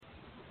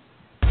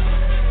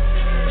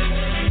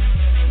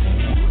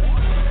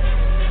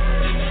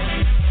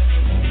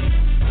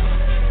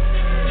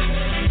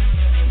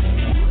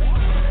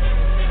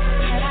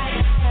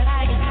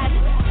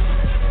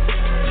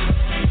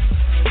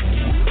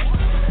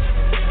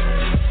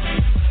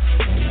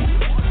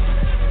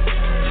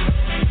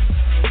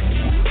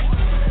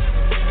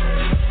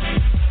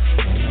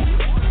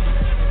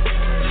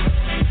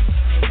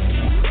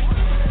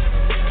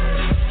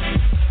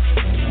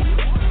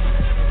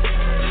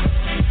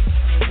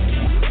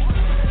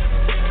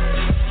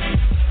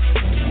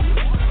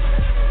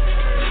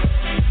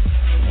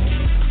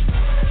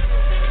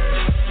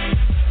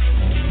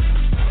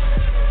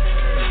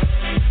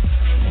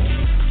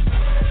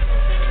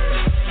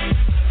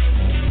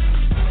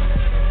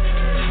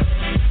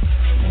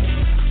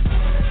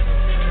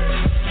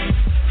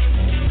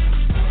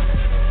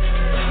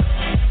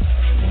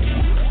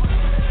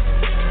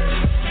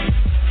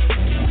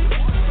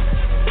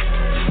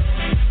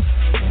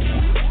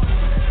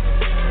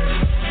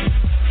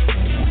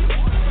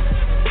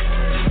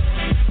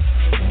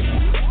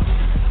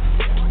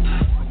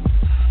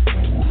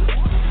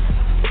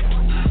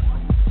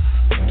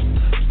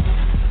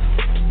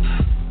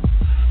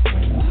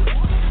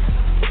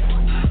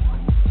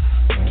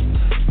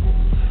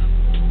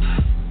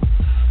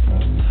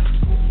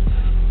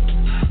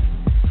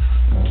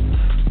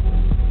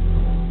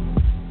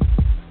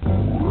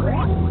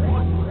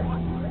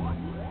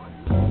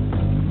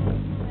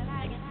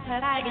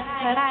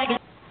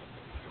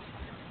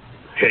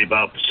Hey,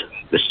 Bubs,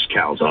 this is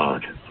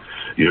Calzard.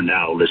 You're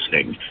now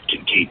listening to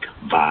Geek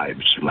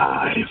Vibes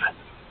Live.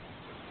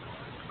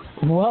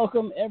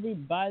 Welcome,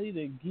 everybody,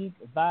 to Geek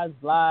Vibes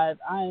Live.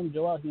 I am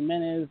Joel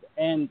Jimenez,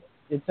 and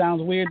it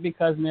sounds weird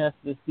because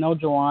there's no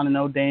Joanne and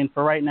no Dane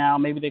for right now.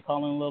 Maybe they call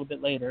in a little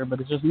bit later, but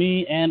it's just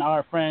me and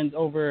our friends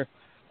over,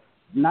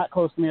 not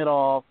close to me at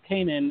all.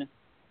 Kanan,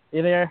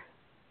 you there?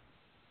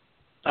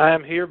 I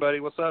am here, buddy.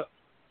 What's up?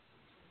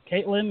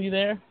 Caitlin, you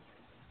there?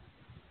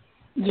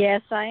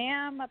 Yes, I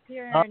am up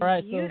here all in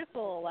right,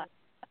 beautiful.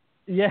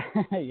 Yeah,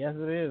 yes,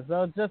 it is.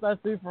 So it's just us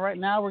three for right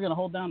now. We're going to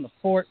hold down the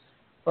fort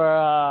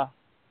for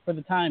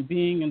the time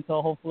being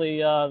until hopefully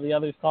the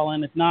others call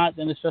in. If not,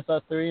 then it's just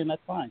us three, and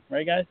that's fine.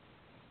 Right, guys?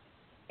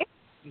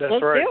 That's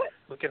Let's right. do it.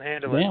 We can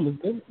handle it.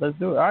 Damn, let's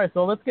do it. All right,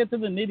 so let's get to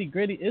the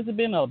nitty-gritty. It's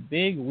been a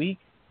big week.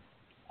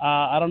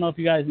 I don't know if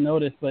you guys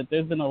noticed, but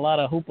there's been a lot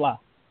of hoopla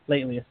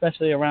lately,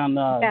 especially around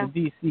the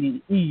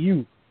DC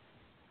EU.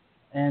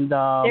 And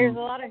there's a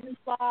lot of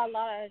hoopla, a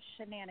lot of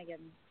shenanigans.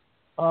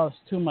 Oh, it's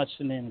too much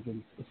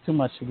shenanigans. It's too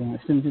much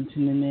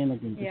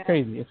shenanigans. Yeah. It's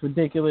crazy. It's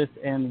ridiculous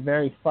and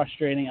very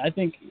frustrating. I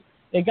think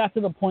it got to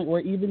the point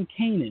where even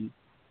Kanan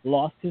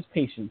lost his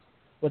patience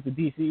with the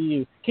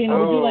DCEU. Kanan,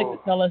 would you like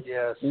to tell us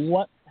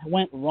what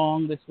went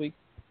wrong this week?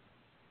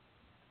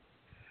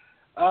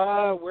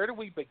 Where do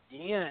we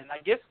begin? I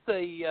guess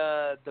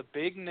the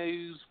big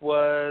news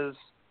was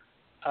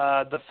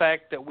the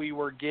fact that we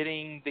were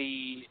getting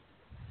the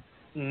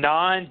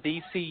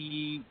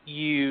non-DCU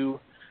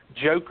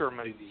Joker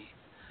movie.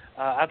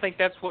 I think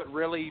that's what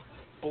really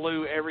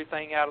blew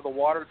everything out of the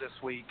water this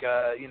week.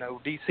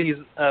 DC's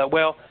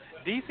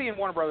DC and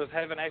Warner Brothers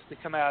haven't actually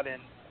come out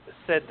and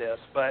said this,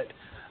 but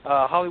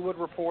Hollywood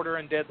Reporter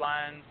and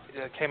Deadline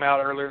came out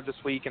earlier this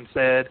week and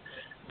said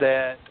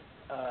that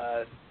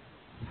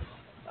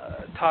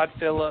Todd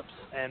Phillips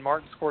and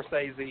Martin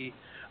Scorsese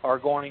are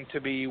going to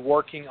be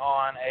working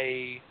on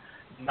a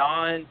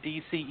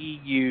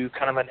non-DCEU,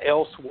 kind of an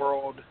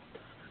Elseworld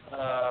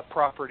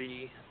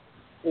property,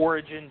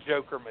 origin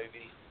Joker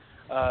movie.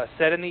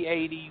 Set in the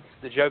 80s,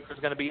 the Joker's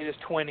going to be in his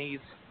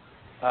 20s.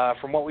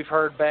 From what we've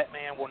heard,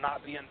 Batman will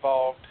not be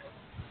involved.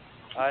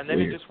 And then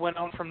it just went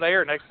on from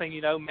there. Next thing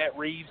you know, Matt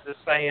Reeves is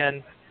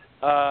saying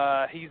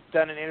he's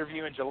done an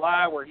interview in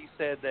July where he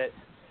said that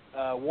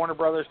Warner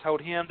Brothers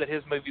told him that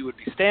his movie would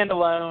be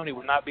standalone. He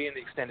would not be in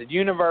the extended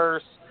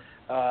universe.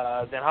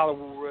 Then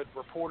Hollywood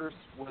Reporters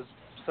was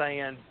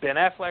saying Ben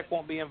Affleck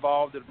won't be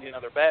involved. It'll be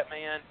another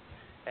Batman.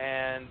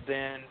 And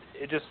then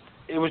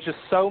it was just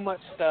so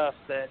much stuff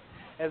that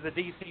as a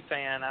DC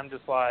fan, I'm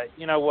just like,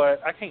 you know what?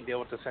 I can't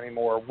deal with this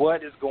anymore.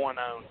 What is going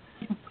on?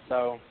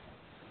 So,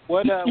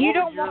 what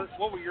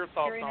were your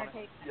thoughts on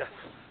it? Yes.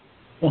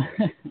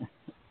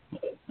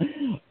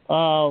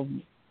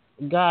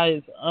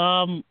 Guys,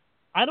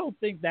 I don't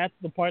think that's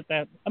the part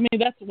that – I mean,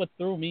 that's what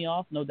threw me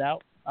off, no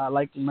doubt.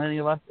 Like many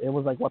of us, it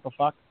was like, what the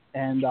fuck?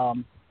 And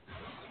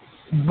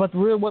but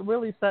what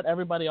really set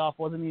everybody off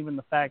wasn't even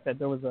the fact that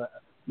there was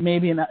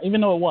even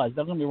though it was,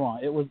 don't get me wrong,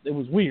 it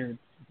was weird.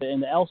 In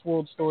the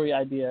Elseworld story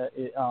idea,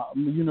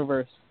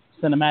 universe,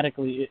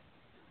 cinematically,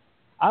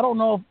 I don't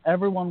know if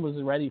everyone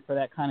was ready for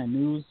that kind of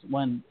news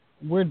when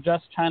we're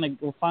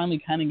finally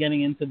kind of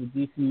getting into the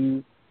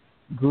DCU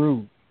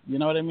groove. You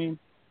know what I mean?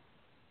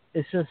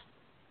 It's just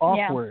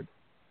awkward.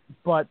 Yeah.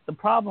 But the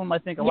problem, I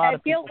think, a lot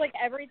of people... it feels like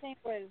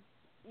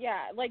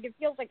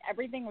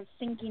everything was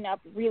syncing up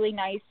really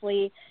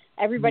nicely.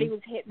 Everybody was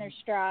hitting their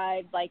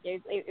stride. Like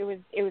it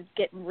was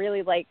getting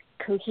really like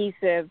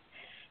cohesive,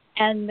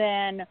 and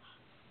then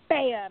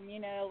bam,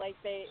 like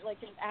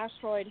an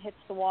asteroid hits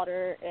the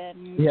water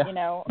and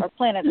our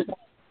planet.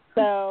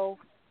 So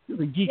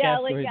the geek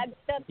asteroid.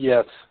 That's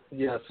yes,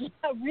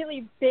 a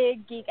really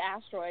big geek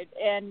asteroid,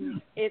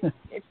 and it's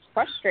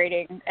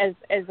frustrating as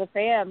a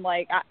fan.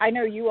 Like I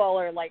know you all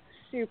are like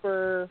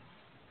super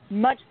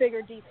much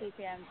bigger DC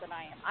fans than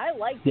I am. I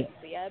like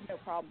DC. I have no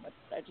problem with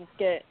it. I just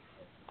get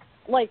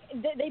like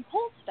they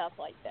pull stuff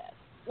like this.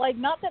 Like,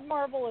 not that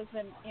Marvel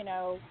isn't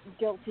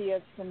guilty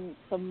of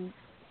some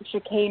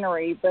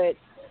chicanery, but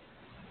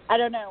I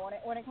don't know.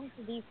 When it comes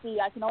to DC,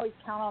 I can always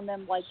count on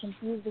them like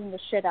confusing the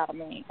shit out of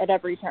me at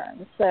every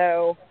turn.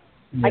 So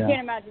I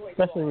can't imagine what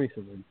especially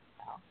recently.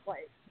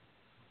 Like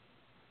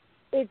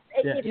it's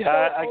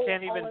I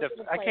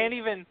can't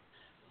even.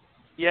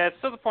 Yeah,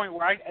 it's to the point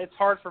where it's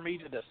hard for me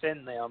to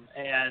defend them.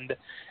 And,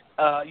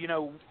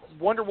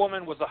 Wonder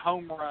Woman was a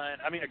home run.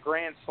 I mean, a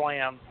grand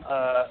slam,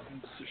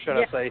 should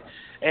I say.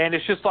 And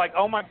it's just like,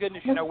 oh, my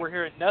goodness, we're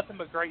hearing nothing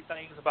but great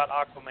things about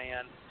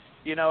Aquaman.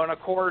 And, of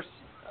course,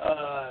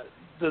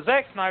 the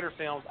Zack Snyder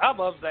films, I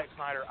love Zack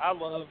Snyder. I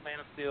love Man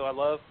of Steel.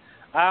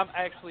 I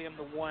actually am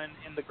the one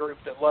in the group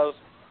that loves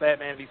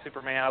Batman v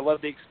Superman. I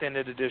love the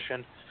extended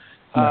edition.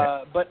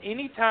 But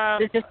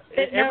anytime,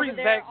 every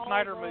Zack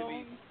Snyder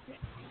movie...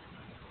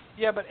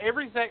 Yeah, but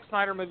every Zack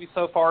Snyder movie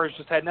so far has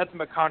just had nothing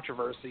but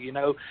controversy.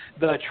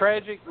 The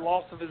tragic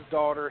loss of his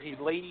daughter. He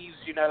leaves.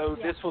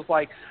 This was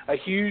like a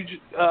huge,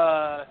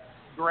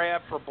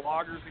 grab for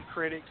bloggers and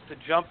critics to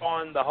jump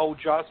on the whole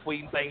Joss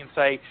Whedon thing and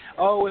say,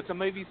 oh, if the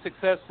movie's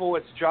successful,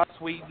 it's Joss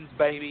Whedon's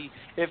baby.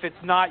 If it's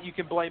not, you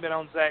can blame it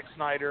on Zack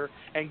Snyder.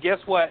 And guess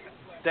what?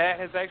 That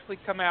has actually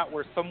come out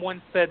where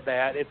someone said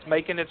that. It's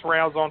making its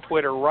rounds on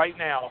Twitter right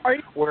now,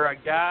 where a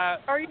guy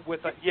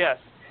with a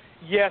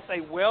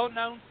a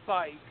well-known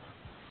site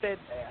said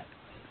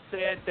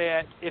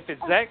that if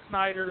it's Zack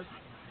Snyder's,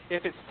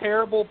 if it's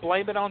terrible,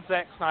 blame it on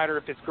Zack Snyder.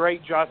 If it's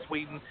great, Joss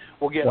Whedon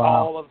will get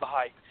all of the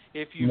hype.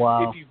 If you've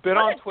been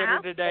on Twitter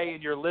today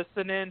and you're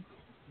listening,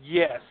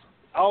 yes.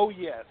 Oh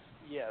yes.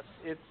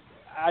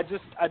 I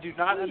do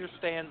not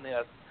understand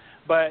this,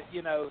 but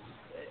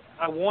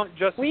I want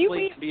Justice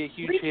League to be a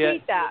huge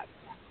hit. Retweet that.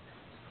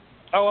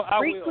 Oh, I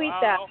will.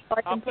 Retweet that.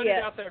 I'll put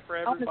it out there for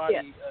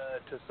everybody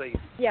to see.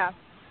 Yeah.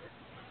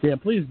 Yeah,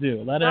 please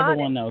do. Let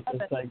everyone know.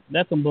 It's like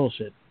that's some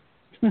bullshit.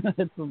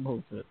 That's some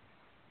bullshit.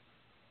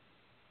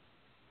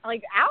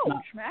 Like,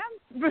 ouch,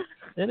 man.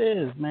 It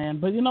is, man.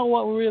 But you know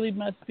what really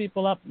messed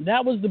people up?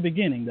 That was the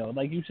beginning, though.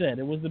 Like you said,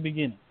 it was the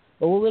beginning.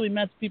 But what really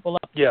messed people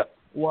up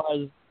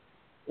was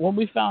when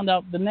we found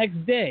out the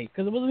next day,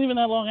 because it wasn't even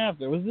that long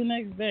after. It was the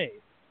next day,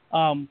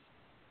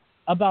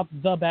 about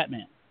the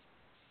Batman.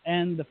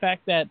 And the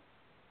fact that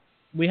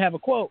we have a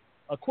quote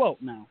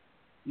now.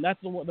 And that's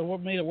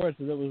what made it worse,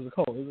 is it was a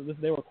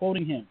quote. They were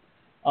quoting him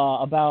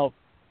about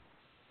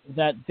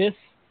that this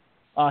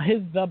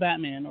the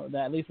Batman, or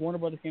that at least Warner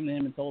Brothers came to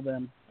him and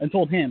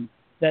told him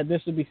that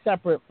this would be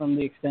separate from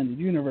the extended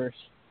universe.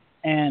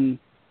 And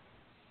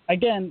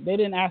again, they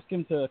didn't ask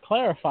him to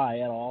clarify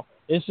at all.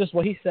 It's just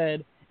what he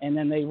said, and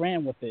then they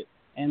ran with it.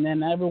 And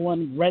then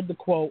everyone read the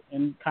quote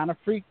and kind of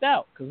freaked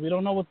out because we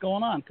don't know what's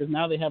going on. Because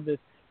now they have this.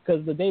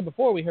 Because the day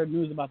before we heard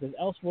news about this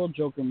Elseworld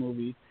Joker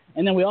movie,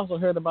 and then we also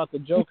heard about the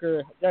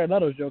Joker, Jared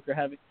Leto's Joker,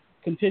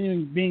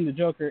 continuing being the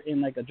Joker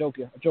in like a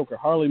Joker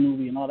Harley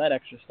movie and all that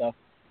extra stuff.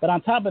 But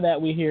on top of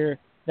that, we hear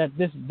that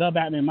the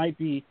Batman might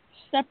be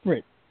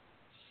separate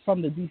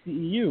from the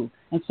DCEU.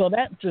 And so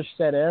that just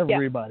said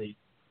everybody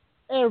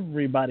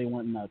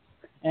went nuts.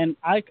 And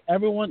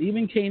everyone,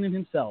 even Kanan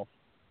himself,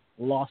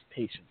 lost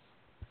patience.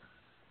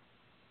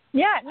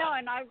 Yeah, no,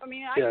 and I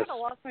mean, I kind of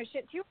lost my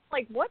shit too.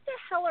 Like, what the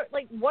hell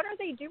what are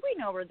they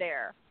doing over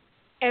there?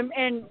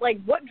 And like,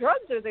 what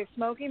drugs are they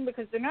smoking?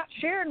 Because they're not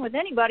sharing with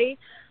anybody.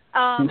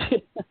 And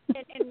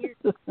you're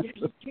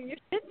sitting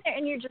there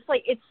and you're just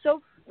like, it's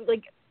so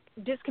like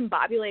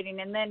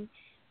discombobulating. And then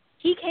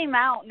he came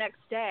out next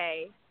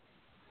day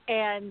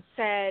and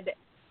said,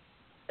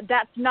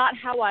 that's not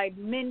how I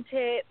meant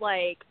it.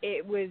 Like,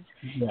 it wasn't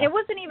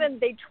even,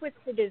 they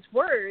twisted his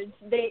words.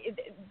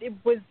 It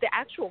was the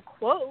actual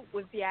quote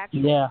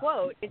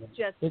quote. It's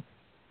just,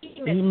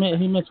 he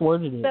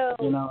misworded it.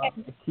 So,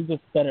 he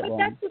just said it wrong. But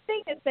that's the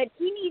thing, is that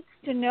he needs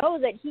to know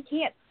that he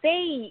can't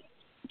say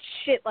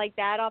shit like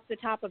that off the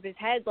top of his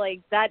head. Like,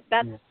 that's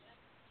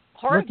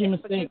hard,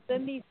 because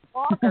then these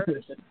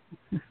bloggers,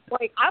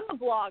 like, I'm a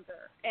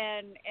blogger,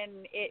 and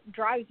it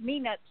drives me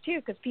nuts too,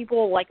 because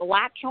people like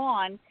latch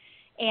on,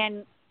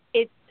 and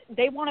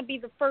they want to be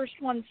the first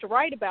ones to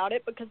write about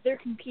it because they're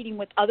competing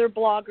with other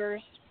bloggers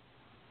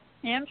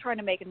and trying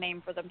to make a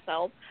name for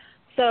themselves.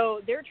 So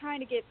they're trying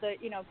to get the,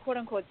 quote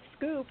unquote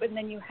scoop, and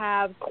then you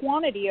have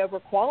quantity over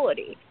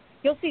quality.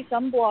 You'll see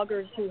some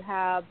bloggers who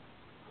have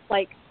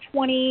like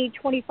 20,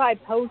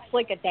 25 posts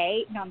like a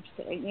day. No, I'm just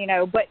kidding,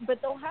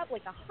 but they'll have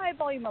like a high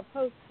volume of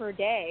posts per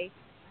day,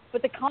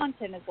 but the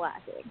content is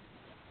lacking.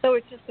 So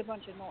it's just a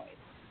bunch of noise.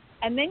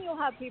 And then you'll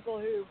have people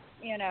who,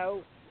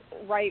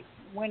 write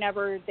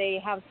whenever they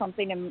have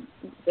something and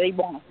they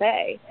want to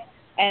say,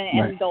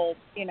 and they'll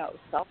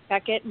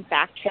self-check it and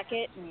fact-check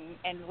it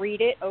and read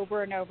it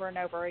over and over and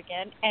over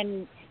again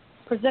and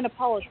present a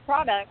polished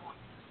product,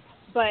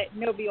 but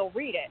nobody will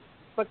read it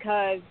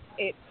because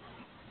it's,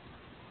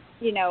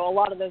 a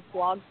lot of those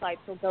blog sites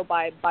will go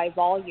by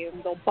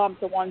volume. They'll bump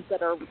the ones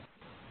that are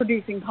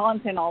producing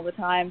content all the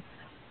time,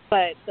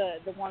 but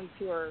the ones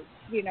who are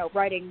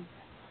writing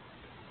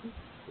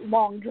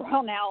long,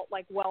 drawn-out,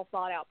 like,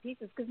 well-thought-out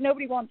pieces, because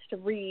nobody wants to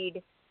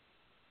read,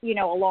 a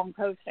long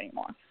post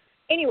anymore.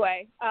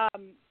 Anyway,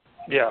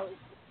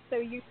 so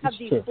you have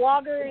these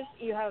bloggers,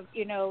 you have,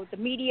 the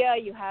media,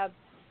 you have,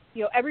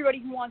 everybody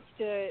who wants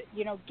to,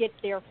 get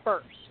there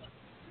first.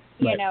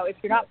 If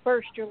you're not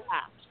first, you're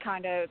last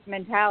kind of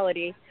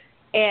mentality,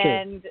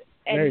 and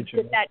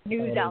get that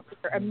news out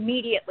there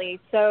immediately.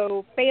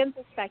 So fans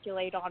will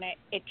speculate on it.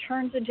 It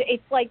turns into,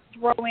 it's like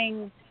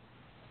throwing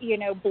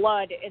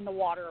blood in the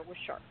water with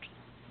sharks.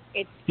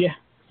 It's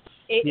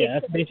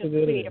that's basically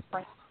what it is.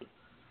 But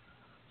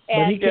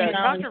he came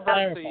out and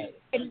clarified.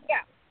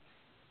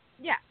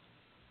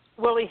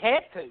 Well, he had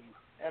to.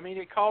 I mean,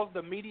 it caused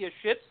the media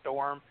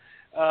shitstorm,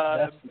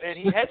 and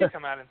he had to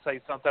come out and say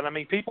something. I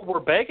mean, people were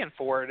begging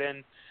for it,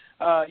 and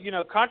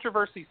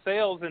controversy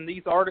sells, and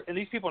these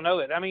people know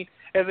it. I mean,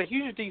 as a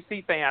huge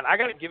DC fan, I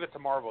got to give it to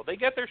Marvel. They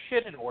got their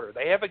shit in order.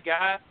 They have a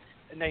guy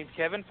named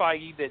Kevin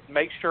Feige that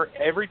makes sure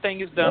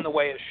everything is done the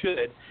way it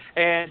should.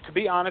 And to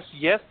be honest,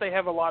 yes, they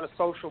have a lot of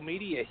social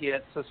media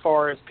hits as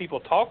far as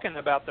people talking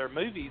about their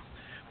movies,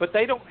 but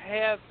they don't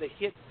have the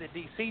hits that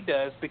DC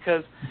does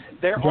because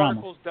their Drama.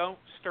 articles don't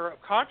stir up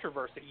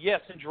controversy. Yes,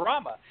 and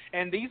drama.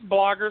 And these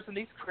bloggers and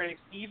these critics,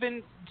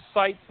 even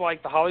sites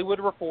like The Hollywood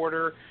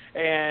Reporter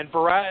and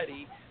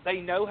Variety,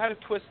 they know how to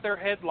twist their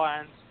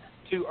headlines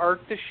to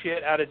irk the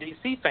shit out of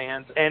DC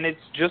fans. And it's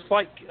just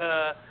like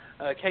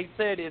Kate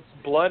said, it's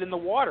blood in the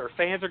water.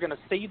 Fans are going to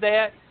see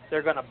that,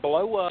 they're going to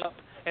blow up,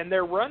 and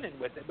they're running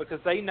with it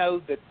because they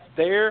know that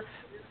they're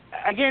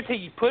 – I guarantee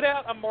you, put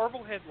out a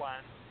Marvel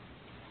headline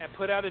and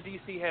put out a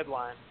DC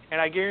headline, and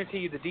I guarantee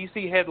you the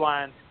DC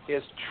headline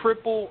is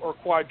triple or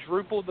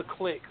quadruple the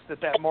clicks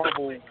that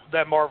Marvel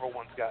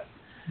one's got.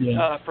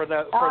 Yeah. For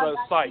those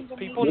sites.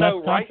 People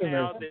know right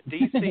now that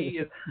DC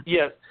is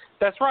yes,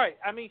 that's right.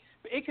 I mean,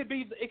 it could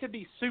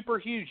be super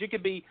huge. It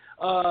could be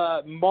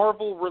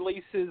Marvel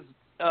releases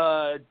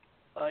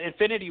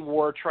Infinity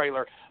War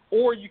trailer,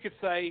 or you could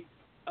say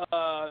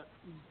Ben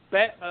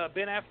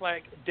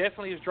Affleck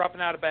definitely is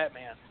dropping out of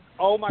Batman.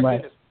 Oh my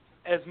goodness.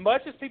 As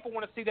much as people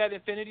want to see that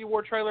Infinity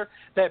War trailer,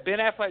 that Ben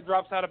Affleck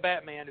drops out of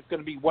Batman is going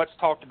to be what's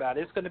talked about.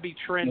 It's going to be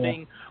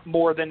trending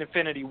more than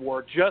Infinity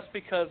War just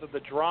because of the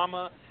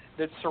drama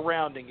that's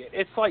surrounding it.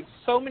 It's like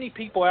so many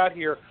people out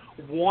here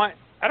want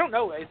 – I don't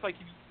know. It's like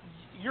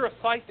you're a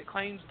site that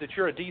claims that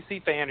you're a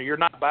DC fan or you're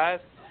not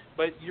biased,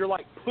 but you're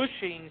like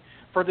pushing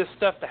for this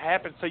stuff to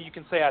happen so you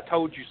can say I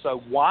told you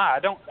so. Why?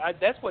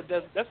 That's what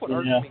irks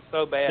me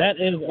so bad. That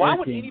is Why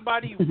would irking.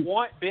 anybody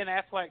want Ben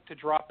Affleck to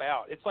drop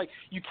out? It's like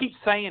you keep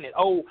saying it.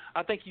 Oh,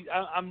 I think he's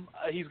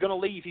going to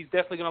leave. He's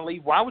definitely going to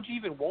leave. Why would you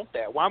even want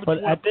that? Why would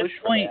you want to push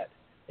for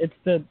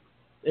that?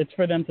 It's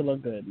for them to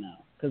look good now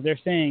because they're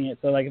saying it.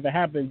 So like if it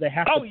happens, they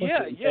have to push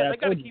it.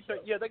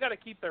 They got to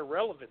keep their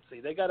relevancy.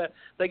 They got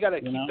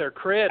to keep their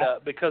cred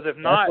up because if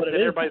not, then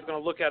everybody's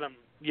going to look at them.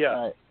 Yeah,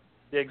 right.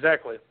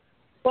 Exactly.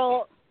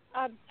 Well,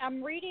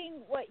 I'm reading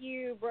what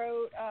you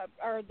wrote,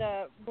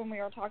 when we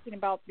were talking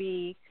about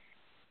the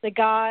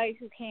guy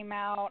who came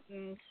out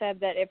and said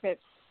that if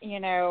it's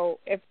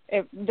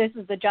if this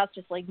is the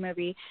Justice League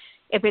movie,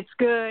 if it's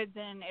good,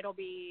 then it'll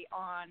be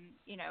on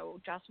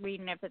Joss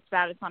Whedon. If it's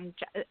bad, it's on.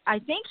 I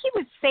think he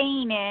was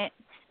saying it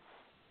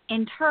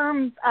in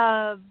terms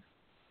of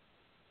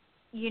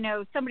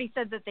somebody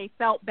said that they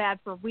felt bad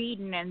for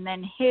Whedon, and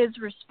then his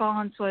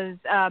response was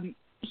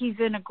he's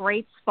in a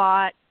great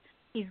spot.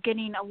 He's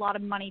getting a lot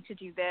of money to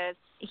do this.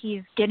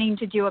 He's getting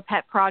to do a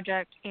pet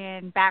project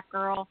in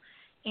Batgirl.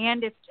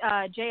 And if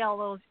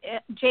JL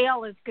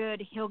is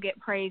good, he'll get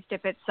praised.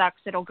 If it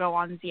sucks, it'll go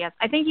on ZS.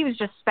 I think he was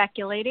just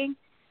speculating.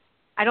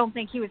 I don't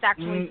think he was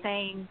actually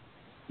saying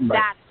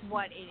that's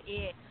what it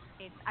is.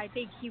 I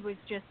think he was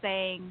just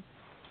saying.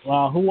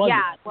 Well, who was it?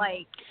 Yeah,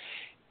 like.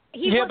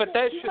 He wasn't.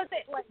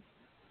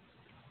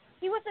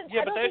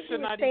 Yeah, but that should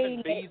not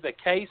even be the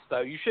case,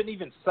 though. You shouldn't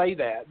even say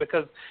that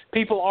because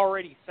people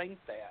already think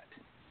that.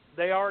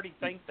 They already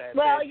think that.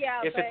 Well, that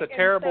yeah. If it's a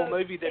terrible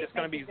movie, that it's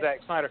going to be Zack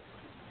Snyder.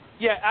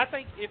 Yeah, I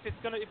think if it's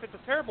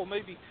a terrible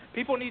movie,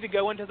 people need to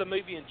go into the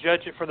movie and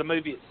judge it for the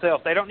movie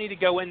itself. They don't need to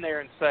go in there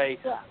and say,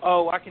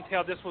 "Oh, I can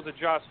tell this was a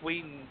Joss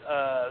Whedon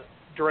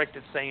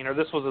directed scene or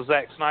this was a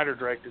Zack Snyder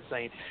directed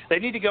scene." They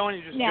need to go in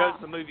and just judge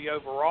the movie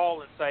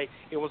overall and say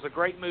it was a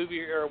great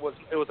movie or it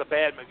was a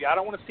bad movie. I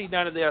don't want to see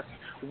none of this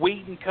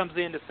Whedon comes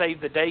in to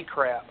save the day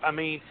crap. I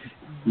mean,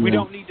 we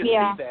don't need to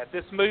see that.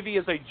 This movie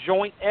is a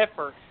joint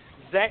effort.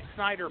 Zack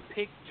Snyder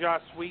picked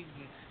Joss Whedon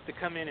to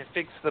come in and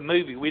fix the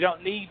movie. We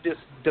don't need this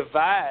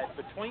divide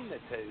between the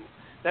two.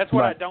 That's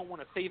what I don't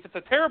want to see. If it's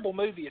a terrible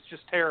movie, it's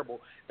just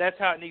terrible. That's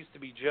how it needs to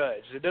be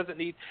judged. It doesn't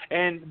need.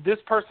 And this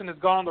person has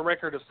gone on the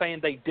record of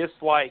saying they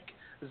dislike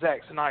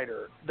Zack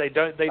Snyder. They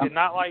did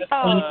not like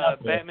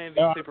Batman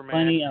v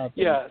Superman.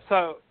 Yeah.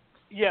 So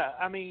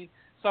I mean.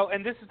 So,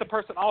 and this is the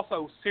person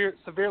also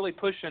severely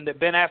pushing that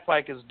Ben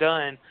Affleck is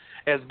done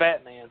as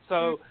Batman.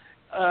 So,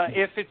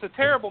 if it's a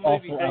terrible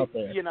movie,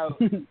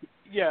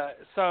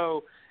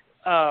 So,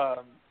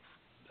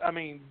 I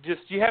mean,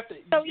 just you have to.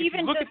 So if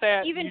you look at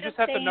that, you just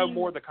have to know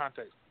more of the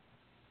context.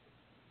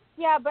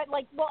 Yeah, but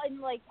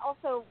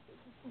also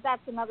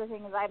that's another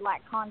thing is I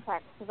lack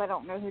context because I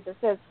don't know who this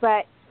is.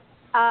 But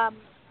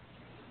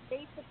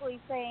basically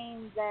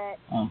saying that,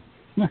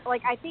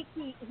 I think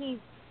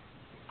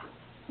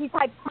he's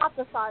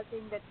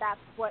hypothesizing that that's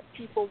what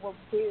people will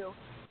do.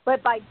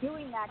 But by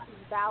doing that,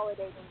 he's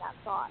validating that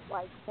thought,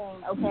 like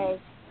saying,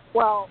 okay,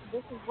 well,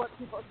 this is what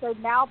people – so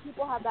now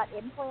people have that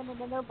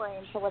implanted in their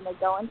brain, so when they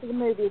go into the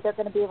movie, they're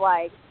going to be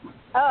like,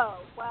 oh,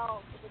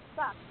 well, if it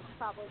sucks, it's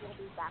probably going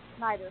to be Zack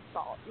Snyder's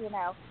fault,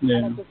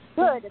 And if it's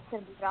good, it's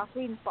going to be Joss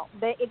Whedon's fault.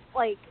 It's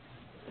like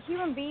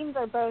human beings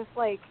are both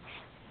like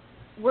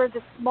we're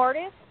the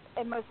smartest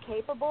and most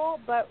capable,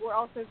 but we're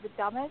also the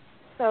dumbest.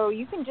 So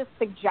you can just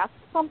suggest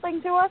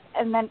something to us,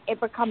 and then it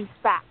becomes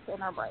fact in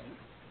our brains.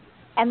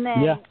 And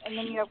then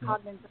you have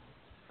cognitive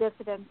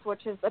dissonance,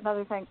 which is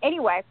another thing.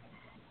 Anyway,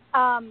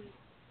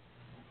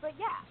 but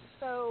yeah,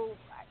 so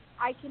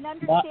I can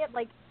understand,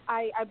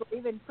 I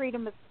believe in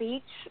freedom of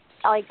speech.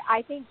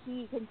 I think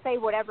he can say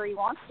whatever he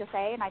wants to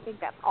say, and I think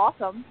that's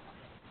awesome.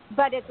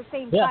 But at the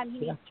same time, he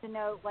needs to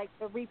know,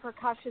 the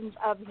repercussions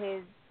of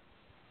his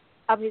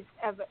of his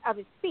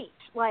speech.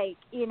 Like,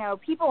 you know,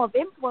 people of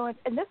influence,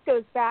 and this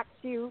goes back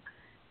to,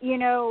 you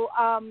know,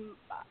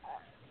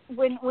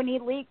 when he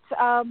leaked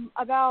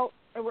about,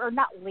 or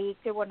not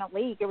leaked, it wasn't a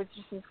leak, it was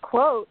just his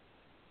quote,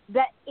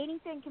 that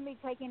anything can be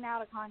taken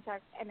out of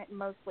context, and it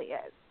mostly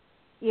is.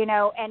 You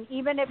know, and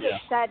even if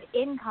it's said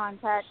in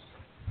context,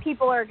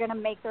 people are going to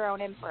make their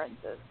own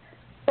inferences.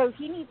 So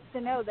he needs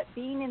to know that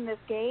being in this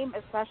game,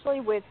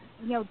 especially with,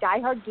 you know,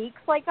 diehard geeks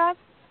like us,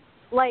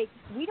 like,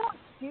 we don't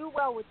do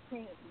well with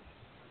change.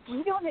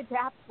 We don't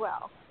adapt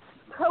well.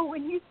 So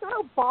when you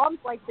throw bombs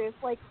like this,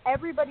 like,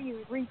 everybody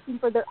is reaching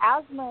for their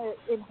asthma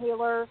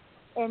inhaler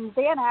and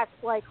Xanax,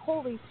 like,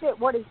 holy shit,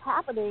 what is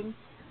happening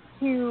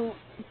to,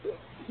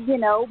 you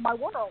know, my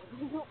world?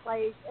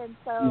 Like, and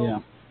so... Yeah.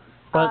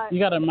 But you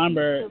got to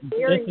remember,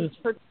 this is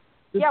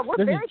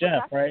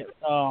Jeff, right?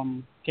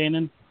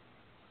 Kanan.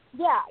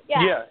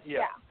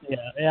 Yeah.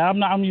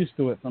 I'm used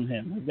to it from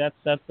him. Like,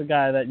 that's the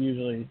guy that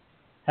usually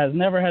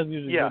never has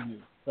good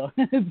news. So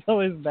it's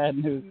always bad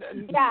news.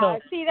 Yeah. So,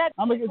 See, that's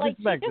like,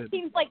 expected. he just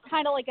seems like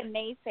kind of like a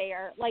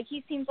naysayer. Like,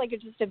 he seems like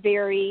it's just a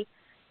very,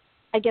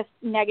 I guess,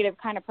 negative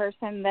kind of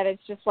person that is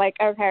just like,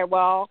 okay,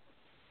 well,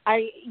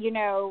 you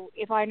know,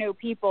 if I know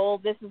people,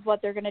 this is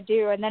what they're going to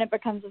do. And then it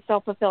becomes a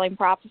self-fulfilling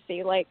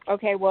prophecy. Like,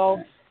 okay,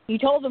 well, you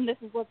told them this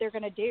is what they're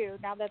going to do.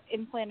 Now that's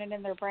implanted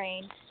in their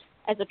brain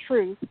as a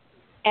truth.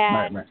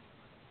 And,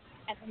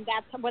 and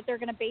that's what they're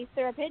going to base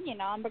their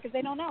opinion on because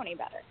they don't know any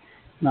better.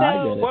 No, so, I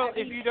get it. Well,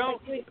 if you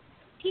don't...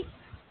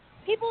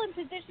 People in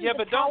positions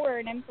of power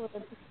and influence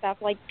and stuff,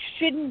 like,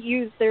 shouldn't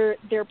use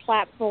their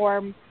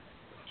platform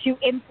to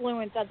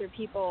influence other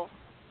people,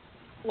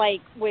 like,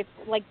 with,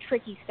 like,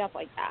 tricky stuff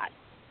like that.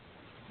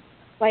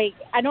 Like,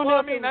 I don't know. Well,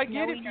 I mean, I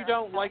get if you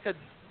don't like a.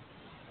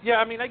 Yeah,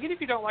 I mean, I get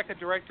if you don't like a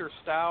director's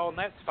style, and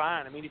that's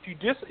fine. I mean, if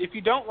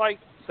you don't like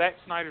Zack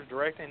Snyder's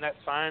directing,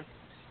 that's fine.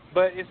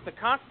 But it's the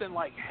constant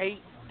like hate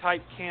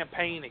type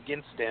campaign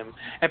against him,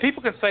 and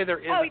people can say there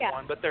isn't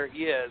one, but there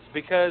is,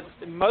 because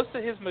most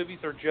of his movies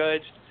are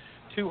judged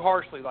too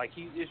harshly. Like,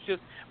 it's just,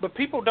 but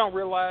people don't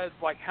realize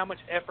like how much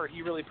effort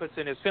he really puts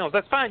in his films.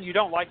 That's fine, you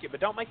don't like it,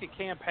 but don't make a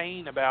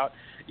campaign about,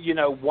 you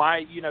know, why,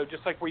 you know,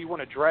 just like where you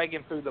want to drag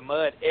him through the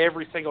mud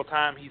every single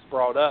time he's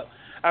brought up.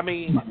 I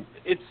mean,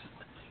 it's,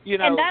 you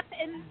know,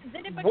 and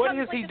then it what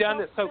has like he done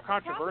that's so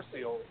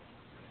controversial?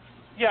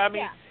 Yeah, I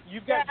mean,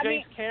 you've got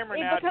James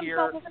Cameron out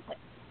here.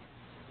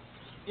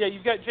 Yeah,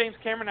 you've got James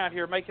Cameron out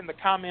here making the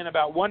comment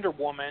about Wonder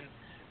Woman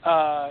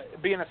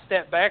being a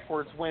step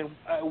backwards when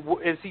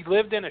as he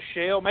lived in a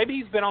shell. Maybe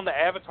he's been on the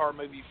Avatar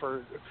movie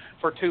for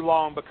too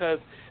long, because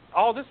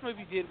all this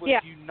movie did was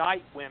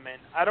unite women.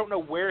 I don't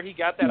know where he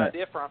got that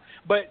idea from,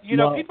 but you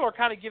know, people are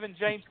kind of giving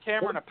James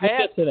Cameron a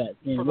pass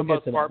for the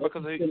most part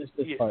because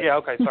yeah.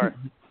 Okay, sorry.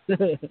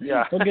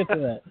 Yeah, we'll get to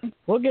that.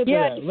 Let's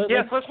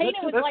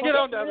get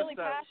on to other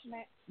stuff.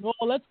 Well,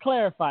 let's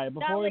clarify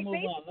before we move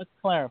on. Let's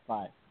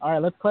clarify. All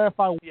right, let's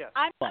clarify. Yes.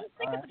 I'm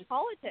sick of the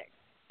politics.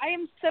 I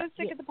am so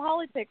sick of the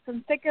politics.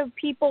 I'm sick of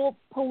people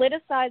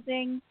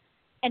politicizing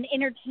an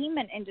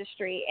entertainment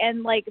industry,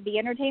 and like the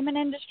entertainment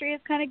industry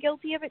is kind of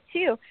guilty of it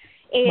too.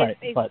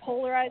 It's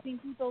polarizing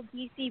people,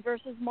 DC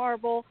versus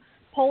Marvel,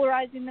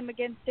 polarizing them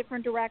against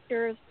different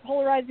directors,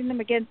 polarizing them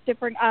against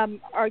different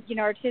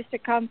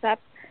artistic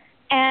concepts,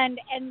 and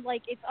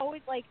like it's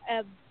always like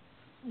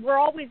we're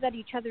always at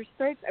each other's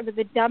throats over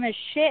the dumbest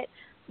shit.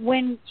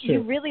 When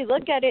you really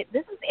look at it,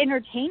 this is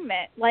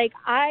entertainment. Like,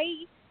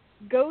 I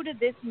go to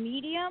this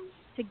medium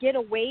to get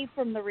away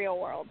from the real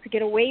world, to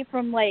get away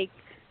from, like,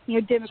 you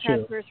know,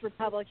 Democrats versus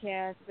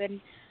Republicans,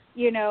 and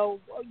you know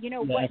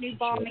what new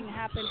bombing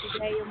happened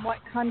today in what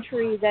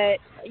country that,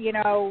 you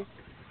know,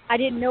 I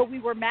didn't know we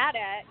were mad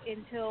at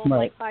until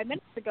like 5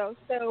 minutes ago.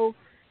 So,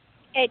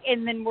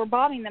 and then we're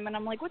bombing them, and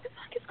I'm like, what the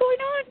fuck is going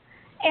on?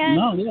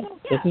 And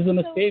this is an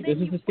escape. This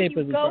is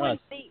escapism for us.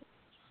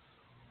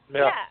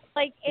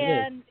 Like,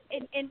 and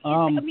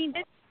I mean,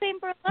 that's the same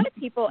for a lot of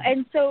people.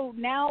 And so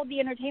now the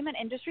entertainment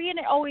industry, and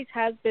it always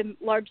has been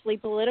largely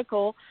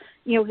political,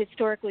 you know,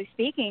 historically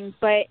speaking,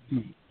 but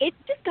it's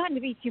just gotten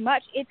to be too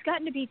much. It's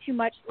gotten to be too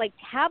much like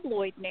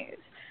tabloid news.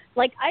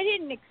 Like, I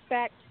didn't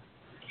expect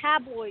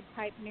tabloid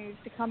type news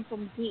to come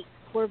from geeks.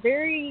 We're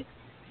very,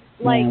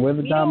 like, we're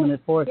the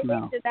dominant force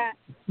now.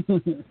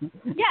 We're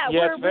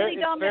really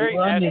dominant. Very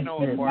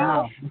national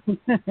now.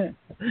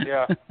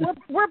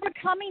 We're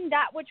becoming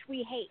that which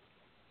we hate.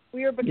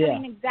 We are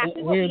becoming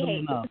exactly what we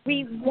hate.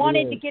 We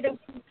wanted to get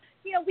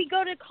we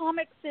go to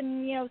comics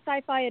and, you know,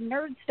 sci-fi and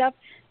nerd stuff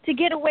to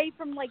get away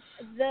from, like,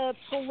 the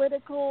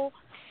political,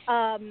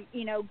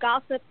 you know,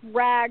 gossip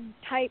rag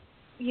type,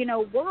 you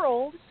know,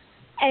 world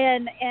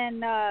and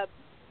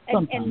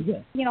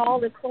you know, all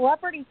this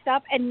celebrity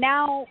stuff. And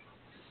now,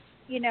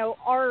 you know,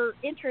 our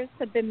interests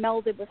have been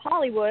melded with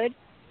Hollywood,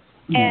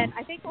 and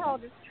I think we're all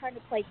just trying to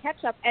play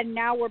catch up. And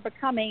now we're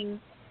becoming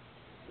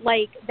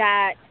like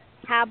that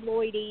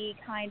tabloidy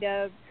kind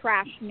of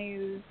trash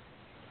news,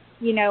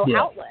 you know,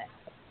 outlet.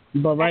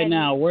 But right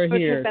now we're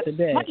here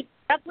today.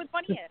 That's what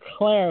money is.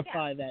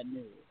 Clarify that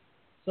news.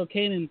 So,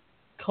 Kanan,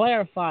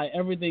 clarify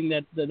everything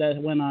that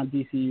went on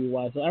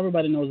DCU-wise, so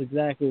everybody knows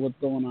exactly what's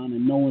going on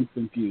and no one's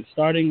confused.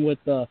 Starting with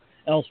the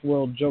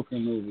Elseworld Joker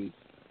movie.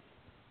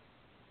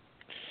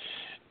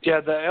 Yeah,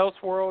 the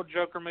Elseworld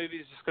Joker movie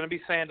is just going to be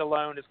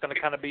standalone. It's going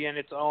to kind of be in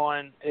its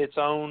own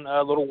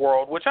little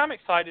world, which I'm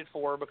excited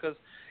for because,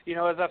 you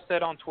know, as I've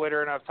said on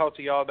Twitter and I've talked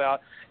to y'all about,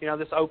 you know,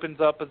 this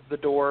opens up the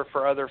door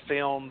for other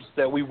films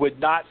that we would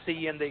not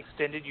see in the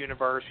extended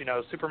universe. You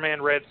know,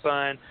 Superman Red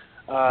Son,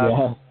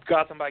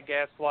 Gotham by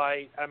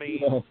Gaslight. I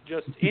mean,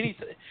 just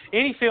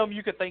any film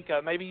you could think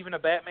of, maybe even a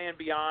Batman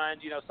Beyond,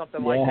 you know,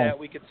 something like that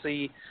we could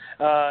see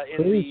in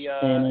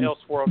the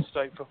Elseworld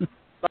state.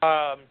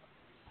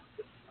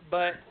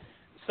 But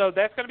so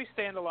that's going to be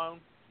standalone.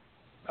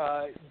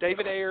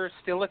 David Ayer is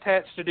still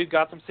attached to do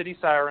Gotham City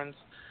Sirens.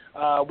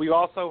 We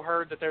also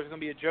heard that there's going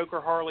to be a Joker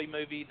Harley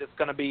movie that's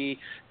going to be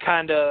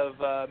kind of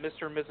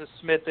Mr. and Mrs.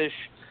 Smithish.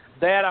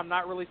 That I'm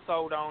not really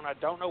sold on. I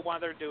don't know why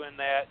they're doing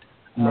that.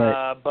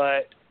 Right.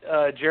 But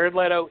Jared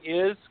Leto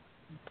is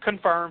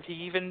confirmed. He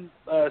even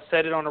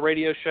said it on a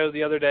radio show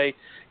the other day.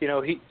 You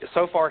know,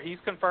 so far he's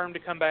confirmed to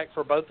come back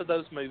for both of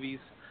those movies.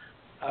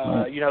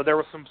 You know, there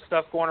was some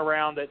stuff going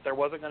around that there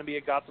wasn't going to be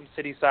a Gotham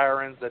City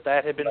Sirens,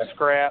 that had been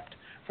scrapped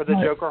for the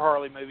Joker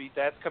Harley movie.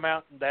 That's come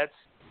out, and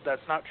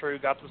that's not true.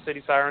 Gotham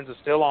City Sirens is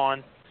still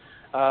on.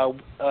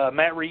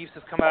 Matt Reeves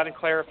has come out and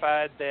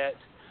clarified that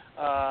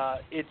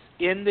it's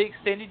in the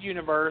extended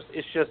universe.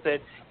 It's just that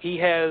he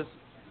has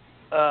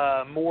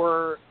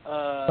more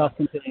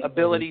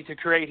ability to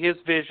create his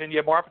vision. You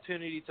have more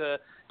opportunity to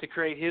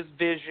create his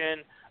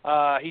vision.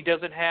 He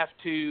doesn't have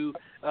to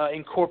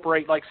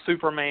incorporate like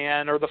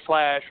Superman or The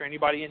Flash or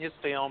anybody in his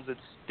films. It's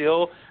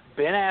still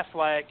Ben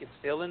Affleck. It's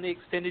still in the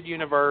extended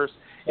universe.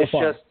 It's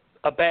just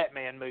a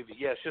Batman movie.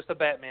 Yeah, it's just a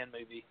Batman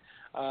movie.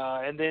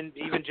 And then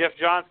even Jeff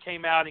Johns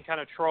came out and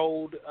kind of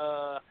trolled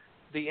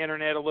the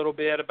internet a little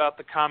bit about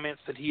the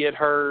comments that he had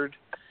heard.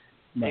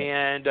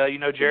 And, you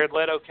know, Jared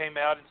Leto came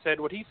out and said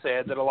what he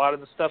said, that a lot of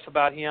the stuff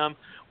about him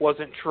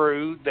wasn't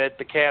true, that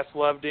the cast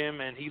loved him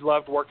and he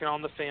loved working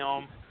on the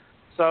film.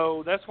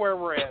 So that's where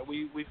we're at.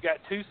 We've got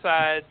two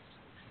sides,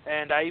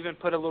 and I even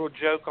put a little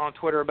joke on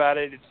Twitter about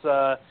it.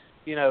 It's,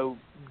 you know,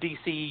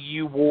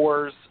 DCU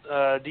Wars,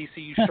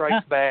 DCU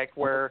Strikes Back,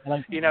 where,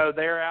 you know,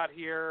 they're out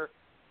here,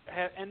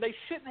 and they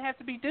shouldn't have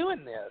to be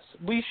doing this.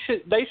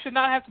 They should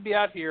not have to be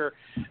out here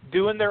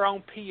doing their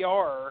own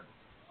PR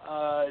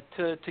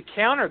to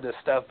counter this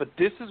stuff. But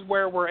this is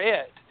where we're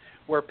at,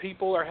 where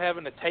people are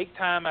having to take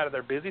time out of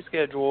their busy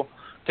schedule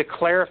to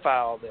clarify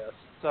all this.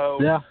 So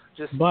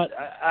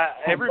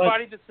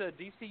everybody that's a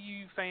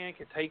DCU fan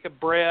can take a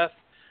breath,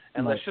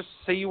 and let's just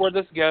see where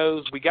this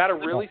goes. We got to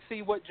really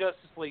see what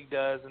Justice League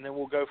does, and then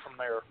we'll go from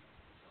there.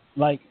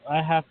 Like,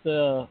 I have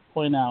to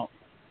point out,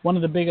 one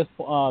of the biggest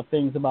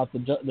things about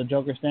the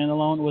Joker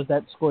standalone was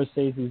that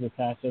Scorsese's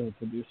attached as a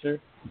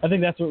producer. I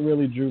think that's what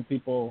really drew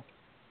people,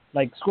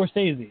 like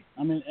Scorsese.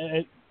 I mean,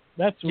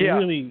 that's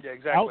really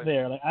out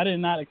there. Like, I did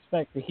not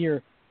expect to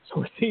hear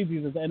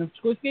Scorsese's, and if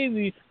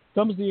Scorsese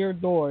comes to your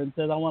door and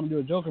says, I want to do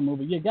a Joker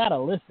movie, you got to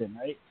listen,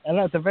 right? And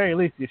at the very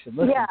least, you should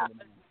listen to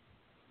them.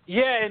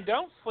 Yeah, and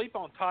don't sleep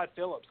on Todd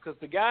Phillips, because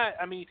the guy,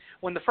 I mean,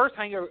 when the first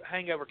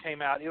Hangover came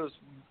out, it was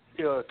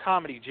a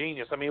comedy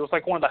genius. I mean, it was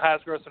like one of the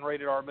highest grossing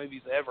rated R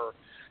movies ever.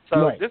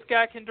 So this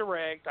guy can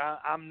direct.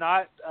 I'm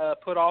not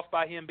put off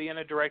by him being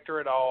a director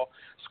at all.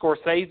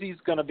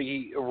 Scorsese's going to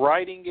be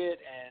writing it,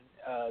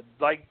 and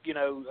like, you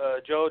know,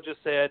 Joel just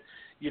said,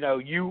 you know,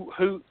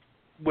 who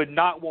would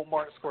not want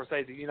Martin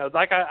Scorsese. You know,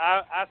 like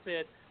I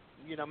said,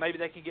 you know, maybe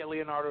they can get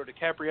Leonardo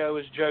DiCaprio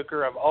as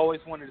Joker. I've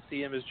always wanted to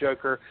see him as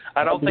Joker.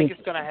 I don't think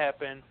it's going to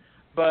happen.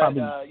 But,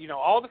 you know,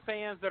 all the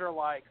fans that are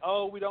like,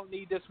 oh, we don't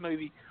need this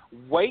movie,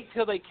 wait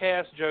till they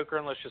cast Joker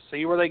and let's just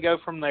see where they go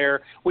from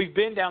there. We've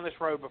been down this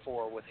road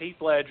before with Heath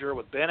Ledger,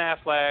 with Ben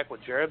Affleck,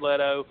 with Jared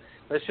Leto.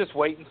 Let's just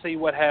wait and see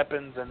what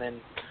happens. And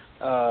then,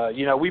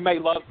 you know, we may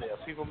love this.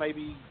 People may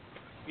be,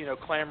 you know,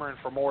 clamoring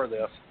for more of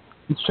this.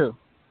 It's true.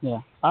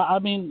 Yeah. I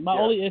mean, my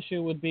only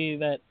issue would be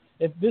that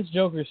if this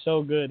Joker is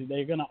so good,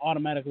 they're going to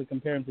automatically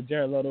compare him to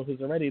Jared Leto,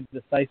 who's already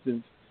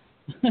decisive.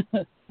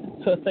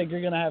 So it's like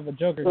you're going to have a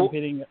Joker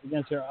competing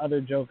against your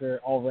other Joker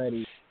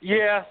already.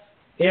 Yeah.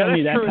 Yeah,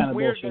 that's that true. kind of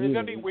weird. bullshit. It's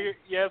going to be weird.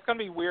 Yeah, it's going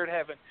to be weird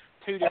having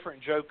two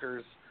different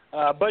Jokers.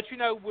 But, you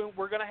know,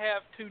 we're going to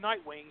have two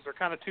Nightwings, or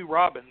kind of two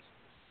Robins.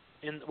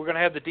 And we're going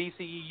to have the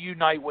DCEU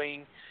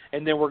Nightwing,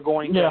 and then we're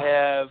going to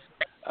have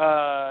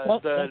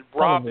the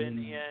Robin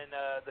in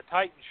the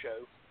Titan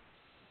show.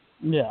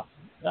 Yeah,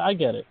 I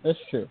get it. That's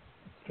true.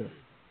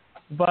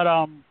 But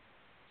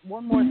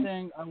one more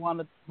thing I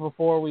wanted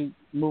before we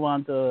move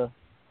on to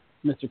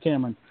Mr.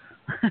 Cameron.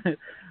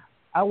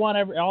 I want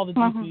all the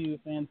DCU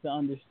fans to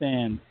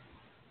understand.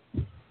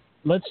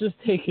 Let's just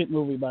take it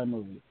movie by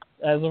movie.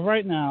 As of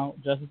right now,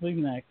 Justice League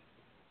next.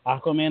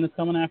 Aquaman is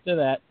coming after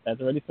that.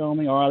 That's already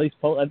filming, or at least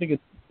I think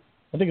it's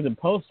in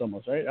post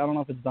almost, right? I don't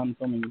know if it's done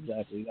filming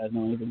exactly. You guys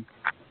know anything?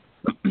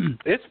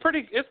 It's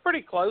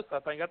pretty close. I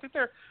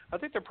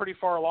think they're pretty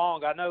far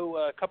along. I know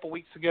a couple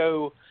weeks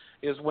ago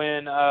is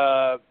when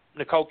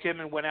Nicole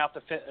Kidman went out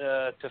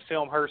to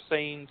film her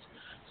scenes.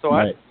 So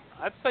right.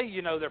 I'd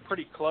say they're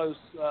pretty close.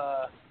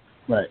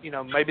 Right.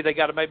 Maybe they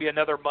got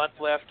another month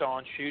left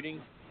on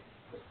shooting.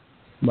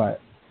 Right.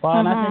 Well,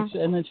 and I think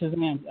and then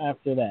Shazam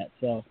after that.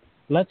 So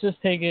let's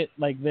just take it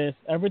like this.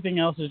 Everything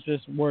else is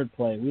just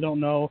wordplay. We don't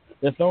know.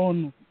 They're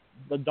throwing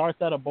the darts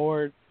at a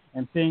board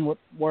and seeing what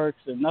works,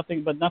 and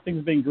nothing's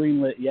been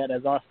greenlit yet.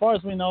 As far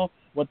as we know,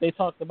 what they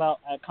talked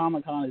about at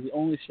Comic-Con is the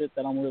only shit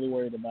that I'm really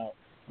worried about.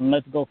 And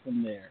let's go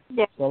from there.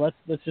 Yeah. So let's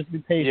just be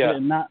patient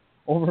and not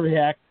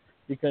overreact,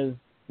 because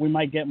we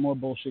might get more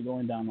bullshit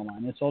going down the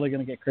line. It's only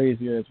going to get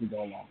crazier as we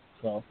go along.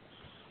 So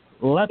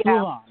let's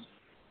move on.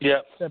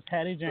 Yep. To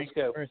Patty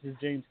Jenkins versus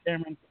James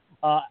Cameron.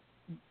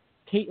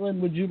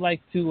 Caitlin, would you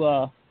like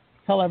to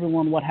tell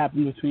everyone what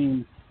happened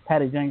between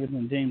Patty Jenkins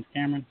and James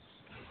Cameron?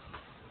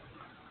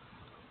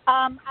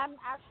 I'm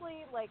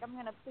actually, I'm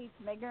going to plead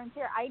some ignorance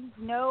here. I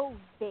know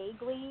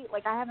vaguely,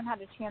 I haven't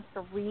had a chance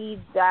to read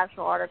the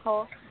actual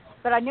article,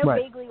 but I know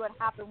vaguely what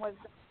happened was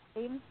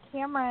James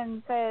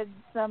Cameron said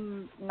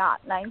some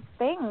not nice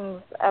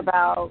things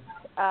about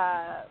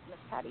Miss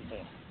Patty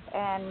Jenkins.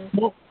 And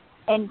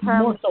in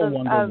terms more so of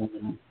Wonder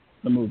Woman,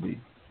 the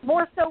movie.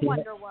 More so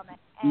Wonder Woman.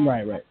 And,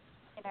 right.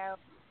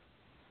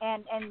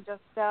 And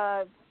just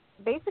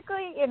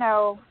basically,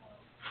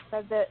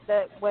 said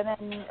that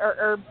women,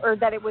 or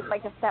that it was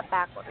like a step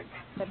backwards,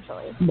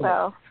 essentially.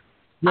 So,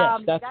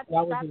 yes, that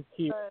was his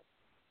key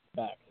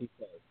back, he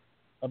said,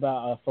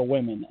 about for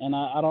women. And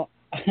I don't,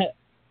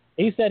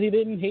 he said he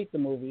didn't hate the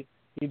movie.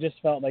 He just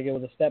felt like it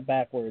was a step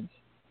backwards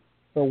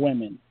for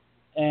women.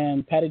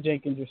 And Patty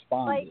Jenkins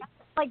responded.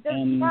 Does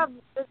he have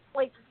this,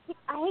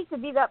 I hate to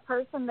be that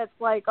person that's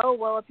like, oh,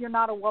 well, if you're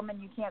not a woman,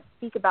 you can't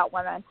speak about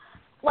women.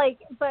 But,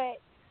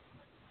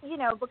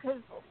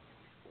 because,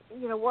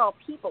 we're all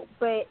people.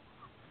 But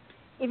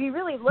if you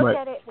really look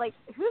at it, who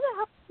the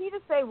hell is he to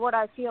say what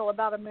I feel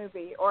about a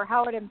movie or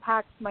how it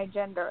impacts my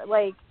gender?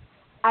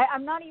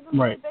 I'm not even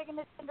really big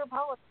into gender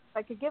politics.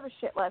 I could give a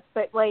shit less.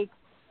 But, who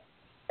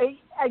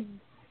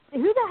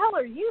the hell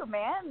are you,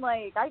 man?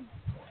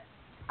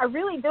 I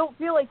really don't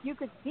feel like you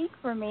could speak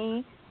for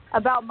me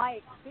about my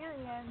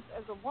experience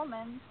as a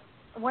woman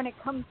when it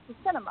comes to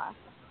cinema.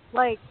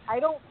 I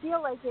don't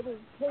feel like it has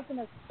taken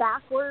us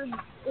backwards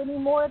any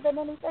more than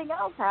anything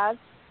else has.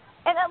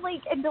 And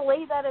then, and to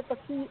lay that at the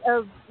feet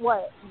of,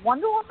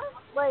 Wonder Woman?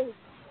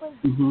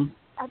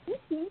 Have you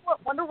seen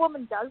what Wonder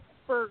Woman does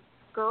for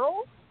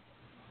girls?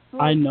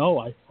 I know,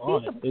 I saw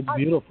it. It's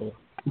beautiful.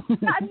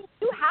 I mean,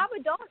 you have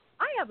a daughter.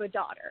 I have a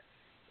daughter.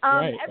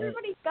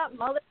 Everybody's got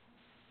mothers,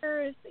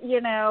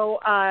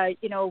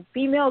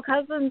 female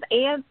cousins,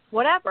 aunts,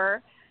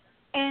 whatever.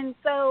 And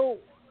so,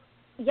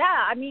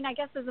 I mean, I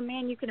guess as a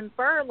man you can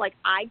infer,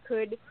 I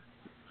could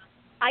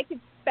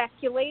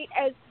speculate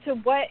as to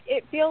what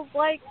it feels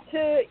like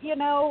to,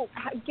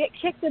 get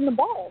kicked in the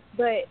balls,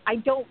 but I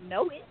don't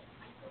know it.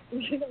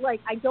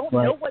 I don't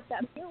know what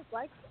that feels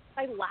like.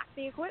 I lack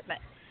the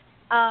equipment.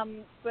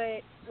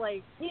 But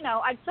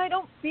I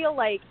don't feel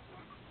like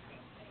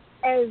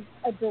as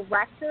a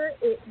director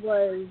it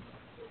was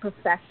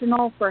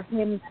professional for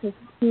him to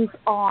speak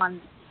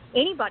on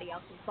anybody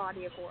else's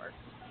body of work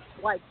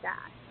like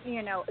that,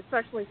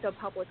 especially so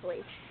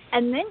publicly.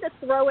 And then to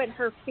throw at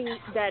her feet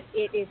that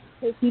it is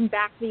taking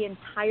back the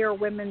entire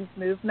women's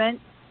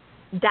movement,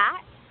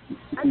 that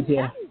is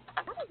a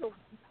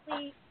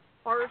really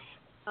harsh,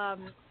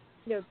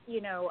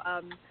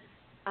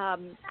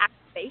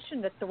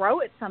 accusation to throw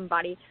at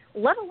somebody,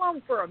 let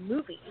alone for a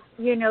movie.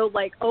 That's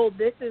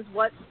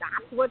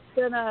what's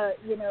gonna,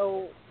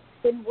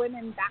 send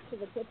women back to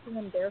the kitchen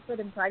and barefoot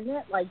and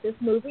pregnant. This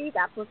movie,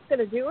 that's what's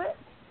gonna do it.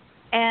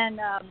 And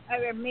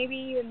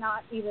maybe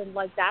not even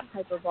that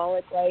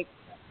hyperbolic.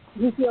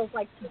 He feels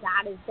like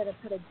that is going to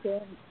put a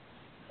dent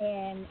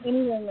in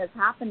anything that's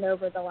happened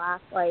over the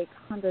last 50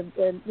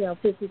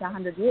 to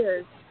 100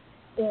 years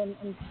in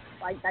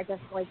I guess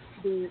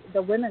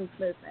the women's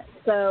movement,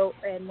 so,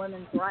 and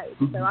women's rights.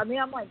 So I mean,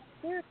 I'm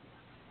seriously,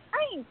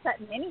 I ain't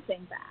setting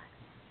anything back.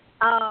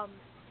 And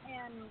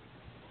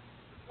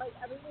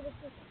I mean, it was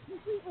just a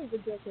completely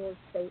ridiculous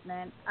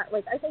statement.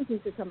 I think he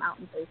should come out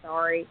and say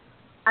sorry.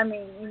 I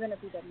mean, even if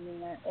he doesn't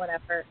mean it,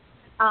 whatever.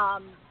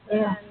 And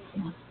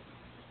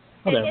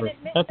whatever.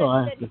 That's all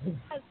I have to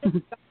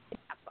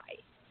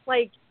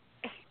say.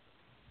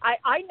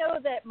 I know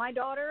that my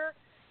daughter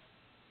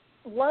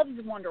loves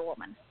Wonder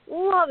Woman.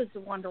 Loves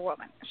Wonder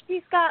Woman.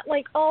 She's got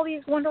all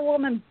these Wonder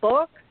Woman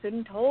books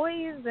and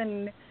toys,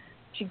 and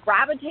she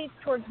gravitates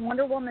towards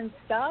Wonder Woman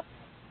stuff.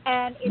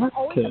 And it's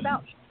always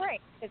about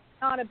strength. It's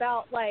not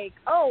about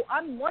oh,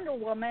 I'm Wonder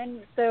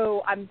Woman,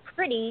 so I'm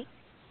pretty.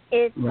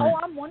 It's oh,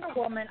 I'm Wonder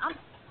Woman, I'm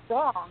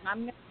strong.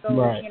 I'm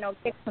gonna go,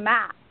 kick some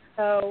ass.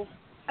 So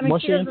I mean,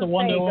 was she into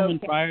Wonder Woman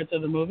prior to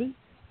the movie?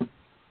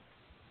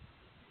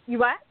 You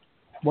what?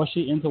 Was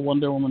she into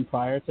Wonder Woman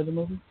prior to the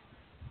movie?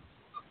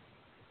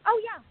 Oh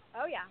yeah.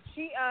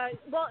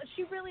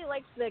 She really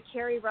likes the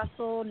Kerry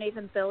Russell,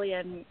 Nathan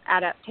Fillion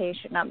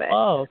adaptation of it.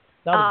 Oh,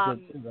 that was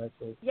good too,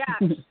 actually. Yeah,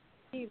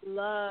 she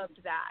loved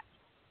that.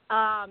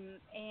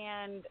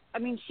 And I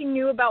mean, she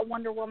knew about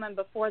Wonder Woman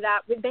before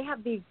that. They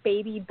have these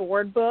baby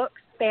board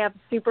books. They have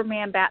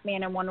Superman,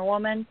 Batman, and Wonder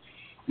Woman.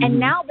 And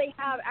now they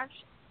have,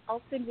 actually,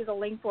 I'll send you the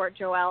link for it,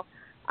 Joelle,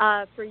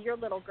 for your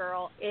little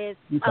girl. It's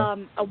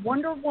a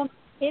Wonder Woman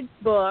kids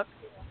book.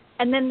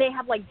 And then they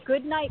have like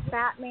Good Night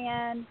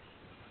Batman,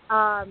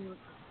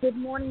 Good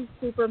Morning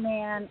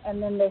Superman,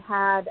 and then they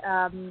had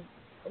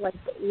like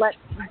Let's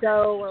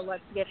Go or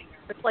Let's Get It.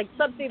 It's like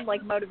something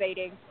like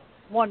motivating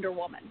Wonder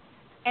Woman.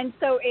 And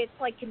so it's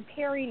like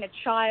comparing a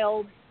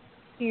child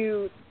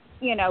to,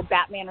 you know,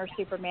 Batman or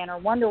Superman or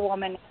Wonder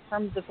Woman in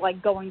terms of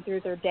like going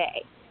through their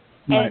day,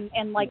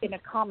 and like in a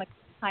comic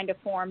kind of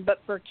form,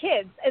 but for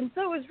kids. And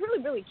so it was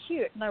really, really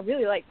cute, and I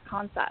really liked the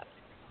concept.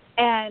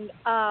 And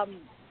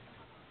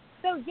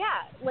so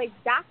yeah, like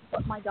that's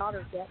what my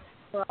daughter gets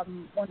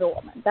from Wonder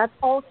Woman. That's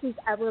all she's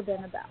ever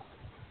been about.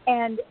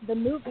 And the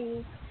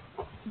movie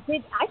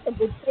did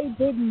they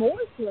did more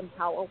to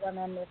empower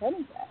women, if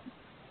anything.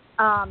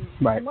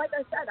 And like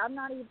I said,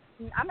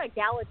 I'm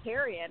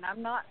egalitarian.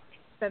 I'm not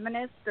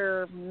feminist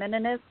or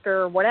meninist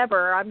or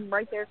whatever. I'm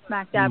right there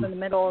smack dab in the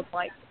middle of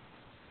like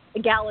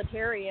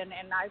egalitarian,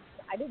 and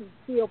I didn't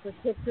feel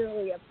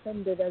particularly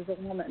offended as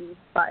a woman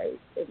by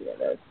any of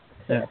this.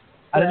 Yeah.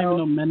 I didn't even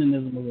know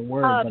meninism was a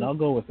word, but I'll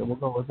go with it. We'll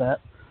go with that.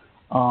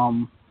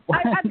 I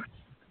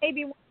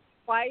maybe once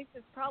or twice.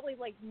 It's probably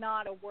like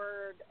not a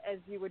word as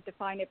you would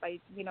define it by,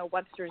 you know,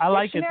 Webster's I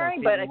like dictionary,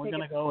 it, but I we're think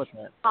gonna it's go with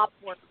that. top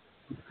word.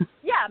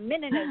 Yeah,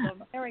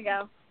 meninism. There we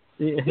go.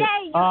 Yeah.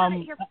 Yay!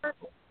 You're first.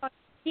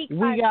 We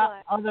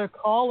got other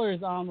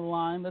callers on the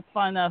line. Let's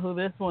find out who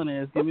this one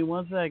is. Give me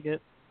 1 second.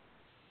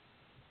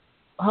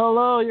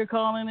 Hello, you're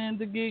calling in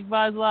to Geek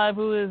Vibes Live.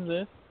 Who is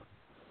this?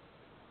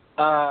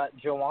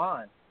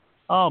 Joanne.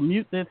 Oh,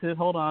 mute this.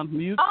 Hold on.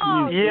 Mute.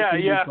 Yeah,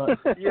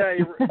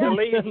 you're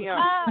leading him.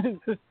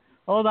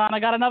 Hold on, I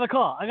got another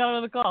call.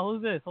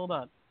 Who's this? Hold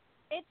on.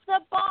 It's the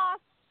boss.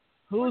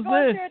 Who's We're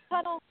going this? through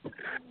a tunnel.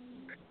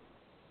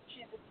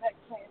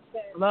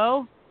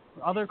 Hello?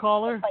 Other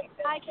caller?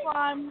 Hi,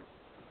 Quan.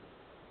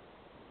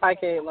 Hi,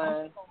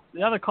 Caitlin.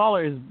 The other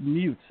caller is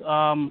mute.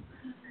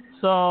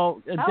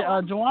 So,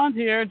 Joanne's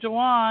here.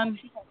 Joanne.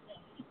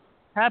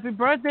 Happy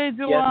birthday,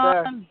 Joanne.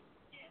 Yes, sir.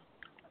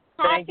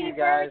 Thank you,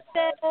 guys.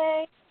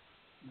 Birthday.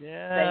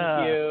 Yeah.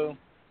 Thank you.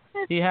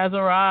 He has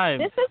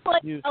arrived. This is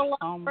like a lot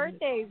of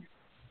birthdays.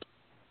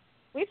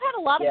 We've had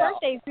a lot of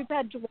birthdays. We've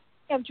had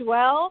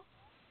Joelle.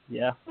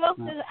 Yeah. Who else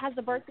has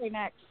a birthday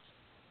next?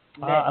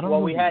 I don't know.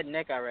 We had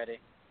Nick already.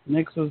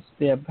 Nick's was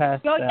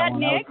past that one. That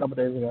was a couple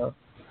days ago.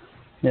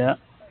 Yeah.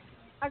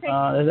 Okay.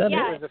 Is that it?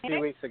 It was a few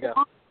weeks ago.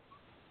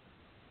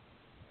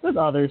 There's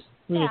others.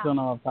 We just don't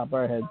know off the top of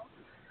our heads.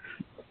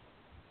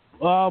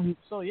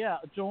 So yeah,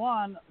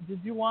 Joanne, did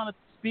you want to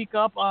speak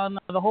up on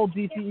the whole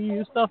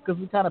DCEU stuff? Because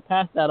we kind of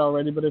passed that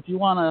already. But if you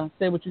want to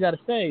say what you got to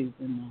say,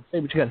 then say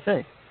what you got to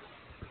say.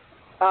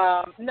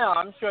 No,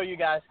 I'm sure you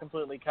guys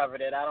completely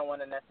covered it. I don't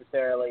want to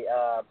necessarily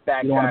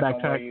backtrack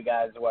on where you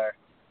guys were.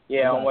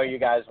 Yeah, on where you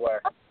guys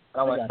were. I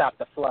don't want to stop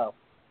the flow.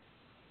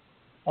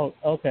 Oh,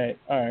 okay,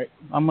 all right.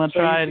 I'm gonna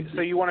try.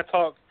 So you want to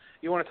talk?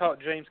 You want to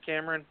talk James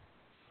Cameron?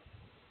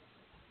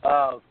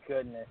 Oh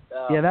goodness.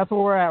 Yeah, that's where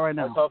we're at right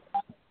now. All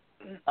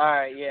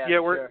right. Yeah. Yeah,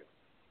 sure.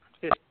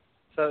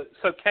 So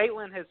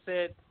Caitlin has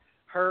said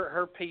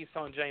her piece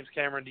on James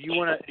Cameron. Do you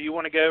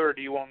want to go, or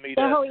do you want me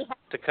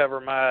to cover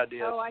my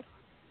ideas? Oh, I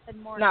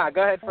said more. Nah,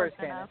 go ahead first,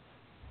 Caitlin.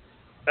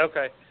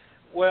 Okay.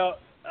 Well,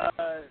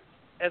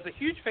 as a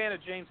huge fan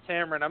of James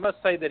Cameron, I must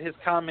say that his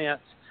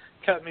comments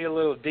cut me a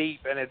little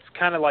deep, and it's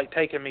kind of like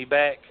taking me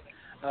back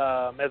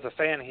as a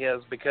fan of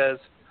his, because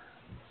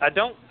I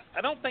don't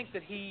think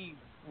that he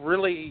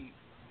really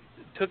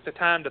took the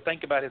time to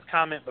think about his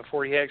comment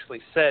before he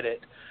actually said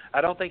it. I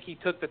don't think he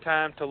took the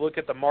time to look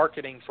at the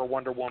marketing for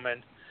Wonder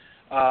Woman.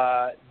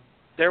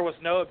 There was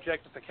no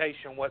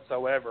objectification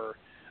whatsoever.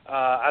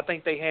 I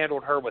think they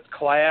handled her with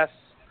class.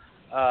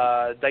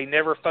 They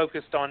never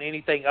focused on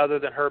anything other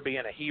than her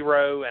being a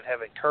hero and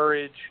having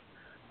courage.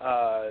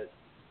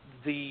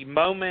 The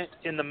moment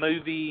in the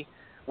movie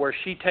where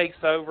she takes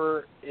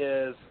over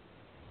is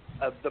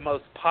the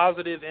most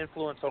positive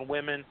influence on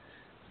women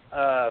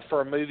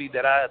for a movie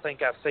that I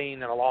think I've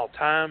seen in a long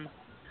time.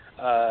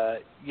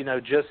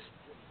 Just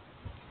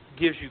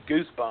gives you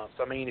goosebumps.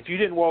 I mean, if you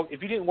didn't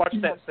watch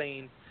that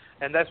scene,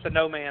 and that's the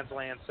No Man's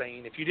Land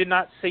scene, if you did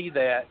not see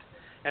that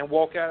and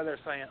walk out of there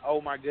saying,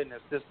 "Oh my goodness,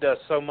 this does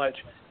so much,"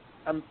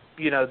 then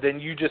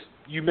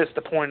you missed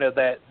the point of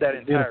that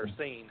entire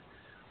scene.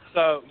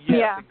 So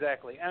yes,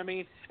 exactly. I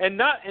mean, and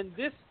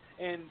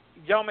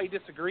y'all may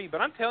disagree,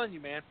 but I'm telling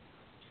you, man,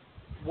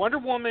 Wonder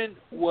Woman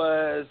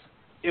was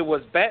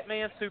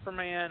Batman,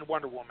 Superman,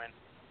 Wonder Woman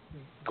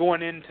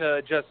going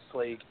into Justice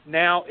League.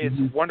 Now it's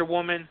Wonder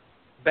Woman,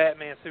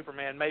 Batman,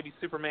 Superman. Maybe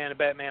Superman and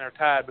Batman are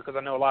tied because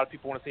I know a lot of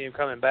people want to see him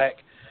coming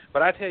back.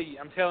 But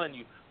I'm telling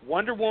you,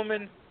 Wonder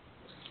Woman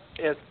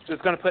is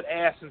going to put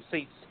ass in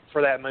seats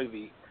for that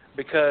movie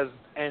because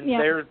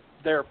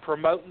they're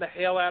promoting the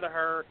hell out of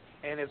her,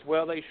 and as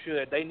well they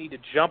should. They need to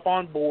jump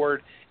on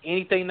board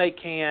anything they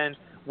can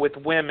with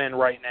women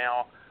right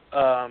now.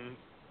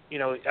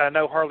 I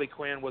know Harley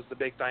Quinn was the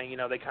big thing.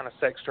 They kind of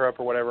sexed her up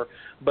or whatever.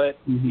 But,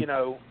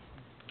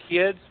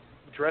 kids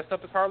dressed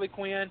up as Harley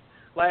Quinn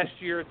last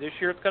year. This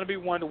year it's going to be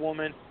Wonder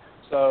Woman.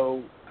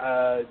 So,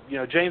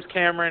 James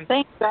Cameron,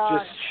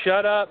 just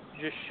shut up.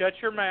 Just shut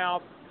your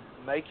mouth.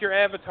 Make your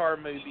Avatar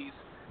movies.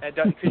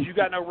 Because you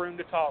got no room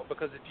to talk.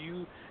 Because if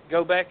you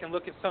go back and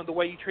look at the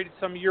way you treated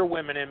some of your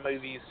women in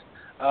movies,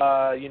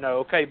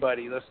 okay,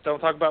 buddy, let's don't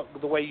talk about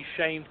the way you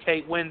shamed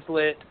Kate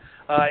Winslet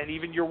and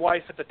even your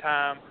wife at the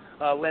time,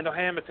 Linda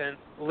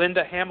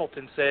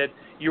Hamilton said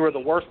you were the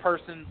worst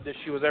person that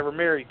she was ever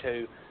married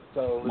to.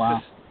 So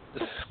let's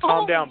just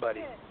calm down,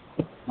 buddy.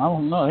 I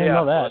don't know. I didn't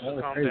know that.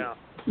 Let's calm crazy. down.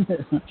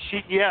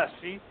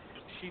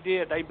 She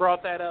did. They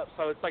brought that up.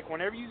 So it's like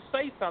whenever you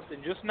say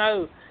something, just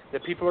know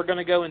that people are going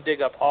to go and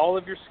dig up all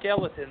of your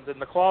skeletons in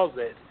the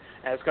closet,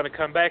 and it's going to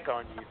come back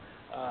on you.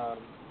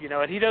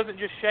 And he doesn't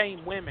just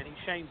shame women; he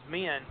shames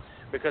men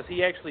because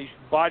he actually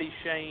body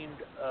shamed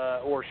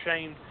or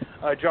shamed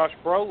Josh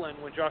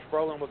Brolin when Josh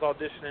Brolin was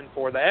auditioning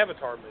for the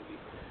Avatar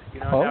movie.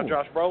 Now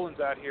Josh Brolin's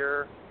out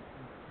here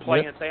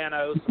playing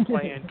Thanos and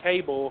playing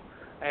Cable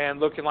and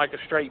looking like a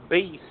straight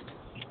beast.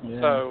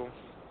 Yeah. So,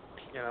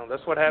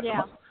 that's what happens.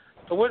 Yeah.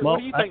 So what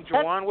do you think,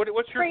 Juwan?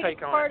 What's your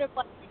take on it?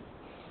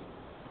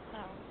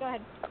 Go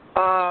ahead.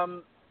 I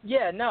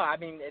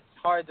mean, it's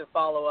hard to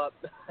follow up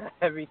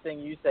everything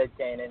you said,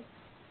 Kanan.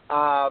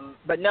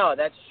 But no,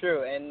 that's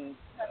true. And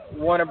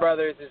Warner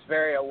Brothers is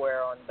very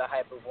aware on the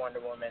hype of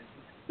Wonder Woman.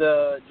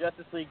 The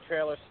Justice League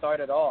trailer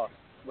started off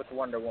with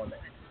Wonder Woman.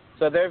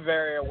 So they're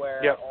very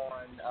aware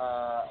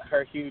on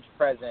her huge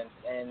presence,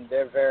 and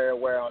they're very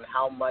aware on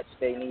how much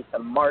they need to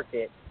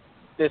market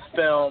this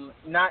film,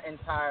 not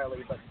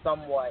entirely, but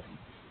somewhat,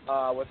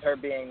 with her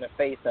being the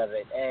face of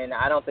it. And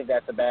I don't think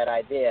that's a bad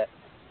idea.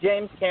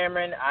 James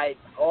Cameron,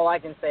 all I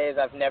can say is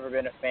I've never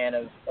been a fan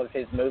of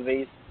his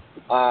movies.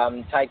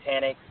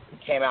 Titanic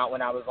came out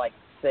when I was like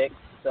 6,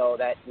 so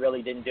that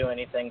really didn't do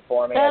anything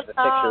for me as a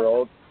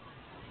 6-year-old.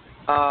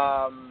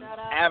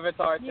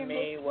 Avatar to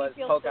me was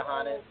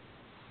Pocahontas.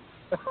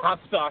 I'm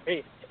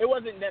sorry. It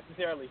wasn't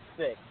necessarily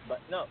 6, but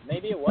no,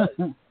 maybe it was.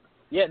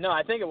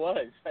 I think it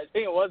was. I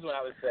think it was when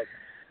I was 6.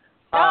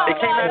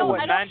 It came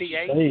out in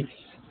 98?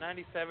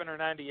 97 or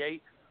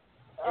 98?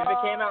 If it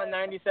came out in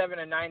 97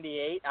 or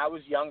 98, I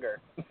was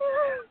younger.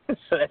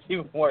 So that's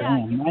even worse.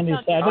 I think it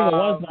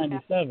was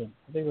 97.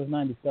 I think it was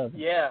 97.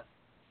 Yeah.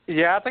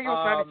 Yeah, I think it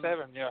was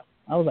 97, yeah.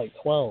 I was like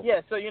 12.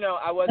 Yeah, so,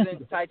 I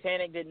wasn't,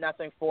 Titanic did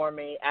nothing for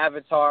me.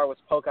 Avatar was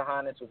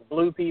Pocahontas with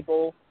blue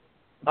people.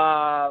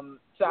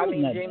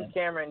 James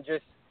Cameron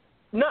just,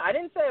 no, I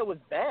didn't say it was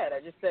bad. I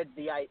just said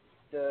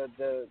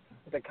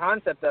the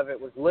concept of it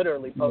was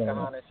literally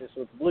Pocahontas just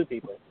with blue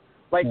people.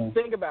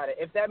 Think about it.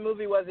 If that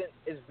movie wasn't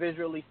as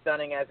visually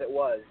stunning as it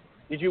was,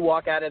 did you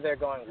walk out of there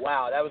going,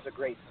 wow, that was a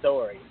great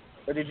story?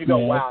 Or did you go,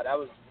 wow, that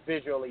was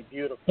visually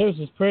beautiful? It was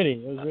just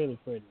pretty. It was really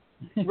pretty.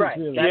 Right.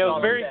 Really it was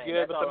very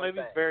good, but the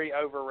movie's very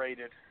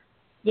overrated.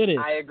 It is.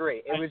 I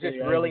agree. It was just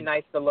really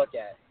nice to look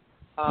at.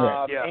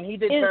 And he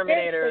did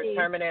Terminator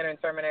and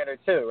Terminator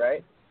 2,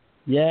 right?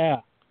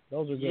 Yeah.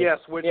 Those are good. Yes,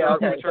 which are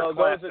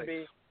classics.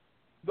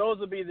 Those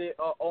would be the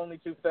only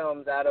 2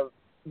 films out of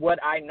what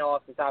I know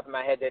off the top of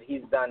my head that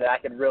he's done that I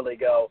could really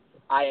go,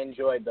 I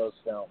enjoyed those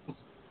films.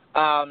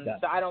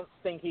 So I don't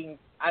think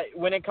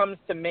when it comes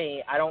to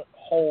me, I don't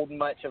hold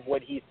much of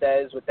what he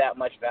says with that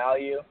much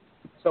value.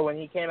 So when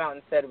he came out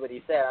and said what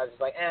he said, I was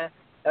just like,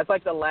 that's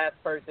like the last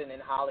person in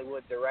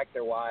Hollywood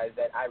director-wise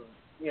that I,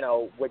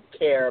 would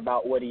care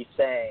about what he's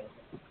saying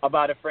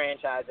about a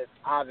franchise that's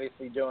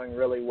obviously doing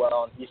really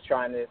well, and he's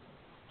trying to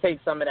take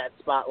some of that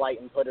spotlight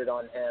and put it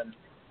on him.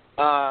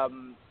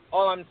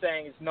 All I'm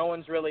saying is no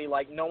one's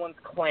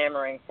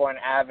clamoring for an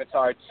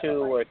Avatar 2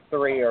 or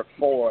 3 or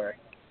 4.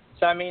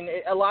 So, I mean,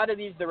 a lot of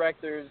these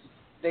directors,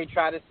 they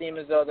try to seem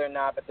as though they're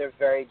not, but they're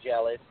very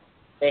jealous.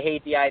 They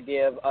hate the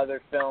idea of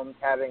other films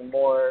having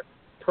more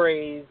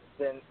praise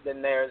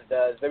than theirs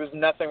does. There was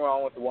nothing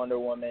wrong with Wonder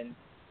Woman.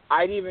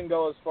 I'd even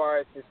go as far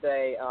as to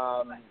say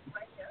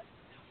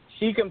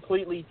she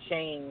completely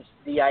changed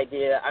the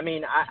idea. I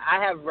mean,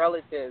 I have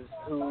relatives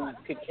who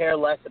could care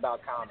less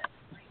about comics,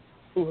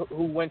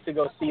 who went to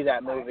go see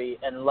that movie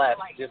and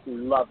left just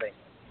loving.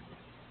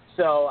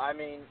 So, I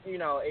mean,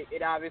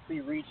 it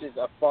obviously reaches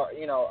a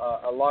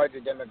larger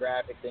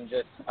demographic than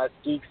just us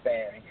geek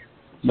fans.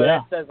 So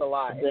that says a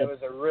lot. It was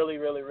a really,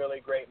 really,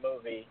 really great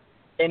movie,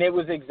 and it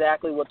was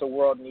exactly what the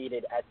world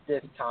needed at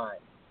this time.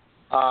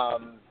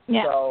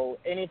 So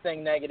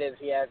anything negative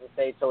he has to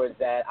say towards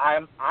that,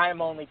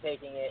 I'm only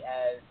taking it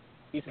as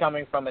he's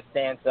coming from a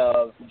stance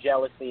of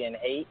jealousy and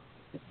hate.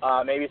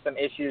 Maybe some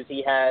issues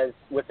he has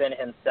within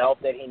himself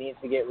that he needs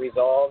to get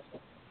resolved.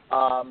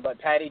 But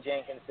Patty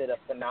Jenkins did a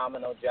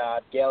phenomenal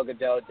job. Gal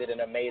Gadot did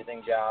an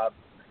amazing job.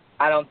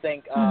 I don't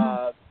think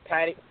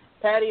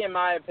Patty, in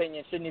my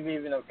opinion, shouldn't have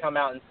even have come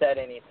out and said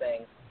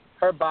anything.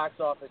 her box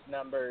office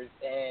numbers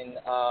and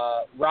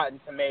Rotten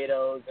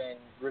Tomatoes and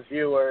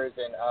reviewers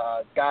and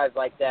guys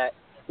like that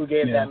who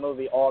gave that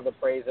movie all the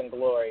praise and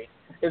glory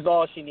is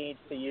all she needs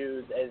to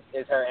use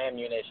as her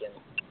ammunition.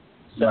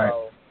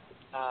 So,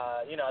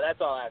 that's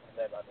all I have to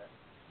say about that.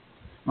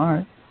 All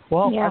right.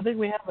 Well, I think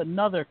we have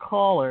another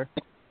caller.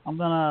 I'm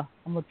gonna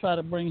try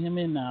to bring him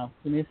in now.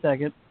 Give me a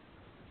second.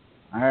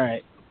 All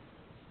right.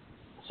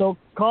 So,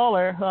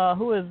 caller,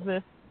 who is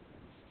this?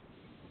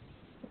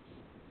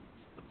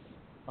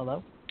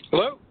 Hello?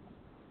 Hello?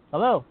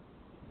 Hello?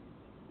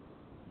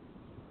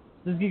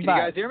 This is Geek Can you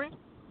Vibes. guys hear me?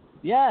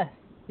 Yes.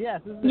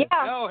 Yes, this is it.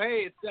 Yeah. Oh,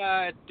 hey,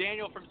 it's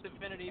Daniel from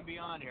Sinfinity and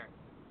Beyond here.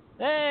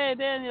 Hey,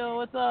 Daniel,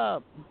 what's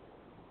up?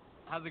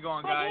 How's it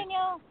going, Hi, guys?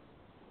 Daniel.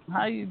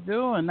 How you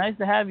doing? Nice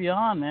to have you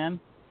on, man.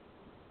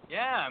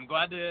 Yeah, I'm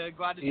glad to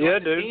join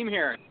the team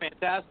here. It's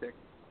fantastic.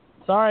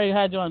 Sorry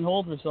I had you on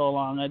hold for so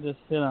long. I just,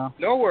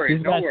 No worries,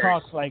 these no guys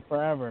worries. talk like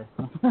forever.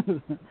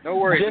 No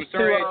worries. I'm Just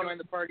sorry to, I joined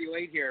the party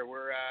late here.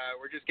 We're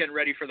just getting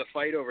ready for the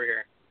fight over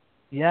here.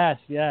 Yes.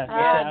 Yeah,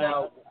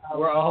 no,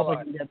 we're I all hope I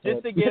on. can get to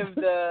Just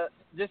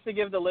it. to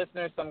give the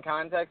listeners some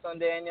context on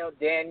Daniel.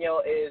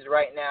 Daniel is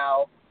right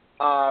now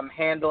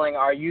handling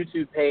our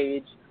YouTube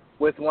page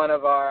with one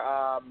of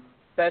our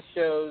best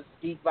shows,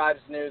 Geek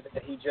Vibes News,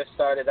 that he just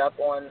started up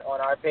on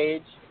our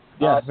page.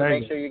 So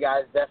make sure you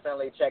guys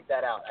definitely check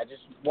that out. I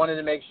just wanted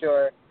to make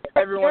sure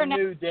everyone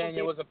knew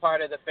Daniel was a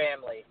part of the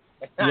family.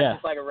 Not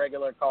just like a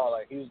regular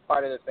caller. He was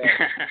part of the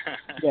family.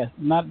 Yes,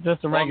 not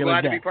just a regular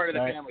I'm glad guest, to be part of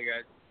the right? family,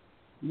 guys.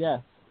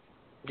 Yes.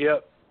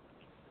 Yep.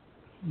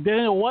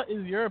 Daniel, what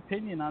is your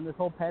opinion on this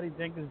whole Patty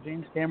Jenkins,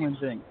 James Cameron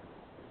thing?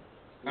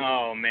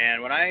 Oh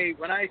man, when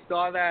I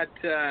saw that,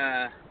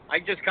 I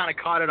just kind of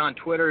caught it on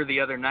Twitter the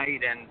other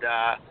night, and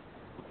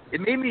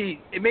it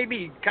made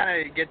me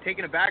kind of get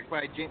taken aback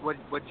by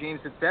what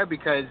James had said,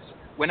 because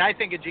when I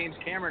think of James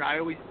Cameron, I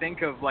always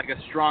think of like a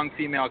strong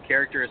female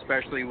character,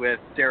 especially with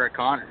Sarah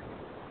Connor.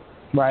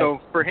 Right. So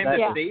for him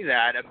to say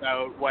that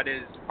about what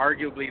is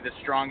arguably the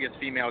strongest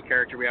female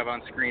character we have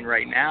on screen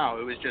right now,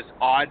 it was just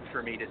odd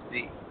for me to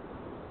see.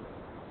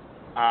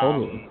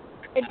 Totally.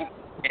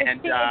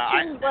 And then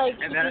I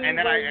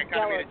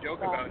kind of made a joke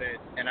about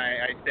it, and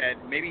I said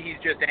maybe he's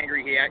just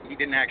angry he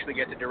didn't actually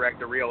get to direct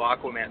the real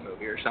Aquaman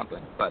movie or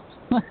something. But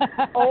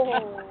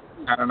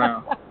I don't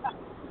know.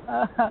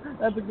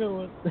 That's a good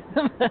one.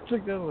 That's a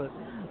good one.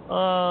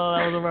 Oh,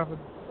 that was a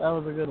reference. That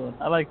was a good one.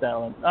 I like that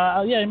one.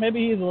 Yeah,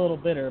 maybe he's a little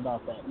bitter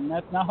about that, and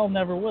that's not. He'll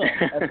never will.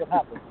 That's what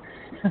happens.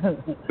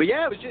 But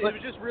yeah, it was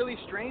just really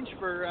strange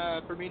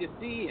for me to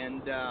see,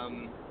 and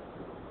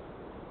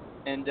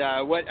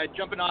what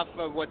jumping off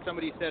of what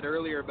somebody said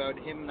earlier about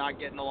him not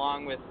getting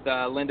along with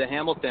Linda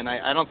Hamilton,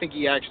 I don't think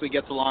he actually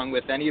gets along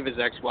with any of his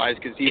ex-wives,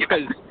 because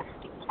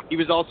he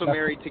was also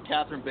married to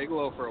Catherine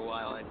Bigelow for a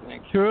while, I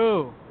think.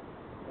 True.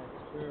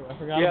 That's true. I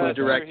forgot about that.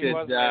 Directed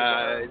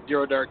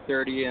Zero Dark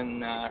 30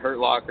 and Hurt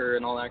Locker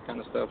and all that kind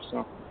of stuff.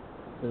 So.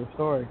 True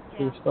story.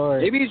 True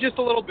story. Maybe he's just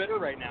a little bitter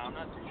right now. I'm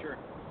not too sure.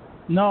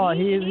 No,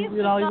 he's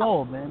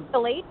old, man. The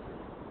ladies.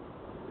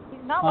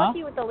 He's not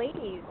lucky with the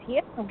ladies. He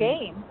has no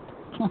game.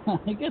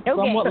 He gets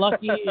somewhat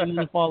lucky and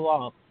then falls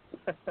off.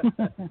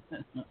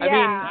 I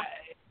mean,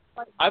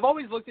 I've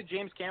always looked at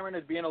James Cameron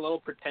as being a little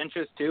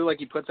pretentious too. Like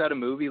he puts out a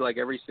movie like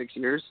every 6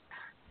 years.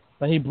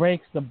 But he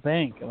breaks the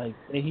bank. I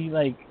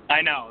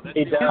know. That's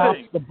he tops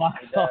the box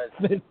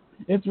office.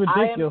 It's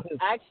ridiculous.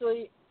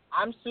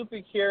 I'm super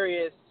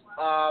curious,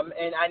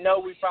 and I know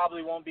we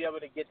probably won't be able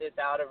to get this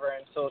out of her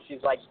until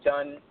she's like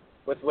done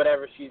with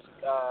whatever she's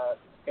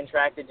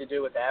contracted to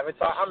do with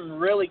Avatar. I'm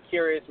really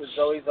curious what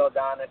Zoe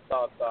Saldana's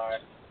thoughts are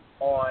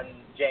on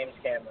James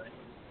Cameron.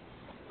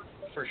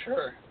 For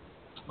sure.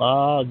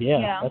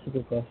 That's a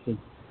good question.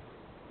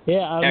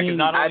 Yeah, I mean,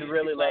 not I'd only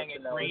really playing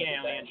like to a know green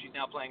alien, she's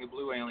now playing a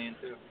blue alien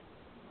too.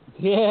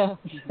 Yeah.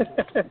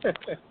 That's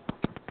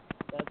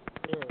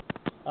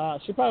true.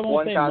 She probably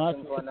won't say much,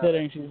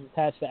 considering she's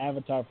attached to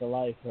Avatar for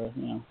life, or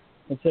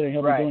considering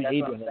he'll be doing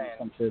Adrian or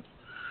some shit.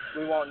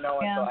 We won't know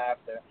until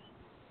after.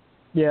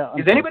 Yeah.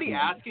 Is anybody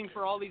asking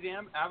for all these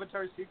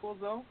Avatar sequels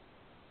though?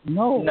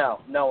 No.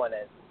 No one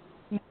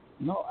is.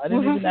 No, I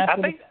didn't even ask.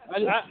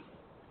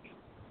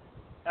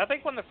 I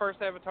think when the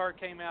first Avatar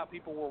came out,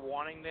 people were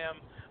wanting them,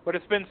 but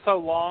it's been so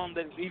long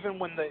that even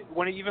when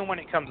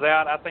it comes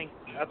out, I think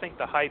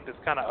the hype is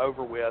kind of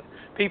over with.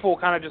 People will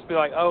kind of just be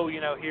like, oh,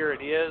 here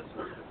it is,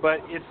 but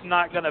it's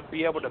not going to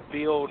be able to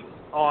build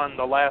on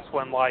the last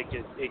one like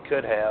it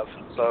could have.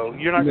 So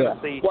you're not going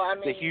to see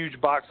the huge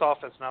box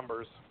office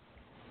numbers.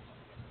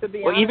 To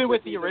be honest, even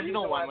with the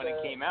original one when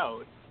it came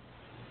out.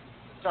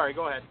 Sorry,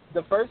 go ahead.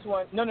 The first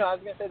one, I was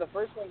going to say the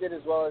first one did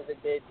as well as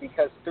it did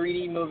because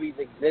 3D movies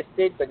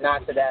existed, but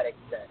not to that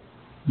extent.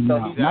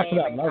 So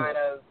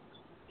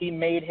he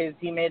made his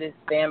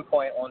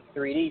standpoint on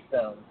 3D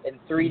films, and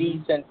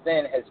 3D since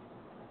then has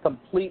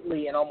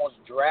completely and almost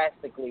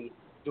drastically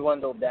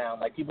dwindled down.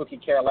 Like people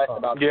could care less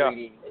about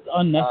 3D. It's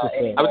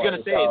unnecessary. I was going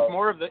to say it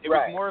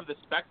was more of the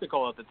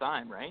spectacle at the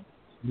time, right?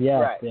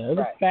 Yeah, It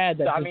was bad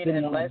that he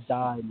didn't unless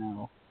die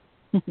now.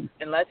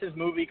 unless his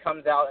movie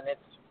comes out and it's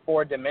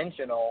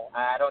 4-dimensional.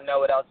 I don't know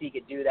what else he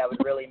could do that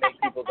would really make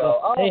people go,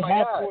 oh they my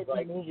have god, 14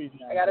 like, movies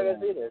now. I gotta go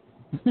see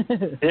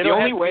this. The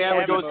only way I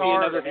would go see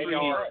Avatar another and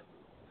 3D. AR.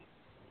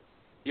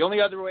 The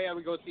only other way I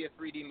would go see a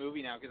 3D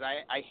movie now, because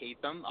I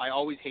hate them. I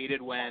always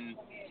hated when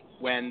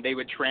they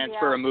would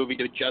transfer a movie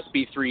to just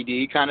be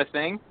 3D kind of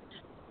thing.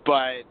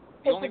 But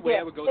the only way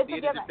I would go see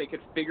it is if they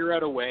could figure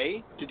out a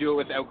way to do it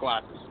without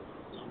glasses.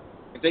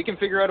 If they can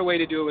figure out a way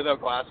to do it without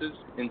glasses,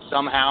 and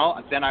somehow,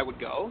 then I would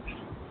go.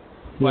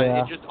 But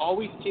it just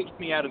always takes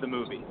me out of the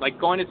movie. Like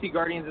going to see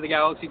Guardians of the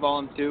Galaxy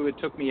Volume 2, it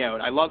took me out.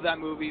 I love that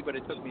movie, but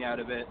it took me out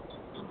of it.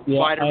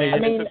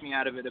 Spider-Man, it took me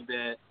out of it a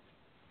bit.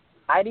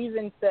 I'd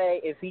even say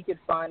if he could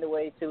find a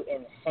way to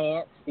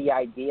enhance the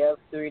idea of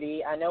 3D.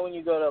 I know when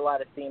you go to a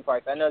lot of theme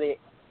parks, I know the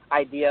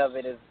idea of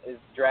it is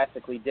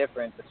drastically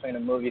different between a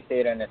movie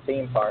theater and a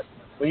theme park.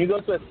 When you go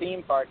to a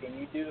theme park and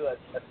you do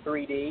a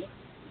 3D,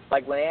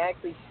 like when they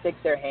actually stick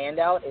their hand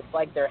out, it's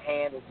like their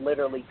hand is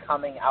literally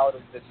coming out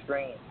of the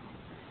screen.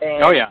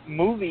 And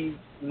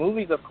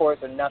movies, of course,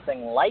 are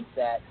nothing like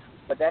that.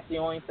 But that's the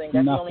only thing.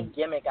 That's the only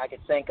gimmick I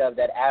could think of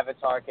that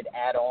Avatar could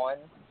add on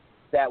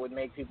that would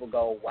make people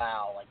go,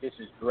 wow, like this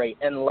is great.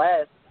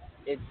 Unless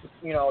it's,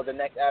 the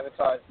next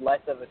Avatar is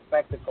less of a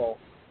spectacle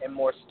and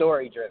more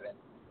story-driven.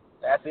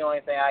 That's the only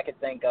thing I could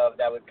think of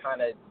that would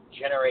kind of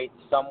generate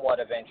somewhat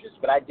of interest.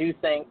 But I do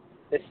think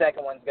the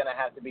second one's going to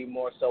have to be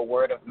more so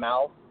word of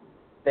mouth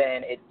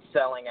than it's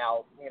selling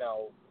out,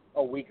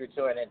 a week or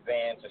two in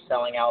advance or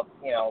selling out,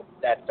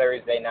 that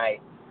Thursday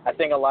night. I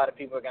think a lot of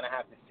people are going to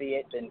have to see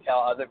it and tell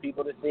other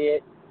people to see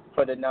it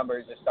for the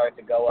numbers to start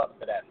to go up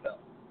for that film.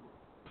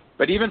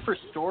 But even for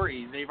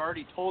story, they've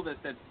already told us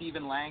that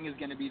Stephen Lang is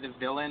going to be the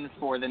villain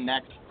for the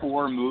next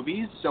 4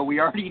 movies, so we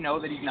already know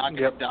that he's not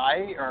going to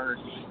die or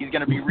he's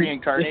going to be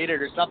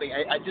reincarnated or something.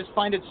 I just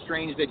find it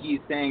strange that he's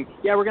saying,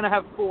 yeah, we're going to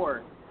have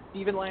 4.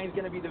 Stephen Lang's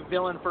going to be the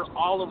villain for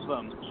all of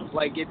them.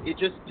 Like, it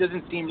just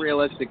doesn't seem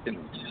realistic to me.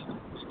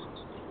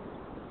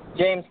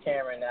 James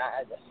Cameron,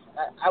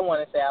 I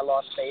want to say I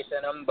lost faith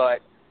in him,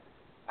 but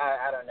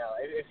I don't know.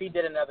 If he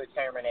did another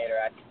Terminator,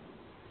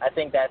 I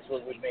think that's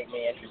what would make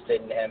me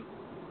interested in him.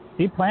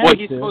 He plans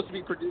he's supposed to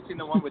be producing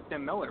the one with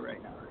Tim Miller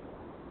right now.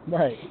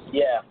 Right.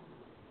 Yeah,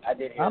 I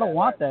did hear I don't that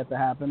want that to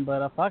happen,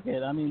 but fuck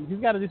it. I mean, he's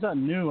got to do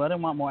something new. I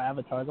didn't want more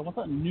Avatars. I want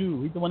something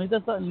new. When he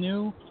does something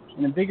new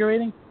and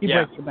invigorating, he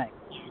breaks the bank.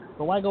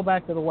 So why go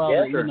back to the well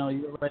that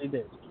you already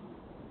did?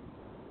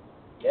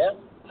 Yeah.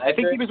 I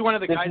think he was one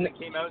of the guys that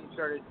came out and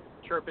started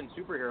chirping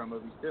superhero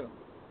movies, too.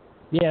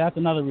 Yeah, that's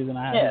another reason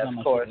I have it on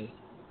my course. series.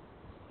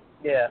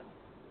 Yeah.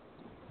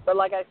 But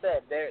like I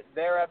said,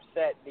 they're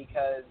upset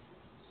because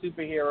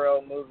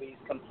superhero movies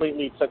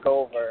completely took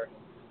over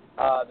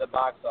the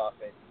box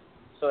office.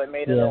 So it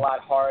made it a lot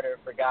harder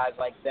for guys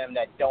like them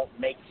that don't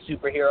make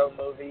superhero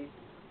movies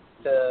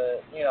to,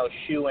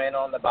 shoe in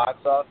on the box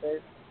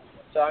office.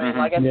 So, I mean,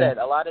 like I said,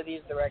 a lot of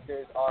these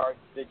directors are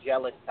the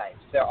jealous types.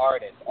 They're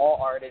artists.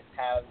 All artists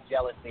have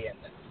jealousy in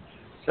them.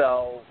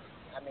 So,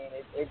 I mean,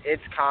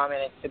 it's common.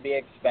 It's to be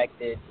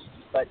expected,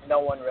 but no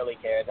one really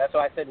cares. That's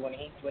why I said when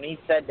he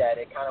said that,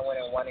 it kind of went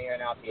in one ear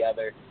and out the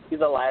other. He's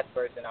the last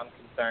person I'm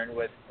concerned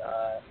with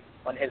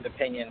on his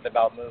opinions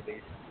about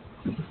movies.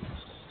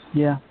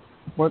 Yeah,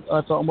 we're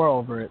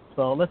over it.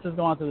 So let's just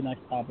go on to the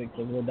next topic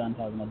because we're done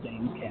talking about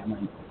James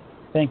Cameron.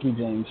 Thank you,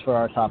 James, for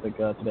our topic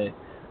today.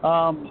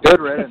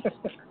 Good riddance.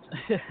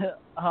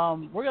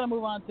 We're going to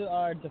move on to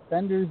our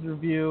Defenders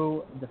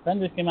review.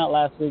 Defenders came out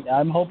last week.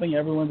 I'm hoping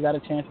everyone's got a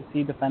chance to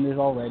see Defenders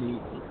already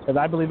because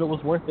I believe it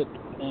was worth it,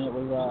 and it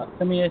was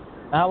to me a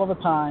hell of a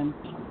time.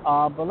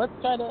 But let's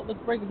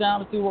break it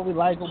down and see what we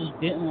liked, what we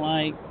didn't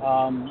like,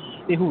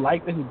 see who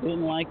liked it, who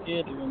didn't like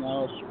it, even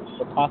though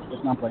it's possible.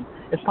 It's not playing.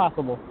 It's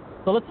possible.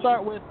 So let's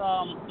start with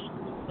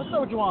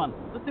Juwan.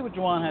 Let's see what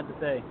Juwan had to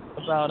say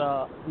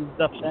about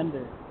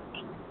Defenders.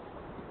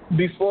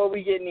 Before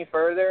we get any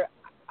further,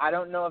 I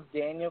don't know if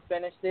Daniel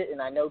finished it,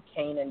 and I know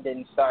Kanan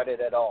didn't start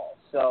it at all.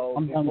 So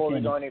before we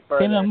go any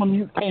further, I'm going to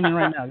mute Kanan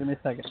right now. Give me a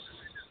second.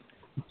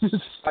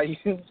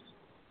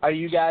 Are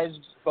you guys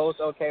both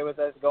okay with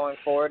us going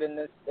forward in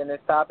this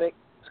topic?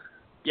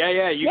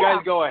 Yeah. You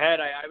guys go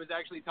ahead. I was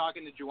actually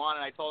talking to Juwan,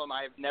 and I told him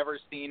I've never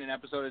seen an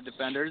episode of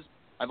Defenders.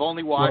 I've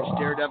only watched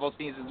Daredevil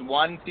seasons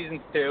 1,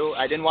 season 2.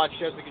 I didn't watch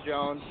Jessica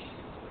Jones.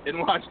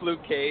 Didn't watch Luke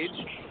Cage.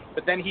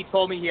 But then he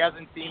told me he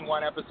hasn't seen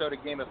one episode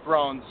of Game of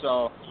Thrones,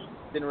 so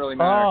it didn't really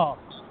matter. Oh,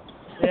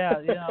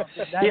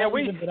 yeah,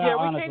 we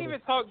can't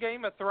even talk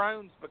Game of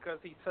Thrones because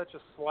he's such a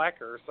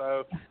slacker.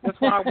 So that's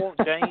why I want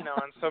Dane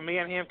on, so me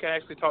and him can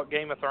actually talk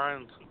Game of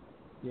Thrones.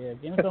 Yeah,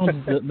 Game of Thrones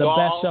is the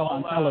best show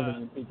on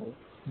television, people.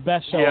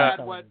 Best show on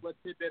television. What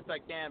tidbits I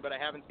can, but I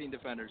haven't seen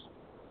Defenders.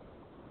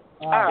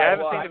 I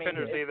haven't seen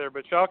Defenders either,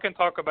 but y'all can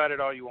talk about it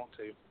all you want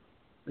to.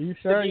 Are you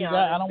sure?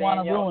 I don't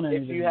want to ruin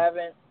anything. If you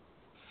haven't...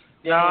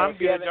 Daniel, if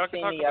you haven't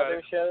seen the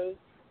other shows,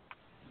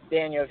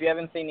 Daniel, if you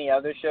haven't seen the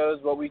other shows,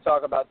 what we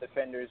talk about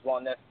Defenders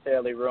won't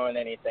necessarily ruin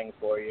anything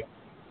for you.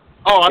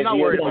 Oh, I'm not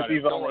worried about it.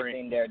 You've only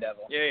seen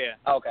Daredevil. Yeah.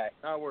 Okay.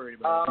 Not worried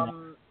about it.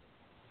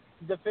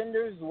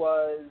 Defenders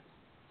was,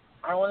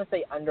 I don't want to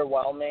say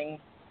underwhelming,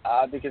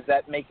 because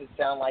that makes it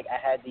sound like I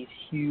had these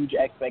huge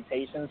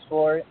expectations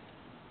for it.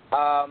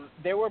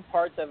 There were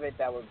parts of it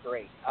that were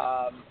great.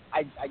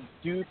 I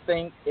do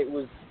think it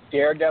was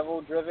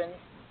Daredevil driven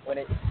when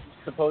it's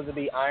supposed to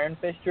be Iron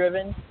Fist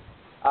driven.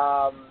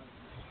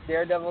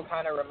 Daredevil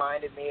kind of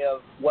reminded me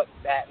of what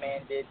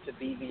Batman did to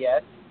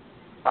BVS.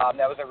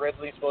 That was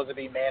originally supposed to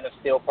be Man of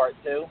Steel Part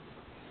 2,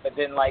 but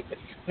then like as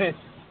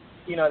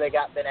soon as they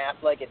got Ben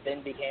Affleck, it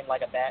then became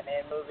like a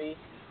Batman movie.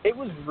 It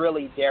was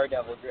really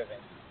Daredevil driven.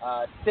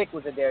 Stick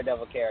was a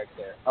Daredevil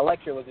character.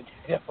 Elektra was a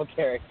Daredevil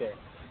character.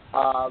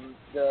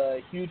 The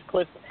huge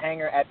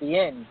cliffhanger at the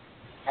end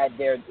had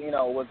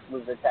was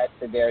attached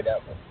to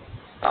Daredevil.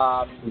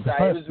 So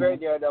it was very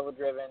Daredevil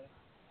driven.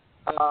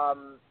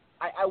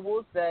 I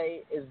will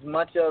say, as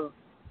much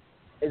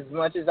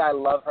as I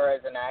love her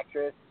as an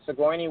actress,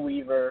 Sigourney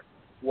Weaver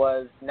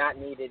was not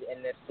needed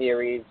in this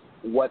series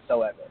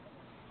whatsoever.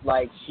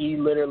 Like, she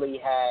literally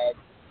had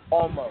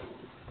almost,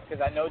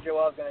 because I know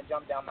Joelle's going to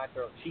jump down my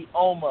throat, she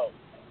almost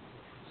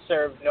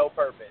served no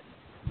purpose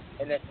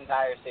in this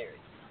entire series.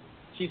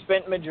 She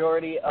spent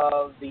majority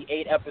of the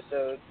 8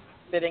 episodes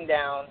sitting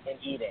down and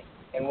eating.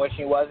 And when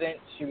she wasn't,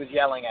 she was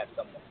yelling at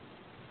someone.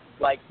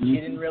 Like, she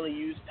didn't really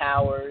use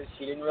powers.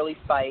 She didn't really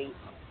fight.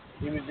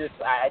 It was just,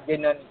 I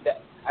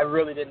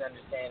really didn't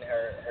understand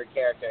her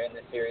character in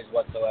this series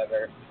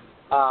whatsoever.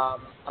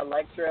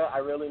 Elektra, I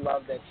really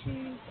love that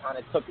she kind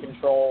of took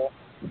control,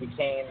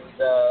 became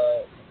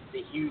the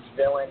huge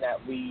villain that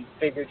we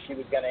figured she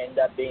was going to end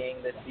up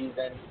being this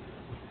season.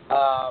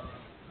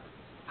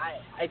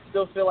 I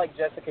still feel like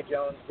Jessica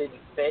Jones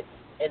didn't fit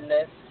in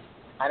this.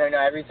 I don't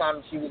know, every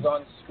time she was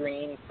on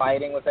screen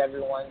fighting with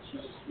everyone, she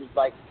just was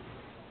like,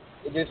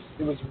 it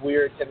was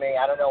weird to me.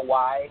 I don't know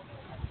why.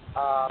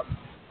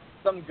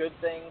 Some good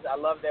things. I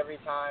loved every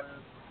time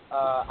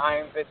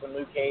Iron Fist and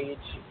Luke Cage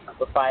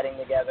were fighting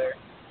together,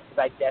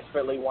 because I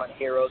desperately want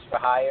heroes for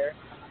hire.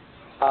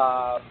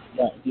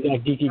 You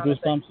got geeky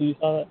goosebumps when you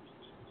saw that?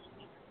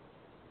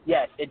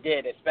 Yes, it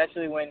did,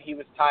 especially when he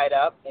was tied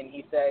up and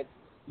he said,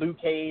 Luke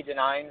Cage and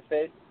Iron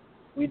Fist,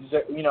 we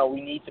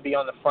need to be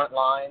on the front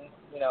line.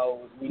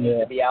 We need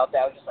to be out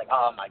there. I was just like,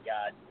 oh my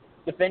God.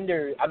 The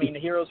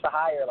heroes for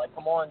hire, like,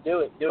 come on, do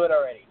it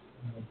already.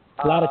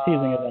 A lot of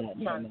teasing of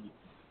that.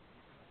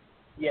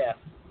 Yeah.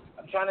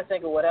 I'm trying to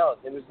think of what else.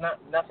 It was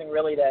nothing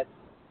really that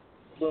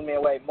blew me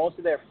away. Most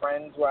of their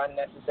friends were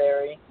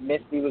unnecessary.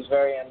 Misty was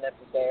very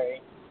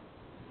unnecessary.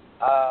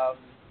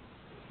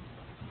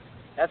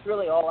 That's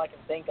really all I can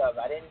think of.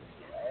 I didn't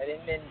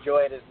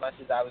enjoy it as much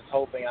as I was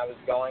hoping I was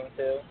going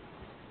to.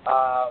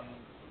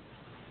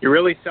 You're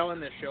really selling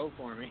this show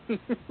for me.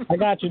 I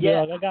got you,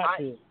 Doug. I got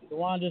you.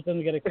 Juwan just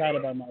doesn't get excited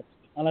about much,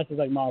 unless it's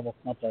like Marvel.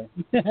 I'm sorry.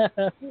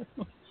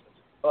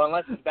 Well,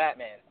 unless it's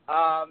Batman.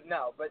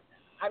 No, but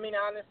I mean,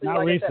 honestly, Not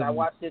like recently. I said, I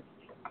watched it.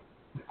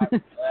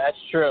 That's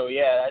true.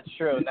 Yeah, that's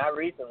true. Not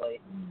recently.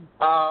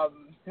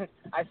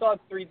 I saw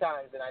it 3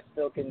 times, and I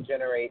still can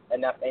generate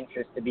enough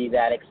interest to be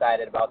that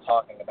excited about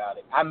talking about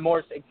it. I'm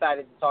more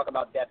excited to talk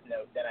about Death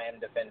Note than I am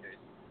Defenders.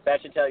 So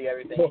that should tell you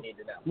everything you need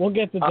to know. We'll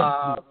get to Death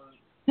Note.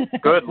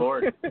 Good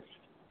Lord.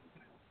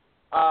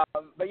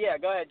 But yeah,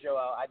 go ahead,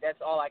 Joel.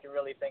 That's all I can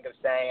really think of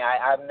saying.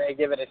 I'm going to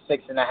give it a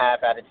 6.5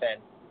 out of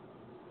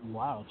 10.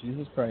 Wow,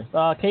 Jesus Christ.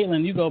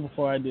 Caitlin, you go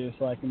before I do,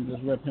 so I can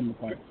just rip him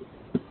apart.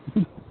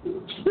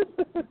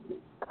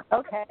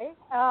 Okay.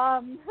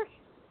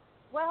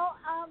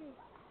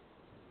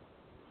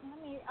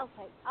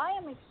 Okay. I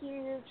am a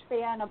huge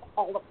fan of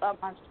all of them.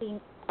 I've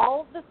seen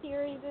all of the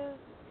series.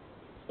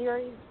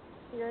 Series.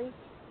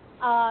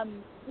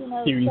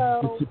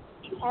 So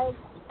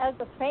as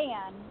a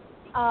fan,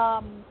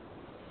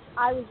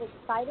 I was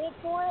excited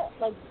for it,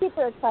 like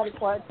super excited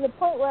for it, to the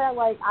point where I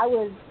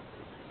was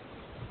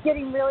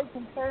getting really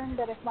concerned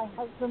that if my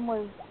husband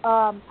was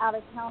out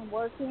of town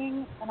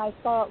working and I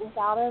saw it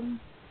without him,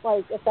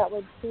 like if that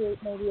would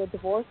create maybe a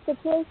divorce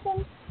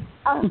situation,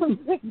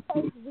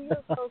 because we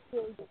are both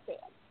really big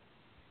fans.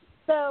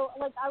 So,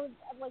 I was,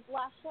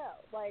 last show,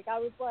 I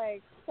was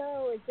like,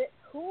 so is it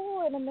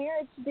cool in a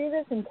marriage to do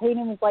this? And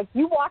Kanan was like,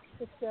 you watched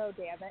the show,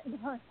 damn it. And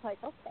I was like,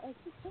 okay.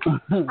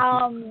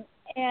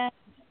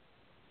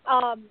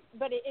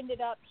 But it ended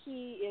up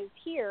he is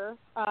here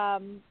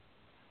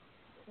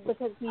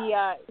because he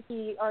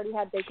already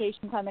had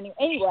vacation time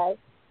anyway.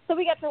 So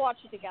we got to watch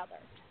it together.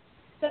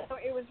 So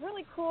it was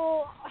really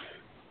cool.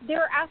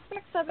 There are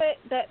aspects of it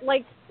that,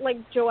 like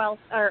Joel,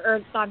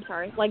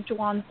 like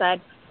Juwan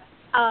said,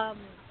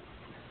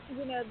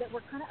 that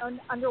were kind of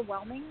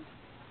underwhelming.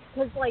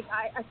 Because,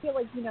 I feel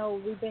like,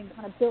 we've been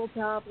kind of built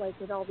up,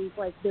 with all these,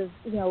 there's,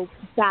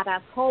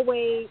 badass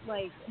hallway,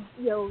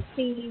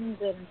 scenes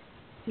and,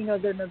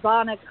 the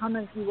Nirvana, come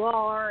as you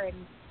are,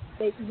 and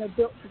they,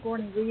 built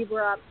Sigourney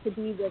Weaver up to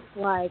be this,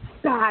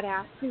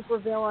 badass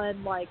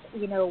supervillain, way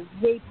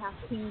past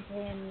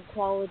Kingpin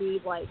quality,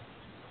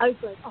 I was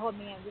like, oh,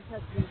 man, this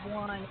has to be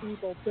one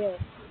evil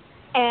bitch.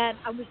 And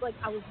I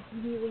was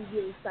really,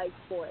 really psyched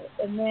for it.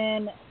 And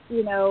then,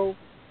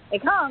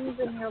 it comes,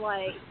 and you're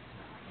like,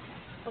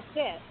 oh,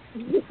 shit.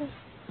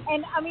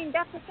 And, I mean,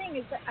 that's the thing,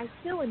 is that I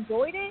still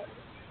enjoyed it,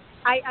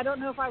 I don't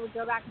know if I would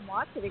go back and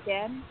watch it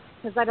again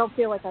because I don't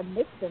feel like I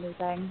missed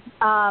anything.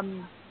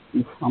 I'm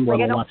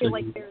like I watch don't feel it.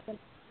 like there's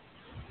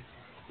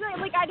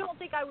like I don't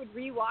think I would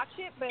rewatch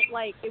it, but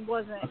like it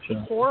wasn't Sure.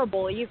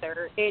 horrible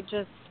either. It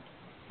just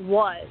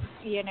was,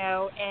 you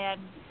know,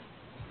 and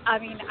I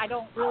mean, I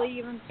don't really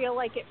even feel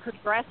like it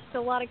progressed a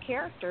lot of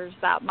characters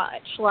that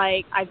much.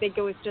 Like, I think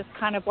it was just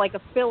kind of like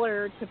a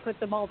filler to put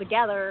them all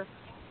together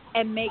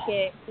and make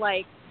it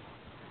like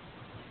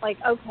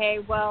okay,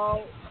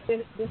 well,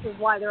 this is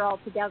why they're all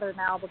together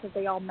now, because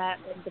they all met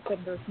in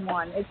Defenders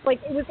 1. It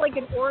was like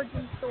an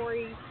origin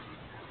story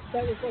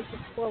that was like the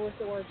slowest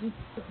origin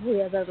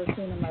story I've ever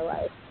seen in my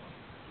life,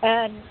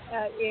 and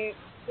it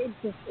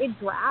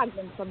dragged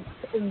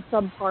in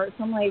some parts.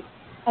 I'm like,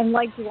 and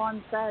like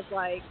Juwan said,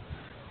 like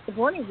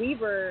Sigourney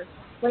Weaver,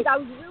 like I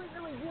was really,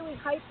 really, really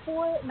hyped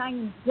for it, and I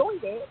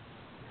enjoyed it.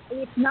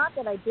 It's not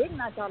that I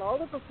didn't. I thought all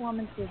the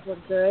performances were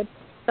good.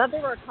 But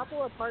there were a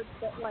couple of parts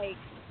that, like,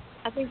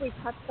 I think we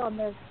touched on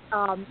this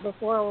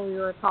before when we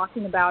were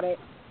talking about it,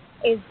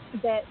 is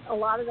that a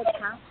lot of the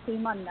cast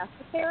seem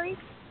unnecessary.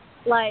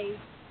 Like,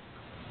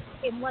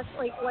 unless,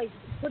 like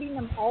putting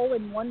them all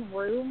in one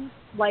room,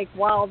 like,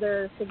 while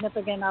their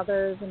significant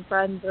others and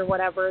friends or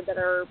whatever that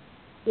are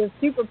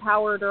super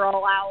powered are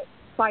all out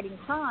fighting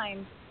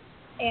crime,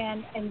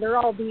 and they're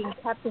all being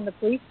kept in the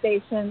police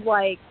station.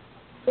 Like,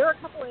 there are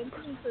a couple of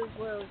instances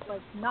where it was,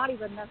 like, not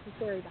even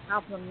necessary to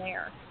have them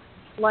there.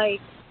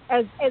 Like,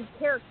 as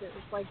characters,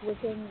 like,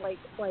 within, like,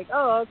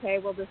 oh, okay,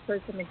 well, this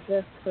person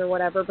exists or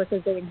whatever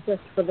because they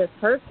exist for this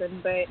person,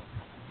 but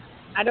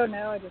I don't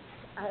know,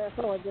 I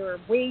felt like there were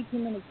way too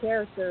many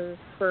characters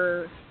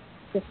for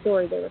the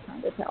story they were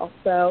trying to tell.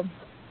 So,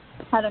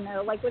 I don't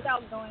know, like,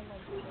 without going,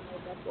 like, reading the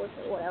Dead Horse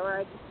or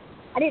whatever,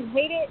 I didn't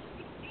hate it.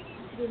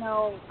 You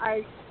know,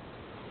 I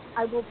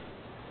will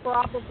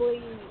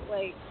probably,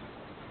 like,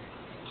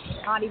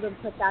 not even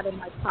put that in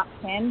my top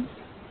 10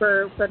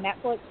 for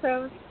Netflix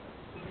shows,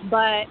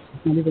 but,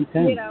 Not even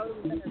 10. you know, it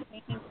was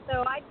entertaining.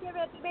 So I'd give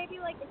it maybe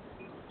like a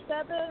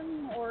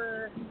 7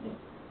 or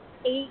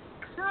 8,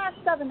 kind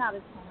of 7 out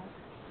of 10.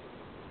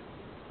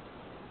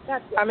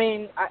 That's it. I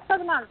mean,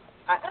 7 out of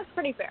 10. That's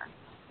pretty fair.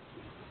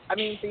 I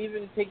mean, to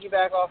even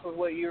piggyback off of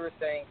what you were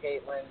saying,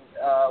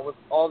 Caitlin, with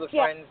all the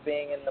friends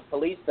being in the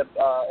police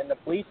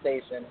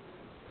station,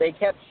 they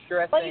kept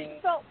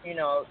stressing, you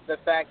know, the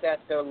fact that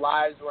their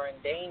lives were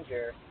in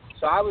danger.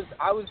 So I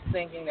was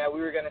thinking that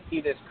we were going to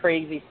see this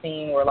crazy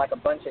scene where, like, a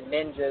bunch of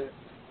ninjas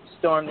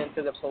stormed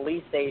into the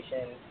police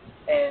station,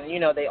 and, you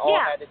know, they all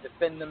had to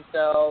defend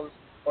themselves,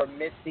 or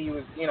Misty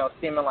was, you know,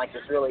 seeming like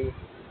this really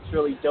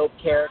dope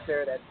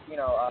character that's, you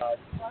know,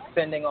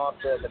 fending off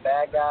the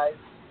bad guys.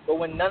 But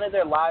when none of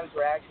their lives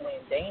were actually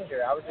in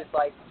danger, I was just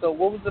like, so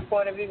what was the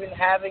point of even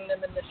having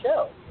them in the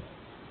show?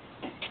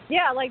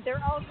 Yeah, like,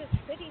 they're all just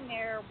sitting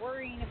there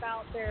worrying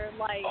about their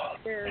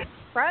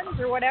friends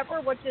or whatever,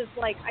 which is,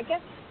 like, I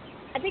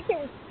think there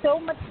was so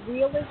much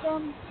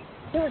realism.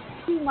 There was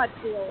too much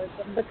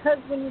realism, because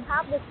when you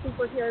have this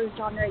superhero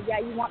genre,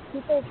 you want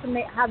people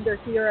to have their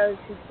heroes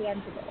be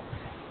tangible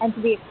and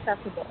to be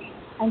accessible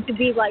and to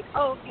be like,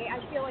 oh, okay, I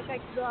feel like I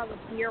could go have a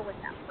beer with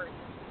that person.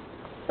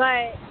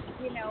 But,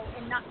 you know,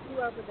 and not too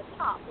over the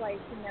top, like,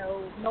 you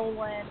know,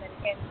 Nolan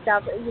and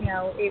stuff, you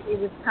know, it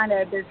was kind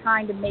of, they're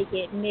trying to make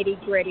it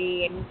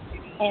nitty-gritty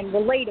and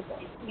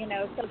relatable, you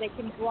know, so they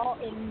can draw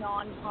in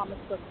non-comic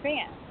book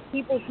fans.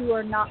 People who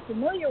are not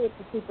familiar with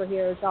the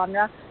superhero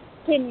genre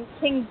can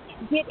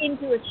get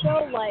into a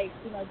show like,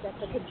 you know,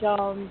 Jessica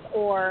Jones,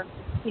 or,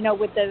 you know,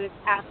 with the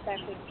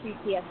aspect of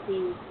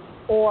PTSD,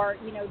 or,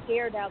 you know,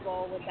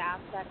 Daredevil with the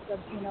aspects of,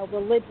 you know,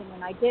 religion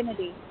and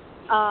identity,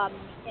 and,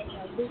 you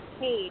know, Luke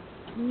Cage,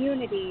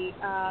 Community,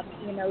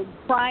 you know,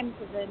 crime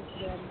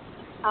prevention,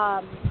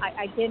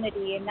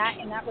 identity in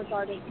that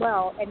regard as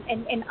well,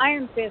 and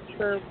Iron Fist,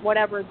 for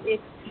whatever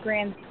its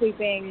grand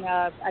sweeping,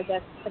 I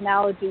guess,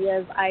 analogy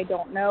is, I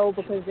don't know,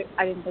 because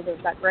I didn't think it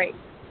was that great.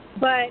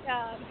 But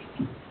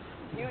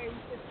anyway, it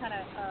was just kind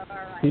of all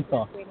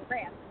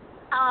right.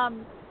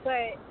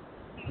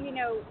 But you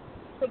know,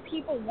 so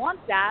people want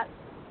that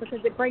because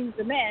it brings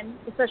them in,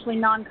 especially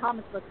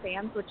non-comic book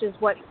fans, which is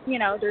what, you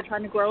know, they're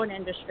trying to grow an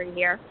industry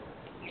here.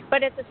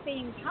 But at the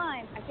same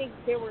time, I think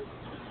there was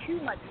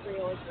too much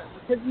realism,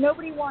 because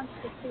nobody wants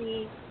to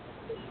see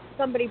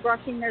somebody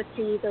brushing their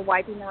teeth or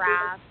wiping their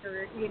ass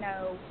or, you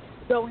know,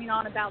 going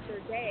on about their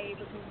day,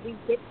 because we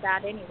get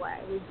that anyway.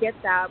 We get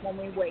that when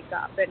we wake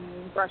up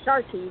and brush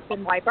our teeth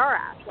and wipe our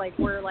ass. Like,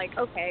 we're like,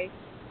 okay,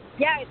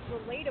 yeah, it's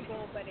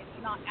relatable, but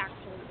it's not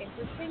actually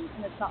interesting,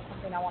 and it's not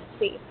something I want to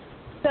see.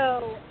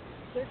 So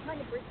they're trying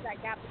to bridge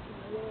that gap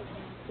between realism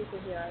and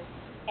superheroes.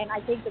 And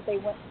I think that they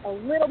went a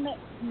little bit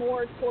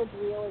more towards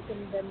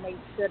realism than they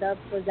should have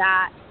for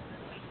that.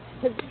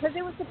 Because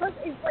it was supposed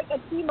to, it's like a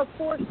team of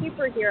 4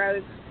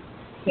 superheroes.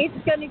 It's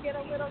going to get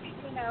a little,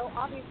 you know,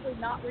 obviously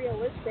not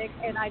realistic,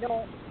 and I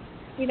don't,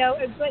 you know,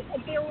 but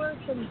there were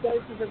some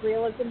doses of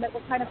realism that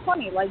were kind of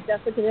funny, like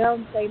Jessica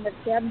Jones saying that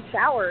she hadn't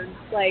showered,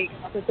 like,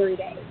 for 3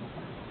 days.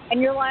 And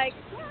you're like,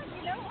 yeah,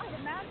 you know, I'd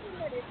imagine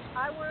that if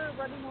I I were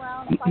running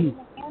around fighting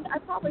a hand, I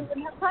probably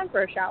wouldn't have time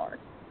for a shower.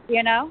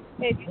 You know?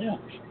 It's,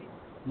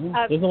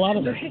 there's a lot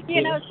of it.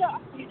 You know, so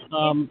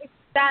it's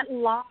that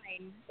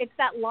line. It's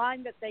that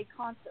line that they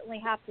constantly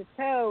have to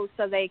toe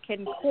so they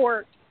can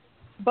court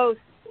both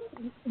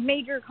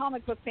major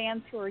comic book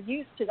fans who are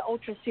used to the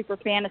ultra super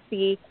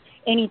fantasy,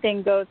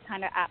 anything goes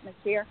kind of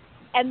atmosphere,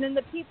 and then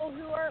the people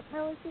who are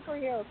really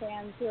superhero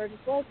fans who are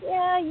just like,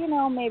 yeah, you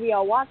know, maybe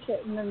I'll watch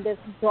it, and then this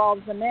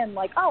draws them in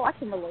like, oh, I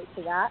can relate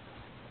to that.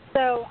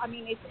 So I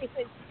mean, it's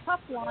a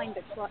tough line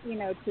to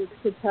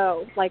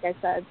toe, like I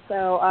said.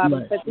 So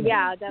but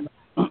yeah, that's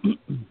all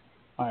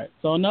right.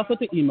 So enough with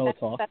the emo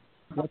talk.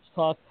 Let's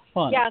talk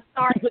fun. Yeah,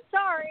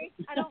 sorry.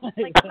 I don't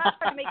like. I'm not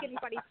trying to make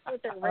anybody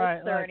split their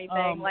wrists or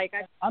anything.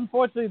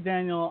 Unfortunately,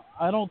 Daniel,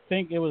 I don't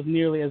think it was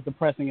nearly as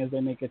depressing as they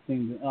make it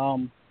seem.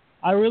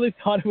 I really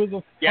thought it was a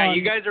fun. Yeah,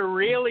 you guys are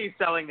really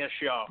selling this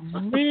show.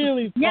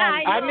 Really fun. Yeah,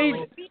 I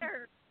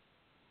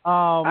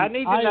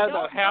need to know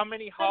though how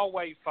many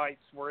hallway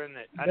fights were in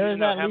it. I need to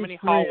know how many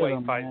hallway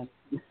fights.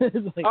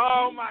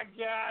 Oh my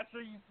gosh,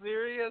 are you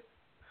serious?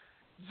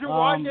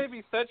 Juwan gave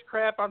me such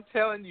crap. I'm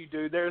telling you,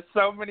 dude. There's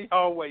so many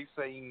hallway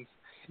scenes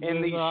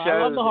in these shows. I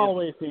love the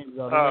hallway scenes,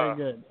 though. They're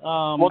very good.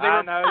 Well,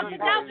 I know you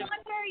that do.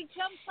 one where he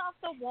jumps off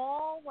the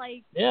wall,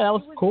 like. Yeah, that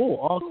was cool.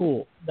 All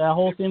cool. That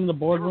whole scene in the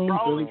boardroom was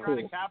really cool.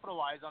 Trying to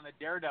capitalize on the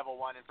Daredevil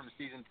one from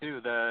season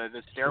 2,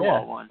 the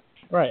stairwell one.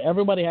 Right.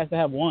 Everybody has to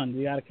have one.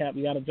 You got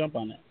to jump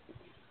on that.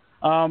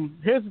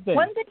 Here's the thing.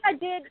 One thing I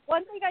did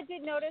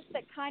notice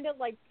that kind of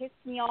like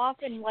pissed me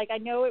off, and like I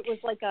know it was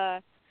like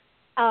a.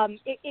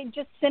 It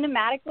just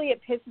cinematically it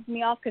pisses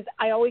me off because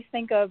I always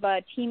think of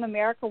Team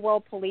America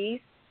World Police,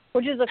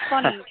 which is a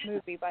funny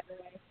movie, by the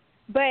way.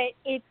 But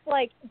it's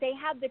like they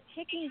had the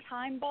ticking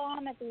time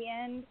bomb at the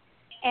end,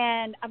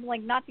 and I'm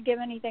like, not to give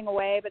anything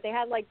away, but they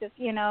had like this,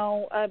 you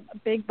know, a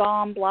big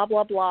bomb, blah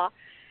blah blah,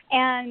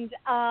 and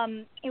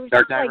it was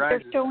Dark just like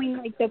Rises. they're showing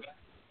like the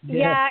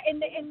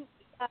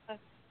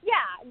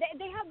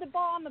they have the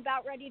bomb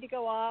about ready to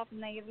go off,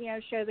 and they, you know,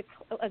 show the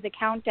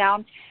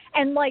countdown.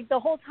 And, like, the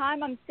whole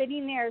time I'm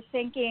sitting there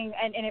thinking,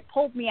 and it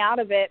pulled me out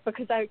of it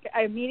because I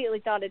immediately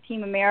thought of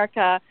Team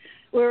America,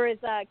 where is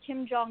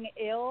Kim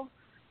Jong-il,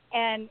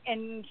 and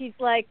he's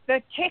like,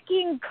 the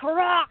ticking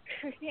clock,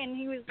 and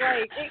he was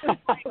like, it was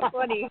so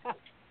funny.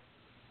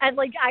 And,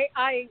 like,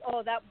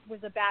 that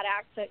was a bad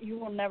accent. You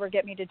will never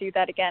get me to do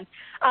that again.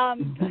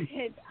 But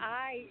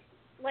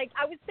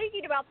I was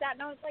thinking about that,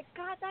 and I was like,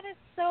 God, that is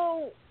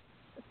so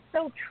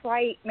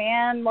trite,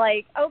 man.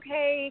 Like,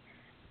 okay,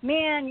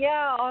 man,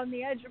 yeah, on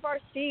the edge of our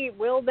seat.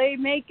 Will they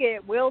make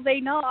it? Will they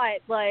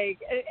not?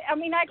 Like, I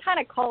mean, I kind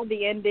of called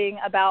the ending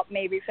about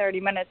maybe 30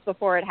 minutes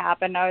before it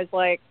happened. I was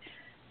like,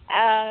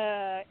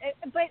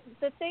 but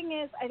the thing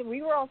is,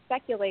 we were all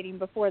speculating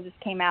before this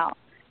came out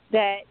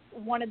that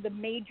one of the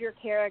major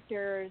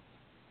characters,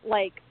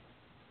 like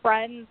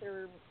friends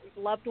or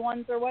loved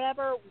ones or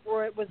whatever,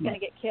 was going to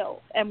get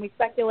killed. And we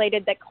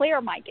speculated that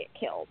Claire might get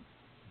killed.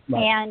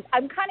 Right. And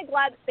I'm kind of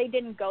glad that they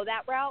didn't go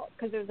that route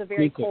because it was a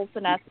very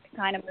Coulson-esque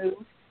kind of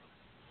move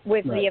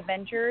with the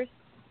Avengers.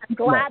 I'm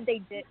glad they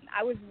didn't.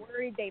 I was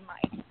worried they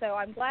might. So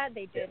I'm glad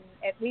they didn't.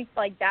 At least,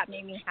 like, that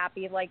made me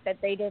happy, like,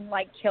 that they didn't,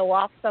 like, kill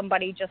off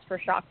somebody just for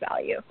shock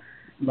value.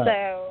 Right.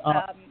 So,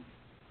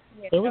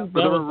 there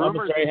were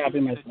rumors that he was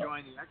going to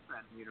join the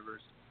X-Men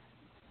universe.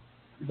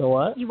 The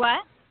what? You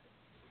what?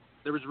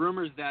 There was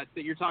rumors that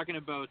you're talking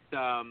about,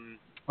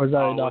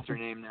 what's her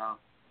name now?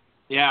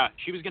 Yeah,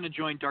 she was going to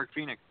join Dark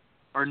Phoenix.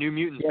 Or New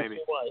Mutants, maybe.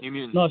 New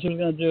Mutants. No, she was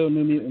going to do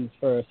New Mutants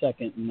for a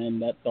second, and then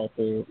that fell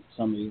through for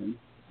some reason.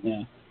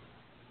 Yeah.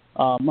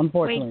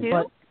 Unfortunately.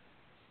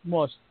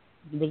 Wait,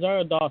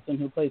 Rosario Dawson,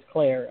 who plays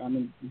Claire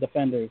on the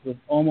Defenders, was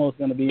almost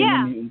going to be in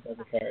New Mutants as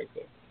a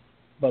character.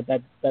 But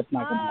that's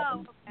not going to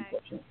happen,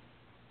 unfortunately.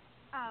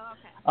 Oh,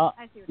 okay.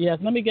 I see. Yes,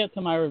 let me get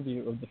to my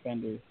review of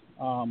Defenders.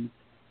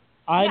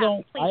 I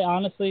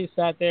honestly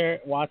sat there,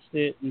 watched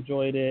it,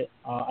 enjoyed it.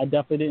 I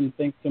definitely didn't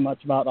think too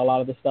much about a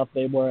lot of the stuff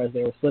as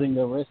they were slitting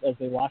their wrists as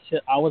they watched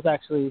it. I was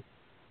actually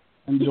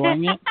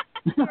enjoying it.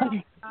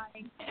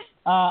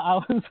 I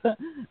was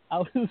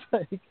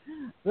like,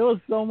 there was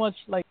so much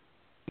like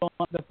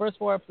the first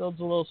 4 episodes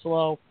a little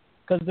slow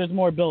because there's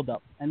more build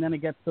up, and then it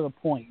gets to the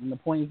point, and the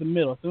point is the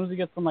middle. As soon as it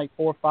gets from like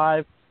 4 or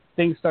 5,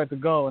 things start to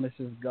go, and it's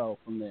just go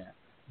from there.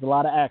 There's a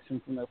lot of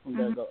action from there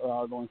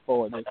going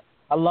forward.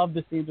 I love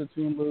the scenes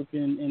between Luke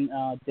and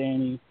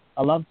Danny.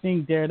 I love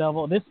seeing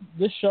Daredevil.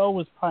 This show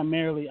was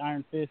primarily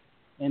Iron Fist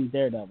and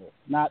Daredevil.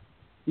 Not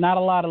a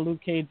lot of Luke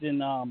Cage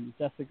and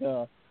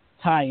Jessica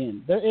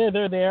tie-in.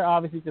 They're there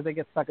obviously because they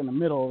get stuck in the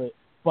middle of it,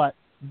 but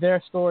their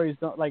stories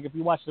don't, like if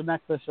you watch the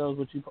Netflix shows,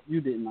 which you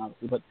didn't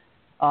obviously, but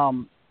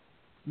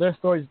their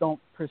stories don't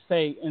per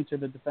se enter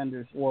the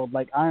Defenders world.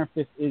 Like Iron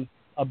Fist is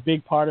a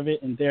big part of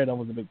it, and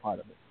Daredevil is a big part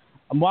of it.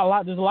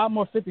 There's a lot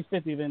more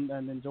 50-50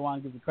 than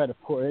Juwan gives the credit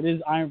for. It is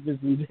Iron Fist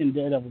and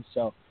Daredevil's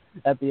show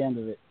at the end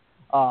of it,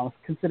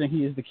 considering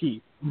he is the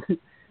key.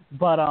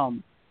 But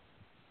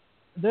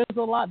there's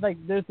a lot, like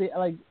there's the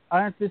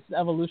Iron Fist's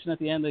evolution at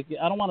the end. Like,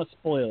 I don't want to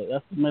spoil it.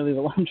 That's mainly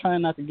I'm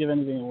trying not to give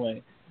anything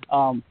away.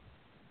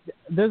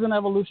 There's an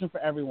evolution for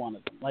every one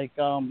of them. Like,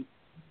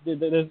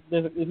 there's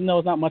no,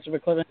 it's not much of a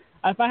cliff.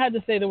 If I had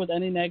to say there was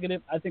any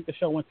negative, I think the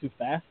show went too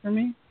fast for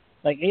me.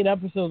 Like 8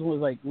 episodes was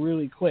like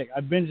really quick.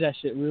 I binged that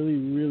shit really,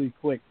 really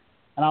quick,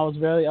 and I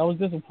was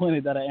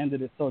disappointed that I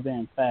ended it so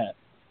damn fast.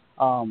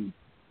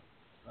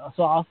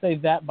 So I'll say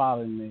that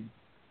bothered me.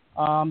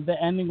 The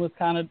ending was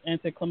kind of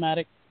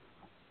anticlimactic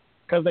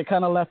because they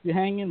kind of left you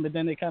hanging, but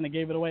then they kind of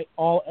gave it away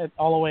all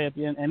the way at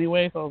the end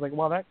anyway. So I was like,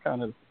 well, that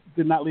kind of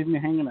did not leave me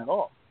hanging at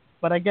all.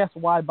 But I guess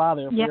why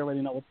bother if we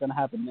already know what's going to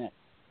happen next?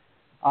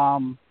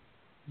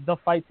 The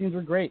fight scenes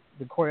were great.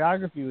 The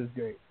choreography was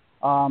great.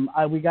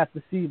 We got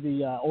to see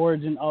the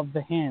origin of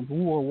the Hand,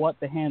 who or what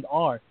the Hand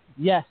are.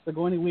 Yes,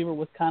 Sigourney Weaver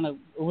was kind of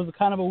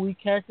a weak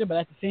character, but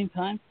at the same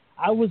time,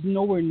 I was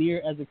nowhere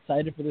near as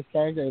excited for this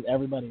character as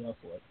everybody else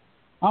was.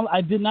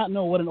 I did not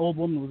know what an old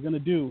woman was going to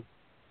do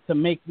to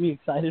make me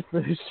excited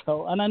for this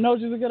show. And I know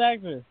she's a good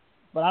actress,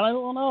 but I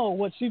don't know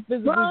what she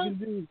physically can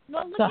do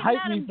to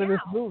hype me for this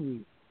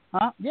movie.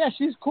 Huh? Yeah,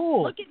 she's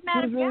cool. Look at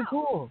Madame She's really Gao.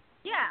 cool.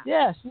 Yeah.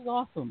 Yeah, she's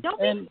awesome.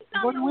 Don't and make me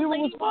sound Sigourney Weaver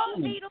was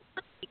fine.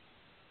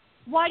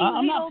 Why do you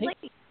I'm hate not old hate-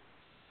 ladies?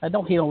 I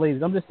don't hate old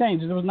ladies. I'm just saying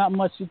there was not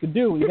much she could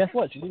do. And guess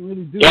what? She didn't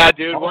really do Yeah,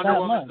 dude, all Wonder that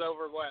Woman's much.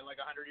 over, what, like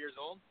 100 years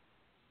old?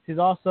 She's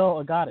also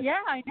a goddess. Yeah,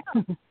 I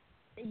know.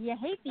 You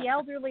hate the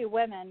elderly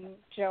women,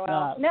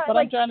 Joel. no, what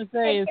like, I'm trying to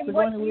say is and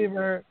Sigourney what-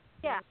 Weaver.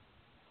 Yeah.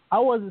 I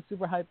wasn't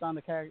super hyped on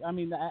the character. I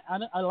mean,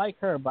 I like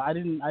her, but I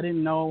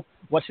didn't know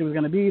what she was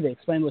going to be. They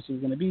explained what she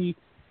was going to be,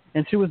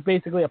 and she was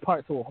basically a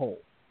part to a whole.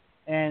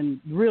 And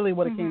really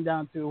what it came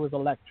down to was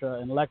Elektra,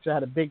 and Elektra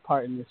had a big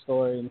part in this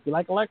story. And if you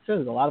like Elektra,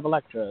 there's a lot of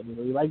Elektra. If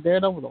you like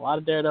Daredevil, there's a lot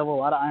of Daredevil, a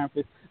lot of Iron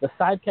Fist. The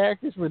side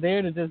characters were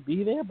there to just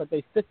be there, but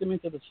they fit them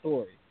into the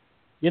story.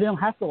 You didn't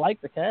have to like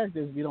the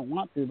characters if you don't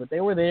want to, but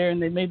they were there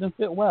and they made them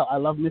fit well. I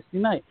love Misty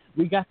Knight.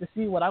 We got to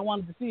see what I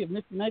wanted to see of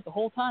Misty Knight the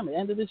whole time at the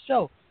end of this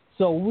show.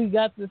 So we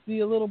got to see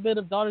a little bit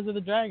of Daughters of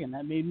the Dragon.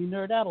 That made me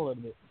nerd out a little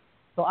bit.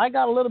 So I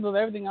got a little bit of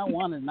everything I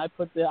wanted, and I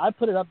put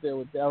it up there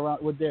with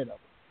Daredevil.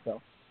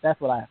 So that's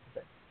what I have to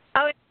say.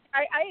 Oh,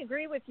 I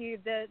agree with you.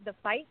 The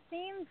fight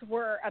scenes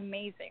were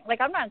amazing.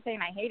 Like, I'm not saying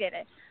I hated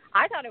it.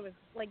 I thought it was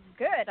like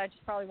good. I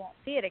just probably won't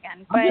see it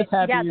again. But I'm just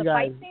happy yeah, you the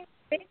guys fight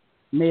scenes.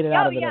 made it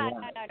out of it yeah,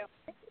 alive.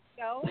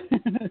 no.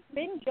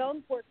 Finn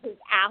Jones worked his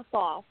ass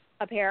off.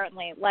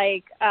 Apparently,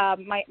 like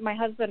my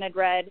husband had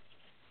read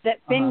that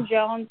Finn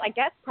Jones, I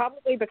guess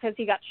probably because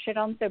he got shit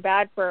on so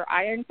bad for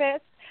Iron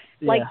Fist,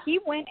 like he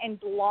went and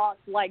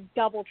blocked like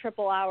double,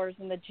 triple hours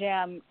in the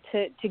gym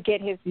to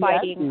get his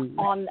fighting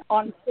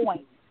on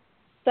point.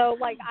 So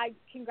like,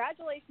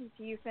 congratulations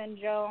to you, Finn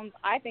Jones.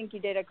 I think you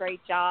did a great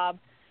job.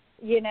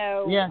 You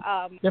know,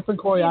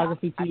 different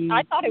choreography team.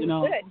 I thought it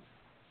was good.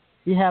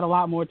 He had a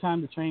lot more time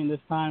to train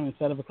this time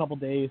instead of a couple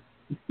days.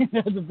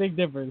 That's a big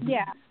difference.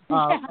 Yeah.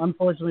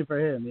 Unfortunately for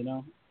him, you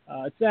know.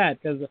 It's sad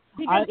because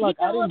he did I a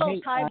little didn't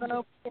hate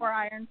Tybo before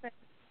Iron Fist.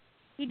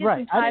 He did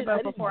some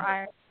Tybo before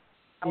Iron Fist.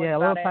 Yeah, a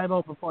little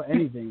Tybo before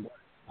anything,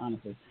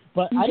 honestly.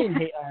 But I didn't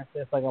hate Iron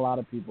Fist like a lot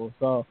of people.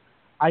 So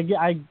I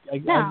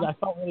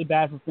felt really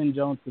bad for Finn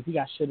Jones because he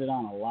got shitted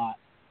on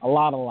a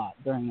lot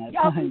during that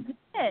time.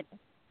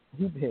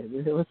 He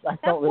did. It was. I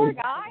felt really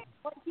poor guy.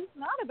 Well, he's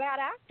not a bad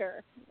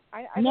actor.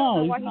 I no, don't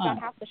know why he's he not.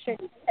 got half the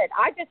shit he did.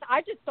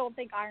 I just don't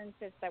think Iron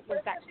Fist was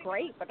that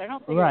great. But I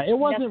don't think it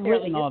wasn't necessarily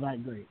written all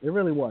that great. It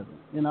really wasn't.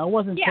 You know, it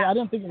wasn't. Yeah. I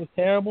didn't think it was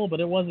terrible, but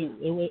it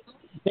wasn't. It was.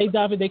 They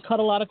cut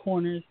a lot of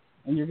corners,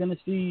 and you're gonna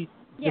see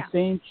the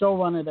same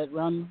showrunner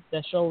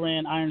that show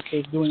ran Iron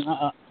Fist doing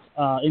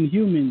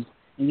Inhumans,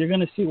 and you're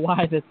gonna see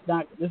why this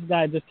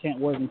guy just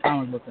can't work in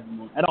comic books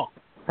anymore at all.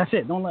 That's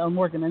it. Don't let him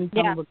work in any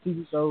comic book,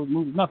 TV shows,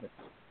 movies, nothing.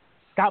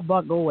 Scott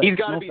Buck, go away. He's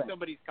got to be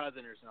somebody's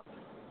cousin or something.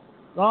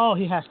 Oh,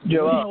 he has to.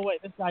 There's no way.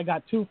 This guy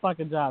got 2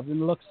 fucking jobs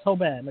and it looks so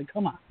bad. Like,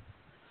 come on.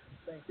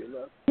 Thank you,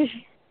 love.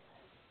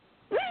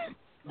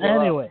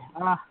 Anyway,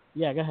 go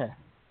ahead.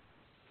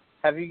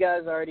 Have you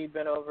guys already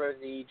been over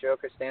the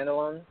Joker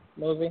standalone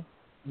movie?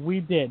 We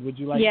did. Would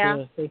you like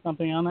to say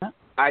something on that?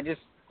 I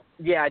just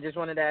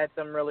wanted to add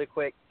something really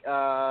quick.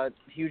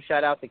 Huge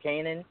shout out to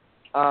Kanan.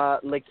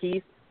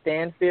 Lakeith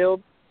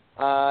Stanfield.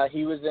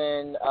 He was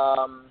in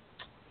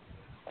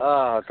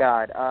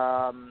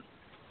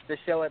the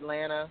show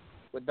Atlanta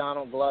with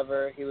Donald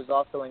Glover. He was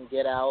also in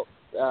Get Out.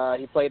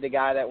 He played the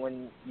guy that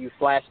when you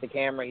flashed the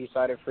camera, he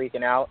started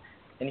freaking out.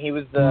 And he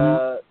was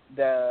the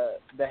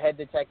head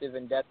detective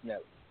in Death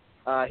Note.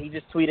 He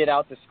just tweeted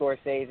out to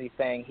Scorsese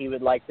saying he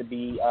would like to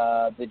be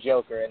the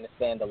Joker in the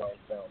standalone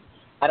film.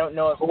 I don't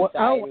know if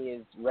society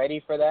is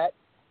ready for that,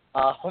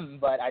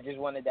 but I just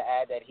wanted to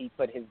add that he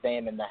put his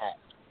name in the hat.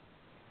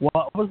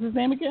 What was his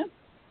name again?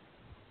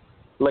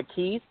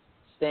 Lakeith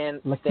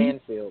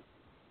Stanfield.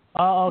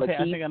 Oh, okay.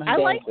 Lakeith I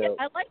liked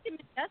him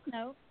in Death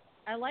Note.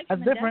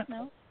 Death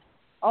Note.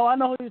 Oh, I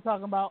know who you're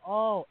talking about.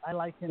 Oh, I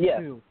like him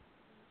too.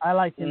 I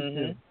like him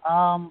too.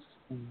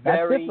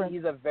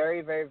 He's a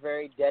very, very,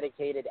 very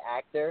dedicated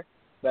actor,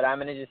 but I'm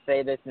going to just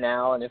say this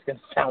now, and it's going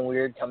to sound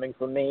weird coming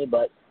from me,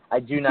 but I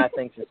do not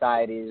think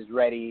society is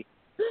ready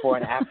for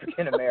an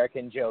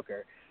African-American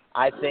Joker.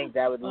 I think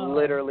that would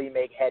literally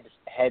make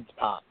heads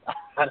pop.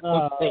 I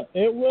don't think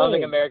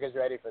America's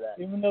ready for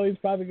that. Even though he's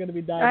probably going to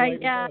be dying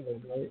yeah.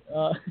 right?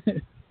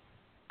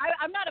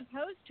 I'm not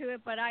opposed to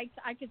it, but I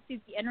could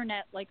see the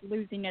internet like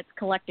losing its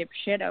collective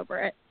shit over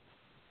it.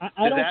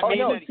 I don't Does that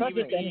mean that he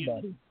would be?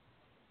 anybody.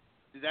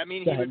 Does that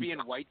mean he would be in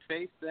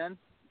whiteface then?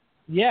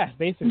 Yeah,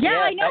 basically. Yeah,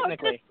 I know. I was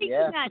technically, just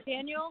thinking that,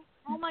 Daniel.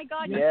 Oh my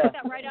God, you Yeah. took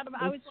that right out of.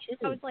 I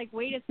was like,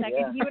 wait a second.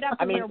 Yeah. He would have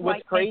to wear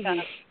white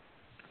makeup.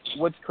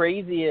 What's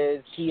crazy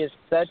is he is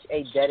such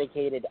a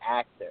dedicated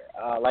actor.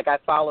 Like I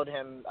followed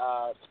him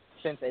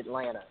since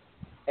Atlanta,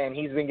 and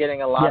he's been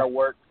getting a lot of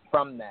work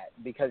from that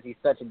because he's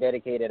such a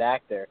dedicated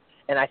actor.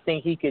 And I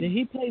think he could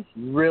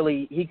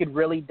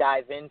really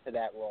dive into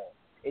that role.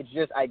 It's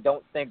just I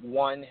don't think,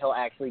 one, he'll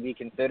actually be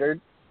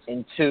considered,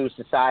 and two,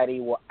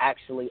 society will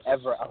actually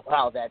ever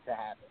allow that to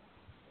happen.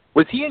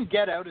 Was he in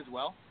Get Out as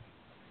well?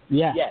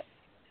 Yeah. Yes.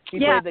 He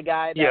played the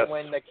guy that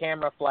when the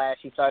camera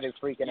flashed, he started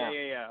freaking out.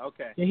 Yeah,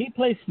 okay. Did he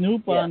play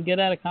Snoop on Get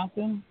Out of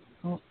Compton?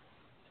 Oh.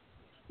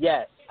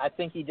 Yes, I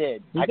think he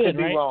did. I could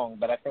be wrong,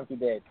 but I think he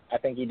did. I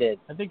think he did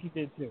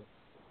too.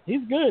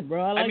 He's good,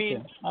 bro. I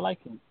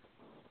like him.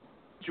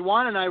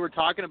 Juwan and I were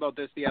talking about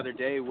this the other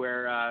day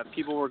where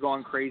people were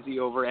going crazy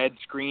over Ed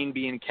Skrein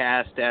being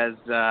cast as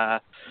I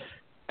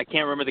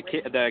can't remember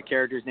the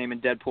character's name in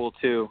Deadpool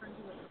 2.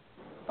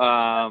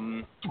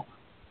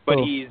 But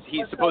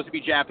he's supposed to be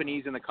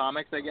Japanese in the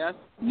comics, I guess.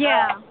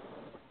 Yeah.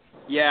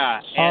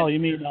 Yeah. You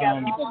mean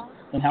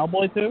in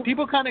Hellboy too?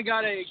 People kind of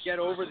gotta get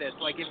over this.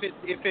 Like, if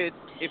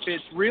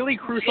it's really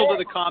crucial to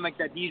the comic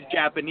that he's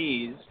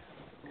Japanese,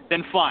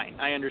 then fine,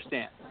 I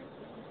understand.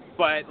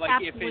 But like,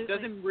 Absolutely. if it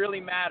doesn't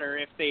really matter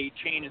if they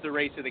change the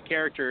race of the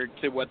character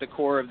to what the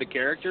core of the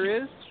character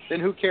is, then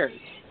who cares?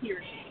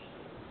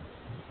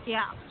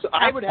 Yeah. So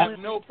I would have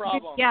no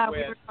problem we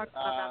with were talking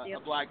about that a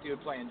black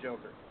dude playing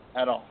Joker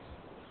at all.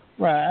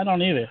 Right, I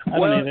don't either.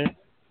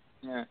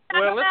 Yeah.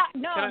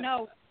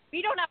 No.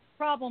 We don't have a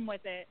problem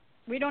with it.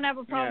 We don't have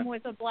a problem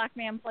with a black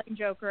man playing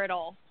Joker at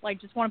all. Like,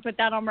 just want to put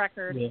that on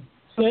record. Yeah.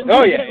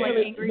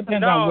 It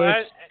depends on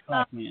which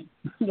black man.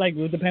 Like,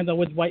 it depends on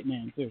which white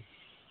man too.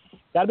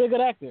 Gotta be a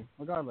good actor,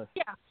 regardless.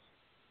 Yeah.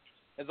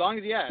 As long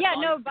as good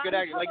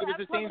actor. Like, it was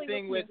the same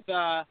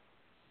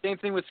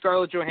thing with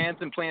Scarlett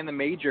Johansson playing the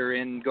Major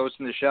in Ghost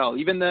in the Shell.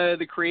 Even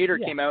the creator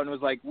came out and was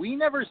like, we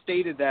never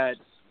stated that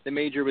the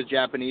Major was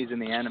Japanese in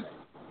the anime.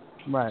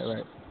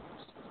 Right.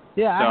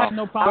 Yeah, I have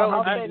no problem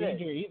with the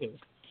Major either.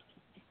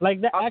 Like,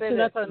 that's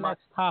our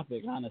next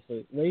topic,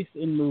 honestly. Race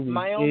in movies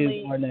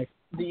is our next.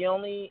 The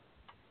only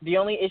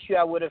issue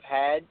I would have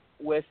had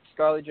with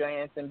Scarlett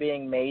Johansson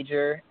being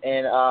Major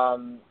in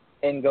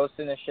Ghost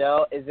in the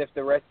Shell is if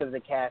the rest of the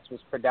cast was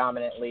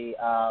predominantly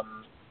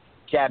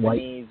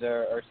Japanese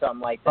or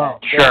something like that.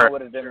 Then I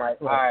would have been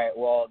like, all right,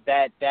 well,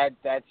 that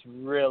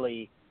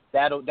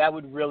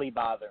would really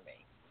bother me.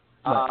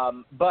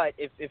 Right. But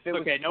if it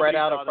was spread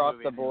out across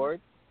the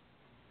board,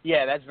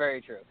 yeah, that's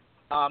very true.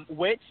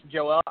 Which,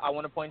 Joel, I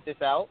want to point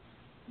this out,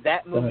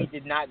 that movie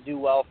did not do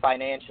well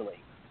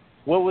financially.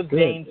 What was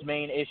Dane's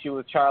main issue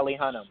with Charlie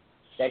Hunnam?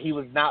 That he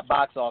was not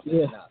box office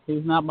enough.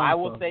 He's not box I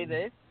will office. say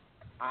this,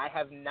 I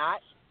have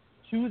not,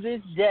 to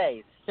this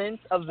day, since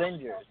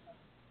Avengers,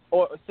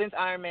 or since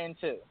Iron Man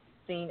 2,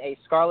 seen a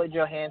Scarlett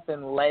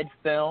Johansson-led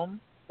film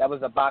that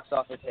was a box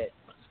office hit.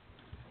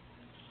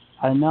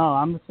 I know.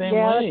 I'm the same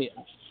way.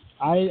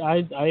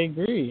 I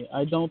agree.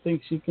 I don't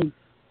think she can.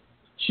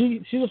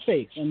 She's a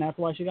face, and that's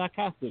why she got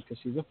casted, because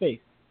she's a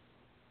face.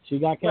 She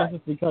got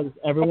casted because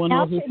everyone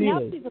knows who she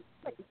is.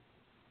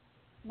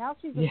 Now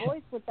she's a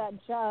voice with that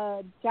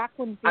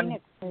Jacqueline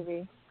Phoenix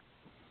movie.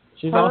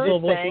 She's also a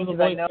voice in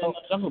the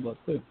Jungle Book,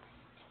 too.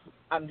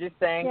 I'm just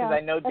saying, because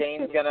I know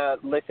Dane's going to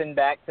listen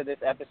back to this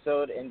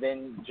episode and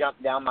then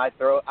jump down my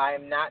throat.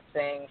 I'm not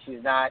saying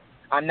she's on,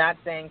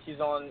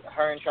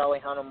 her and Charlie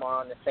Hunnam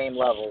are on the same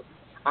level.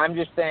 I'm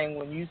just saying,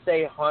 when you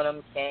say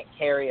Hunnam can't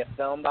carry a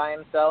film by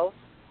himself,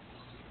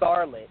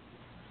 Scarlett,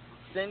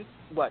 since,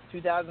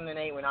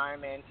 2008 when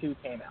Iron Man 2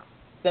 came out,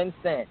 since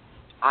then,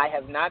 I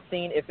have not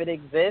seen, if it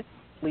exists,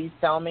 please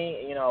tell me,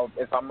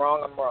 if I'm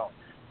wrong, I'm wrong.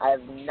 I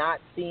have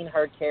not seen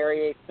her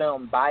carry a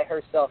film by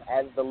herself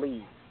as the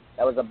lead.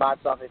 That was a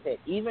box office hit.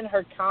 Even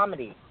her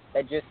comedy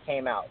that just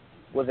came out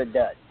was a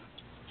dud.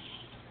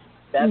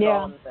 That's all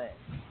I'm saying.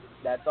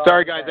 That's all.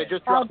 Sorry, guys, I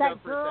just dropped out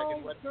for a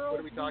second. What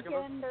are we talking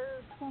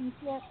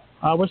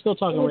about? We're still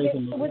talking race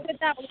and movies. Was it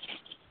that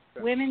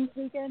Women's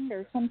Weekend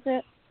or some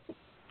shit?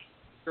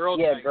 Girls'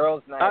 Night.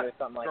 Girls' Night or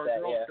something like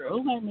that.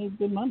 Girls' Night made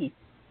good money.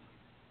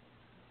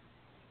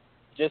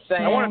 Just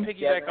saying. I want to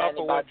piggyback off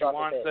of what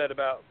Juwan said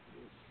about.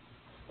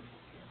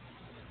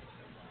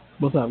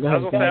 What's up? I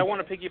was gonna say I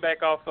want to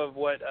piggyback off of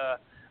what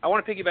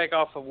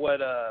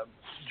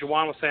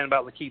Juwan was saying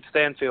about Lakeith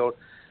Stanfield.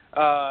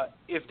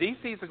 If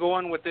DC's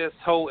going with this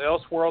whole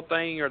Elseworld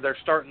thing, or they're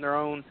starting their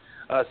own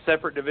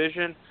separate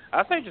division,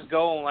 I say just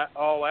go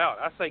all out.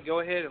 I say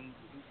go ahead and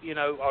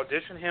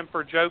audition him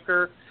for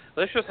Joker.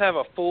 Let's just have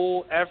a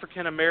full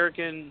African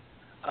American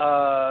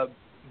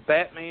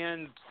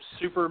Batman,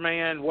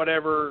 Superman,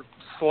 whatever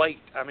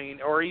slate. I mean,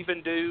 or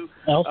even do.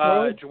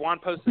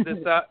 Juwan posted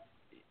this up.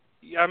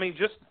 I mean,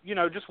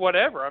 just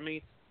whatever. I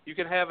mean, you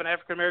can have an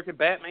African American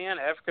Batman,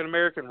 African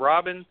American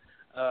Robin,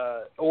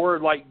 or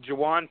like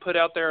Juwan put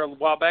out there a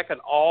while back, an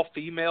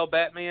all-female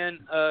Batman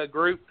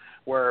group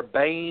where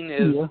Bane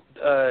is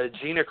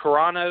Gina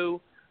Carano.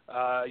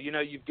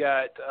 You've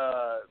got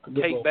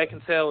Kate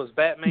Beckinsale as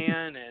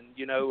Batman, and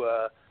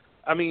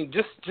I mean,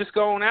 just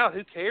going out.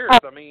 Who cares?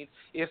 I mean,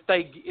 if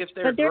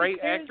they're great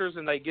actors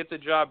and they get the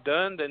job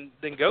done,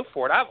 then go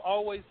for it. I've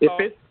always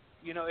thought,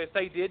 if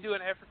they did do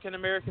an African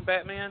American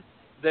Batman,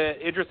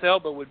 that Idris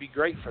Elba would be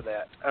great for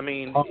that. I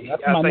mean,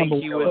 I think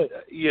he would.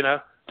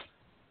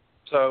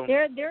 So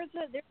there's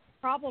a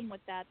problem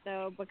with that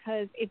though,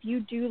 because if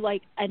you do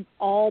like an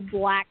all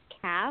black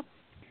cast,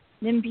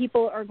 then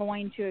people are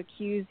going to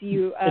accuse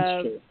you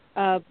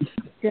of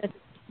just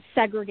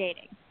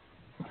segregating.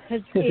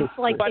 Because it's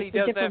like nobody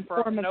does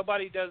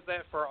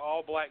that for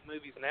all black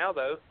movies now,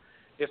 though.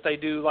 If they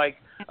do like,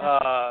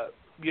 no,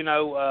 but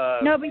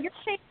you're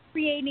saying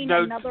creating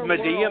another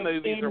Medea world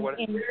movies or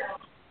whatever.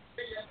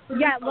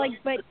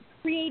 But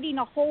creating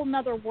a whole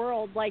nother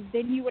world, like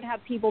then you would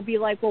have people be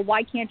like, well,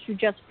 why can't you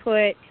just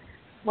put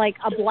like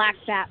a black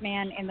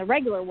Batman in the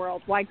regular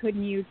world? Why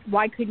couldn't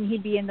he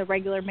be in the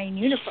regular main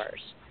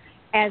universe?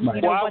 And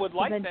I would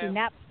like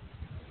that.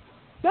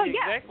 Well,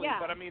 exactly,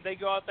 but I mean, they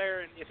go out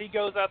there, and if he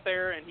goes out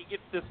there and he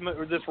gets this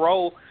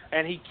role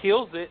and he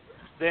kills it,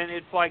 then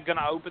it's like going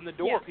to open the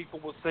door. Yeah. People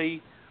will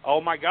see,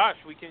 oh my gosh,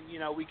 we can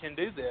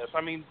do this.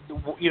 I mean,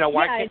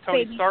 why can't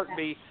Tony Stark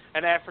be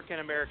an African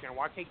American?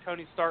 Why can't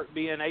Tony Stark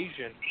be an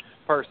Asian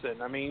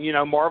person? I mean,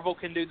 Marvel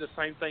can do the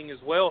same thing as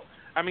well.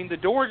 I mean, the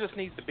door just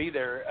needs to be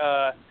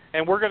there,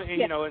 and we're going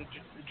to, and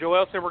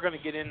Joel said we're going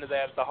to get into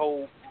that, the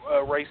whole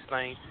race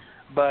thing.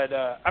 But,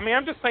 I mean,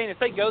 I'm just saying if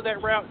they go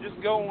that route,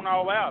 just go on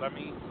all out. I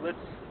mean,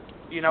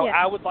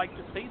 I would like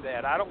to see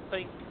that. I don't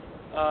think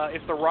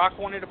if The Rock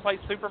wanted to play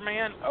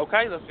Superman,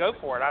 okay, let's go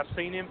for it. I've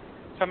seen him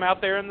come out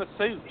there in the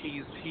suit.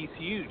 He's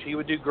huge. He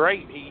would do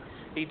great.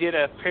 He did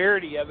a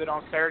parody of it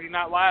on Saturday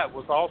Night Live. It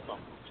was awesome.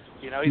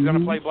 He's going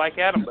to play Black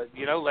Adam, but,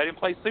 let him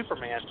play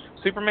Superman.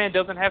 Superman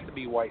doesn't have to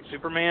be white.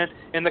 Superman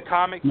in the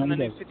comics in the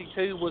New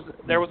 52,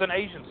 there was an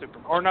Asian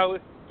Superman. Or no,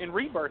 in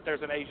Rebirth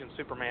there's an Asian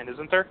Superman,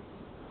 isn't there?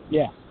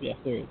 Yeah,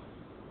 there is.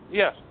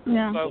 Yeah.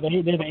 So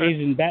there's an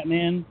Asian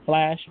Batman,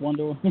 Flash,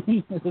 Wonder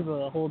Woman. There's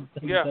a whole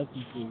thing.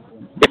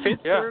 If it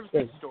serves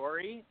the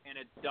story and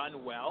it's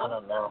done well, I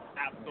don't know.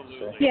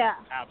 Absolutely. Yeah.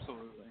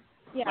 Absolutely.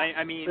 Yeah.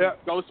 I mean,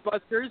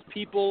 Ghostbusters,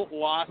 people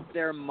lost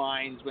their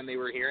minds when they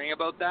were hearing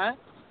about that.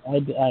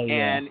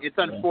 And it's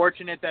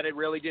unfortunate that it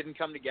really didn't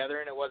come together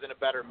and it wasn't a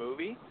better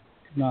movie.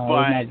 No,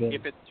 but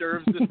if it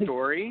serves the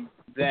story,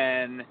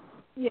 then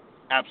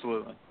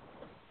absolutely.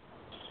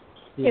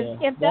 Yeah,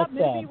 if that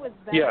movie was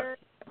better,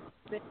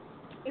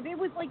 if it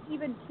was like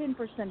even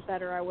 10%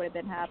 better, I would have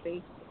been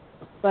happy.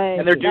 But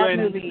and they're doing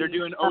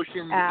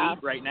Ocean's 8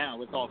 right now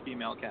with all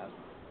female cast.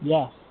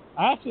 Yeah,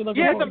 I actually look.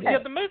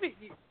 The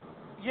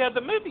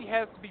movie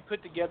has to be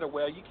put together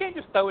well. You can't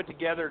just throw it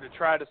together to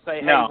try to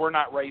say, hey, we're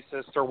not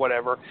racist or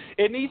whatever.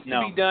 It needs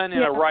to be done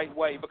in a right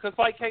way because,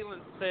 like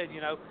Caitlin said,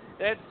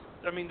 that's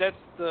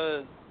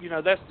the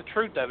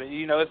truth of it.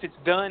 If it's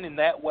done in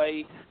that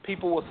way,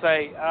 people will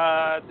say,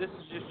 this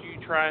is just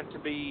you trying to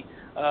be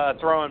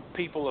throwing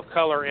people of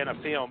color in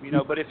a film.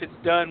 But if it's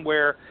done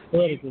where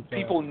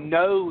people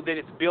know that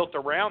it's built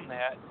around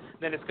that,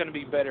 then it's going to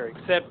be better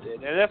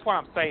accepted. And that's what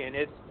I'm saying.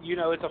 It's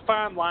it's a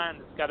fine line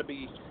that's got to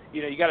be.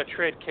 You got to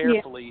tread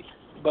carefully.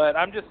 But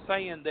I'm just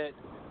saying that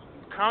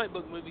comic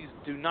book movies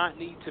do not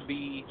need to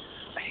be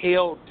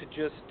held to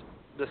just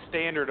the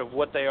standard of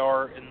what they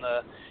are in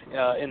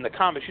the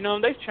comics.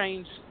 They've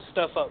changed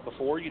stuff up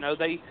before.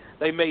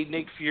 They made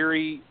Nick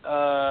Fury.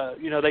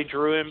 They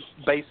drew him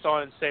based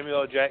on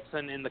Samuel L.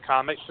 Jackson in the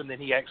comics, and then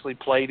he actually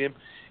played him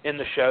in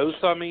the show.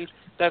 So I mean,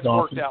 that's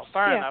worked out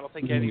fine. I don't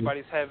think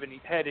anybody's had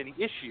any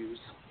issues.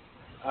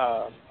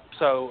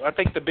 So I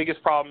think the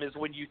biggest problem is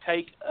when you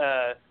take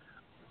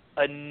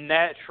a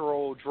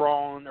natural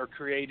drawn or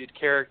created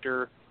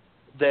character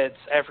that's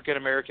African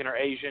American or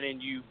Asian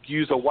and you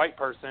use a white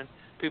person,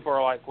 people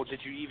are like, well, did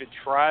you even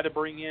try to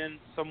bring in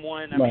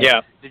someone?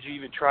 Did you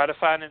even try to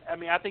find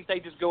I think they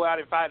just go out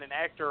and find an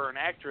actor or an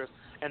actress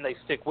and they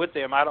stick with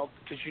them.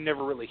 Because you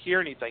never really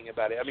hear anything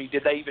about it. I mean,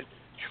 did they even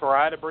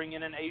try to bring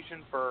in an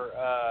Asian for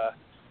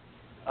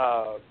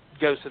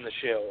Ghost in the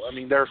Shell? I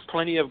mean, there's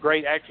plenty of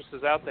great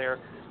actresses out there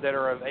that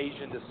are of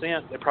Asian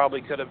descent that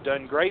probably could have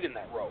done great in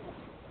that role.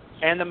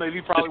 And the movie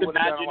probably would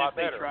have done a lot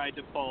better.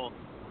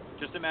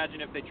 Just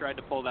imagine if they tried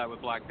to pull that with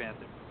Black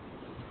Panther.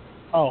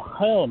 Oh,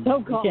 hell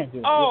no. You can't do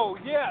it. Oh,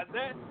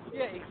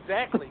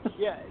 exactly.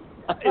 Yeah.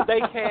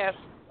 They cast,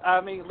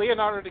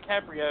 Leonardo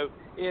DiCaprio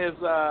is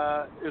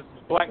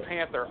Black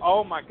Panther.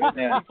 Oh, my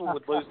goodness. People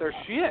would lose their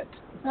shit.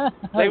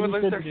 They would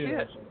lose their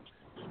shit.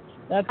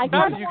 I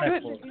kind of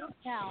want them to do it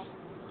now.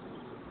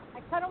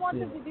 I kind of want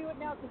them to do it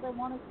now because I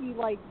want to see,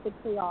 like, the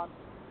chaos.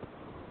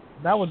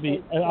 That would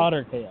be an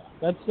utter chaos.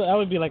 That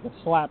would be like a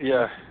slap.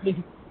 Yeah.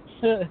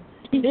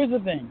 Here's the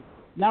thing.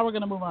 Now we're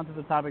gonna move on to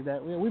the topic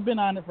that we've been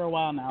on it for a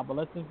while now, but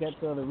let's just get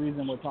to the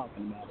reason we're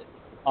talking about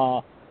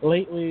it.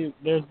 Lately,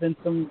 there's been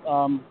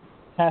some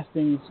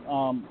castings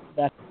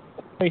that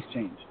face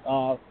change.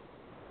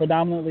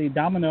 Predominantly,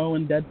 Domino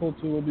in Deadpool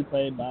 2 will be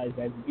played by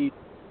Zazie Beetz,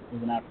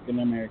 who's an African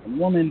American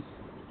woman,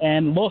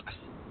 and looks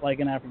like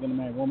an African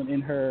American woman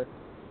in her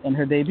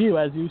debut.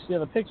 As you see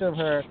the picture of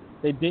her,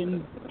 they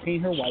didn't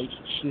paint her white.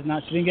 She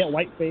didn't get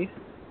white face.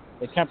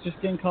 They kept her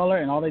skin color,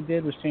 and all they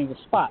did was change the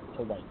spot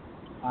to white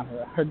on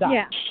her dot.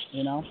 Yeah.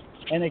 You know,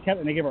 and they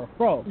gave her a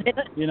fro.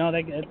 You know,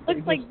 they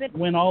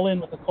went all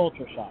in with the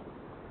culture shock.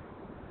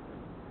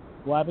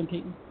 What happened,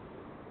 Keaton?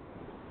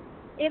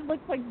 It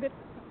looks like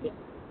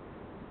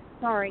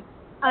Sorry.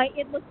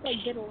 It looks like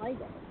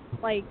vitiligo.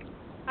 Like,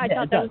 I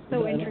thought that was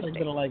so interesting.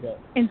 It looks like vitiligo.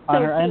 And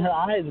and her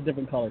eye is a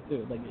different color,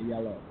 too. It's like a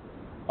yellow.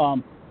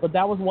 But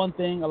that was one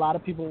thing. A lot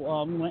of people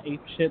went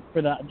ape shit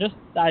for just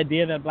the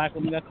idea that black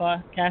women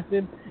got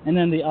casted. And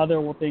then the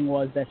other thing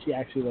was that she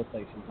actually looks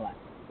like she's black.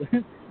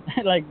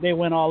 Like, they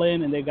went all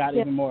in and they got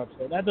even more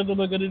upset. That doesn't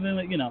look good,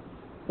 you know.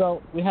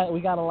 So we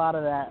got a lot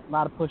of that, a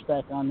lot of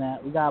pushback on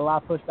that. We got a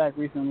lot of pushback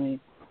recently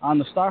on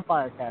the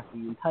Starfire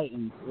casting in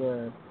Titans,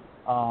 where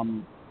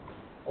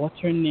what's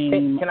her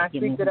name? Can I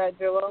speak to that,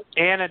 Joel?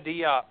 Anna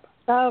Diop.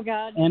 Oh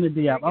God. Anna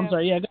Diop. I'm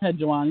sorry. Yeah, go ahead,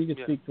 Joanne. You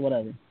can speak to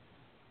whatever.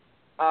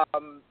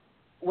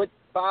 What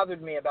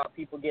bothered me about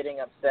people getting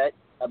upset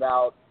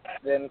about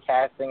them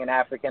casting an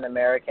African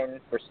American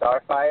for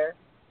Starfire?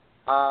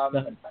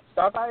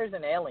 Starfire is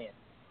an alien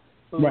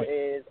who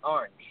is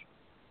orange.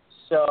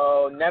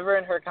 So never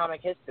in her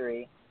comic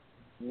history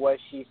was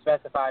she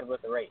specified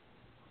with a race.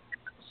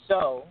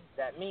 So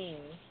that means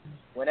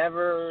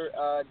whenever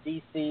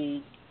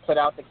DC put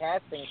out the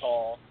casting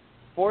call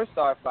for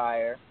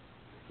Starfire,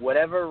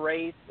 whatever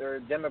race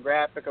or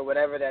demographic or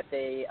whatever that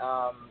they,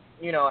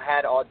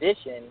 had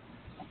auditioned,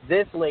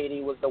 this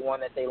lady was the one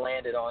that they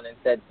landed on and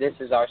said, this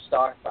is our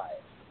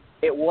Starfire.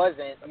 It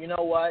wasn't, you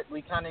know what,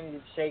 we kind of need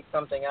to shake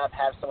something up,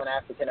 have someone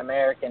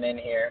African-American in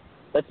here.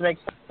 Let's make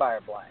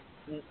Starfire black.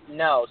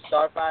 No,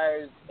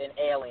 Starfire is an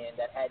alien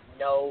that had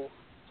no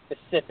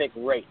specific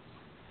race.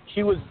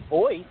 She was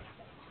voiced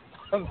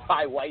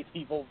by white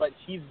people, but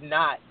she's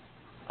not.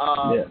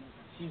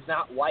 She's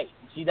not white.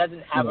 She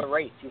doesn't have a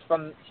race. She's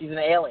an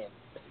alien.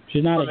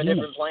 She's not from a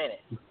different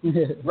planet.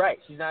 Right.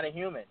 She's not a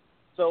human.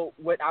 So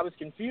what I was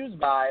confused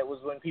by was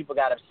when people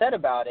got upset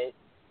about it,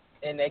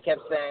 and they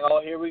kept saying,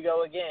 "Oh, here we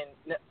go again."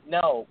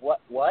 No, what?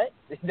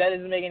 That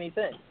doesn't make any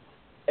sense.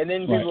 And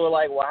then people were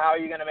like, "Well, how are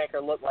you going to make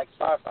her look like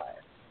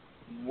Starfire?"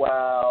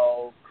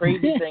 Well,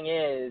 crazy thing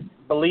is,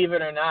 believe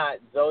it or not,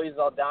 Zoe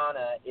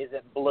Saldana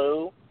isn't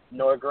blue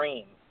nor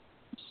green.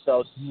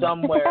 So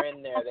somewhere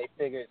in there, they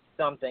figured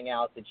something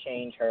out to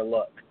change her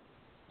look.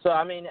 So,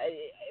 I mean,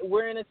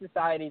 we're in a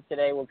society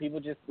today where people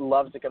just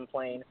love to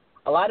complain.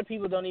 A lot of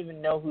people don't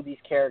even know who these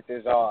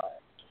characters are.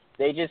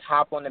 They just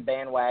hop on the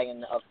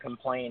bandwagon of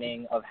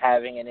complaining, of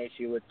having an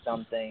issue with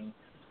something.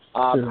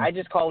 I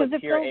just call it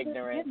pure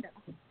ignorance.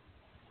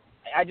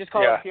 I just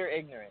call it pure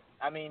ignorance.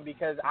 I mean,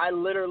 because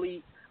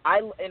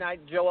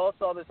Joel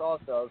saw this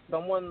also.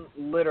 Someone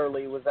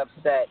literally was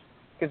upset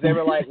because they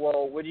were like,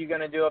 well, what are you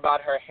going to do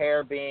about her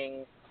hair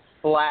being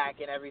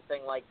black and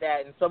everything like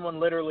that? And someone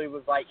literally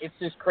was like, it's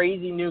this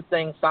crazy new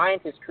thing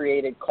scientists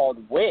created called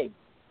wigs.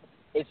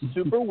 It's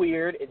super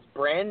weird. It's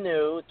brand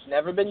new. It's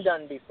never been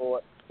done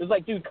before. It was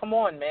like, dude, come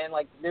on, man.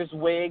 Like, there's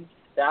wigs.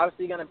 They're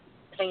obviously going to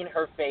paint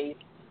her face.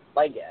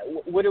 Like,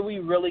 what are we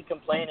really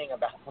complaining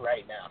about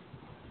right now?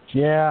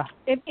 Yeah.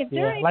 If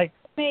they're able to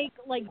make,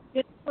 like,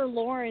 Jennifer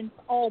Lawrence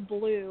all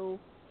blue,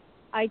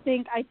 I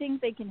think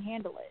they can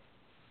handle it.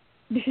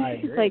 I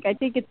agree. Like, I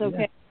think it's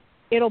okay.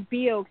 Yeah. It'll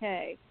be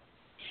okay.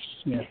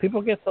 Yeah,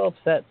 people get so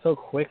upset so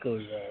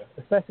quickly,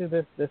 especially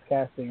this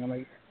casting. I'm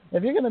like,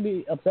 if you're going to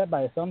be upset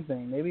by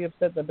something, maybe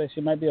upset that she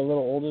might be a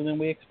little older than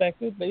we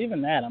expected, but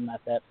even that I'm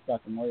not that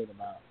fucking worried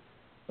about.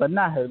 But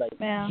not her. Like,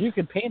 you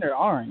could paint her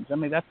orange. I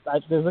mean,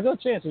 there's a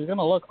good chance she's going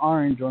to look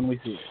orange when we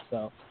see it.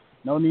 So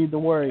no need to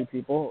worry,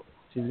 people.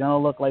 She's going to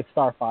look like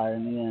Starfire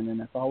in the end, and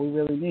that's all we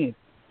really need.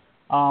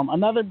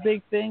 Another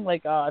big thing,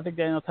 like I think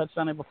Daniel touched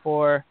on it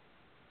before,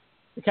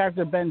 the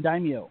character Ben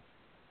Daimio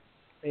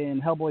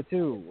in Hellboy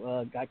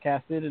 2 got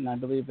casted, and I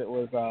believe it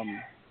was,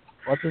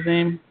 what's his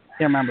name?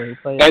 Can't remember. He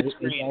played Ed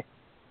Skrein.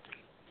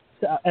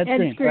 Ed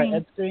Skrein. Right.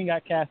 Ed Skrein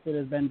got casted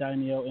as Ben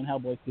Daimio in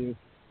Hellboy 2,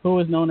 who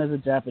is known as a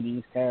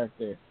Japanese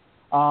character.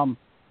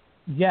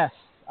 Yes,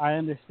 I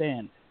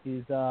understand.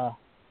 He's a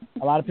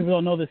lot of people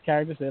don't know this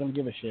character, so they don't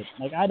give a shit.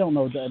 Like, I don't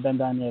know Ben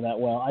Daimio that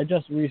well. I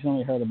just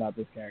recently heard about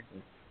this character.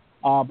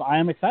 But I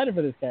am excited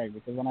for this character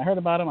because when I heard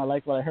about him, I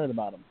liked what I heard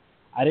about him.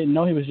 I didn't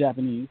know he was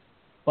Japanese,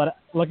 but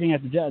looking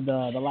at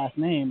the last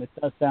name, it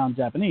does sound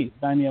Japanese.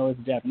 Daimyo is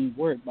a Japanese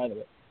word, by the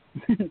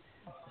way.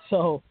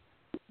 So,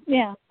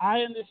 yeah, I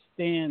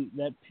understand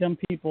that some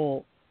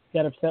people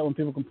get upset when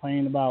people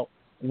complain about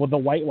the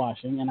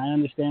whitewashing, and I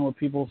understand when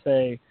people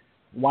say,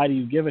 why do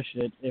you give a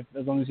shit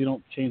as long as you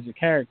don't change the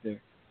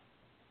character?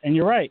 And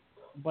you're right.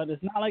 but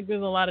it's not like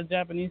there's a lot of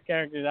Japanese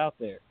characters out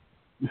there.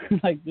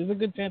 Like, there's a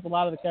good chance a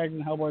lot of the characters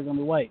in Hellboy are going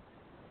to be white,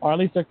 or at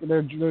least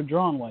they're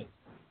drawn white.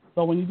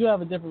 So when you do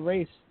have a different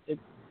race,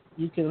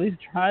 you can at least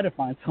try to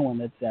find someone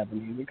that's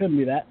Japanese. It couldn't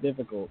be that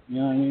difficult. You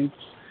know what I mean?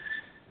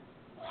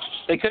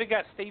 They could have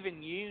got Stephen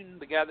Yeun,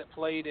 the guy that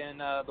played in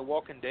The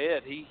Walking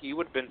Dead. He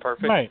would have been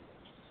perfect. Right.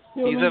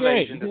 He's of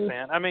Asian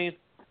descent. I mean,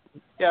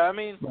 yeah.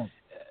 Right.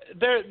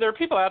 There are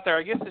people out there.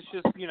 I guess it's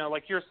just,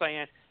 like you're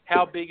saying,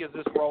 how big is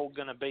this role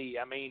going to be?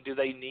 I mean, do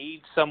they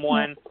need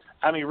someone?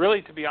 I mean,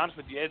 really, to be honest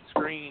with you, Ed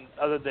Skrein,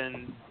 other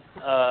than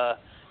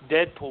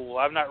Deadpool,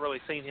 I've not really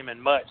seen him in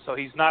much, so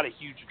he's not a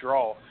huge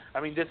draw. I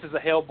mean, this is a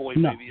Hellboy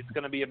movie. It's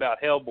going to be about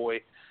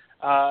Hellboy.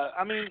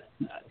 I mean,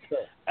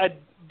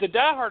 the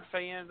diehard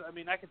fans, I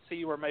mean, I could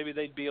see where maybe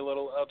they'd be a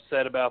little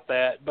upset about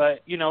that.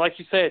 But, like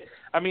you said,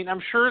 I mean,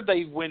 I'm sure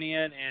they went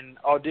in and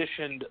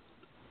auditioned,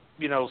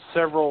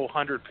 several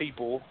hundred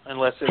people,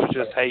 unless it was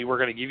just, hey, we're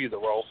going to give you the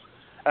role.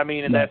 I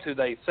mean, and that's who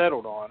they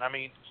settled on. I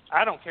mean,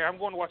 I don't care. I'm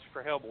going to watch it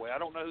for Hellboy. I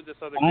don't know who this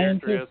other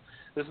character is.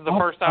 This is the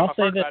first time I've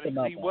heard about him.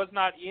 He was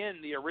not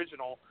in the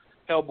original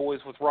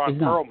Hellboys with Ron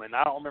Perlman.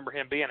 I don't remember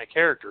him being a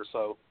character,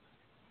 so.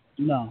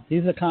 No,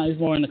 he's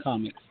more in the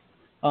comics.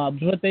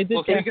 But they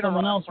did cast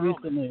someone else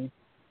recently.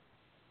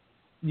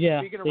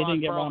 Yeah, Speaking of they Ron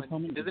didn't get Perlman,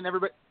 Ron Perlman. Doesn't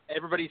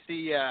everybody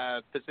see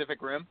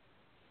Pacific Rim?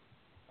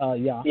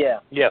 Yeah. Yeah.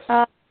 Yes.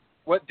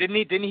 What didn't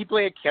he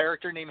play a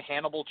character named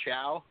Hannibal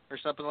Chow or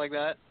something like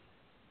that?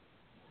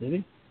 Did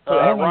he?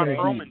 Ron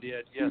Perlman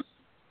did. Yes.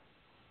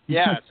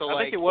 Yeah. So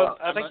I think it was.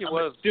 I think it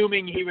was.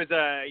 Assuming he was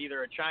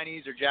either a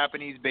Chinese or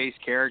Japanese-based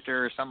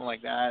character or something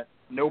like that.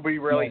 Nobody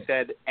really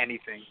said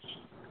anything.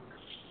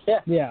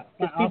 Yeah.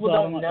 Because people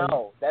don't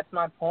know. That's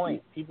my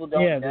point. People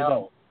don't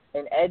know.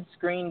 And Ed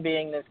Skrein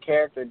being this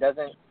character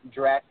doesn't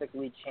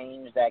drastically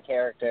change that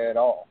character at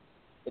all.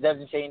 It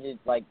doesn't change it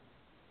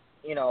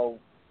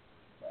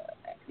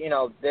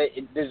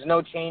there's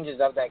no changes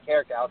of that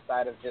character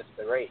outside of just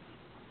the race.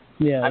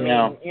 Yeah. I mean,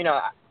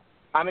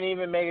 I'm going to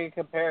even make a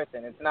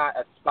comparison. It's not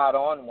a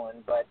spot-on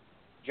one, but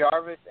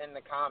Jarvis in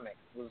the comics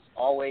was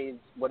always,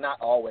 well,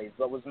 not always,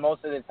 but was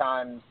most of the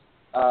time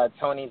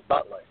Tony's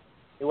butler.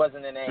 He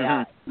wasn't an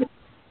AI. Mm-hmm.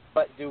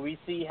 But do we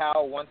see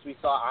how once we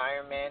saw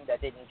Iron Man,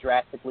 that didn't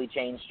drastically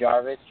change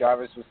Jarvis?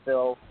 Jarvis was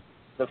still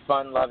the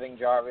fun-loving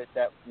Jarvis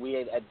that we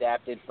had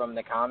adapted from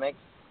the comics.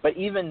 But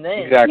even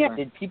then,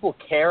 did people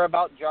care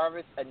about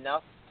Jarvis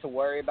enough to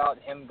worry about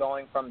him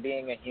going from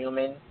being a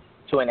human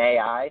to an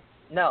AI?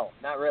 No,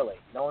 not really.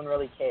 No one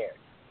really cared.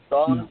 So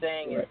all I'm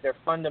saying is they're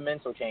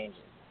fundamental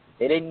changes.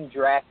 They didn't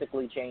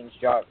drastically change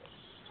Jarvis.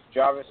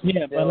 Jarvis was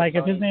still but like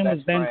Tony's if his name was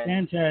Ben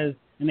friend. Sanchez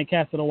and they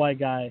casted a white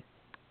guy,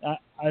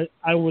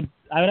 I would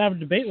have a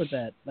debate with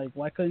that. Like,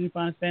 why couldn't you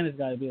find a Spanish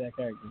guy to be that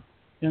character?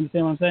 You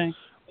understand what I'm saying?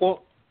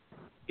 Well,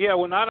 yeah.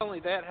 Well, not only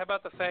that, how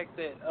about the fact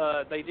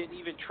that they didn't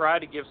even try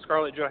to give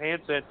Scarlett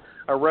Johansson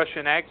a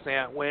Russian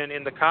accent when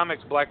in the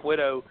comics Black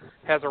Widow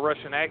has a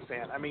Russian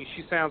accent? I mean,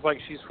 she sounds like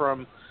she's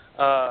from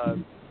South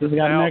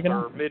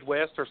or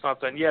Midwest or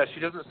something. Yeah,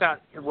 she doesn't sound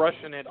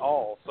Russian at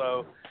all.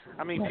 So,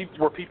 I mean,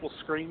 were people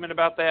screaming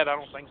about that? I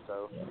don't think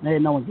so. Hey,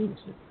 no one gives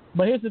a shit.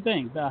 But here's the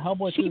thing,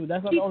 Hellboy 2,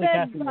 that's not the only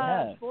casting they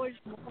have.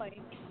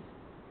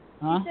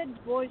 Huh? She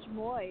said Boy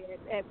Moy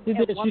at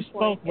she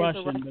spoke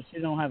Russian, but she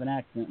don't have an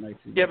accent like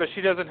she. Yeah, but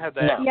she doesn't have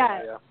that.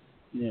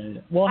 Yeah.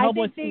 Well,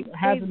 Hellboy 2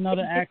 has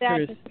another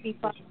actress.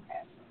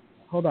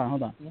 Hold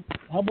on.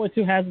 Hellboy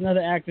 2 has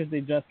another actress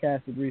they just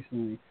casted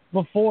recently,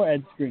 before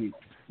Ed Skrein.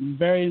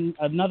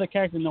 Another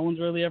character no one's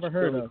really ever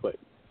heard of.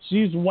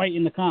 She's white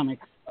in the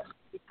comics,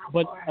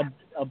 but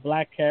a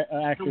black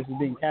actress is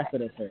being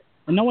casted as her.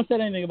 And no one said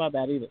anything about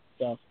that either.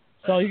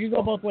 So you can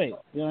go both ways.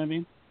 You know what I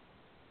mean?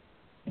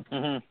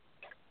 Mm-hmm.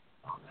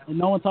 And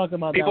no one talked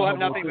about people that.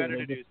 People have nothing better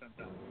to do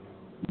sometimes.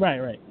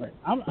 Right.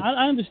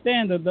 I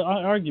understand the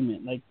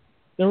argument. Like,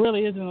 there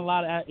really isn't a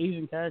lot of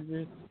Asian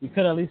characters. You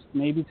could at least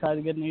maybe try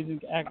to get an Asian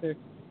actor.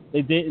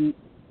 They didn't.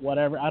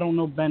 Whatever. I don't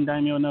know Ben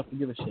Daimio enough to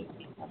give a shit.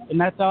 And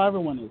that's how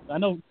everyone is. I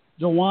know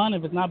Jawan,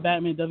 if it's not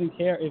Batman, doesn't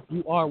care if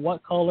you are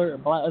what color or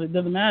black. It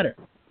doesn't matter.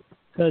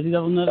 Because he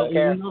doesn't know.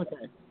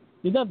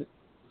 He doesn't.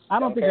 I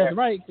don't think that's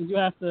right, because you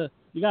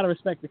got to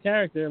respect the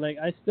character. Like,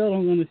 I still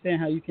don't understand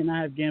how you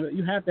cannot have Gambit.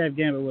 You have to have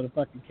Gambit with a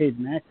fucking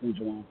Cajun accent,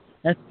 Jawan.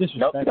 That's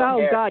disrespectful.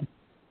 Nope, God.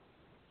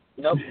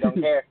 Nope, don't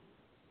care.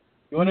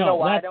 You want to know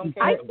why I don't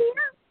care?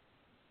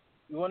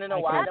 You want to know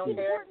why I don't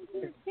care?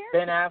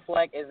 Ben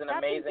Affleck is an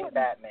amazing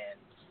Batman.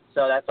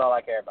 So that's all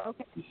I care about.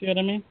 Okay. You see what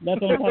I mean? That's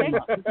what I'm talking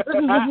about.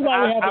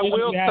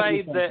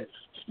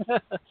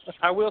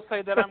 I will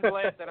say that I'm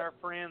glad that our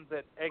friends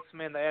at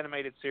X-Men, the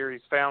animated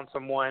series, found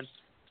someone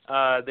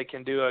that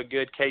can do a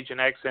good Cajun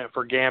accent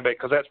for Gambit,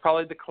 because that's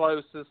probably the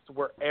closest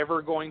we're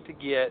ever going to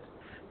get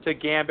to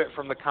Gambit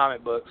from the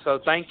comic book. So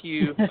thank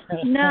you to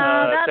X-Men,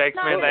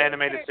 the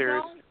animated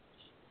series.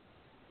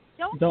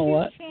 Don't shoot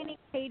what? Channing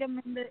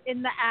Tatum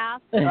in the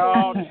ass.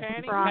 Oh,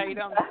 Right.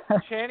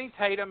 Channing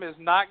Tatum is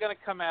not going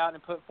to come out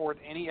and put forth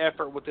any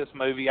effort with this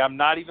movie. I'm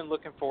not even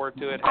looking forward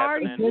to it Are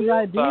happening. It's his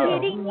idea.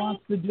 kidding He me?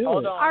 wants to do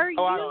Hold it. on. Are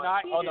Oh, I'm you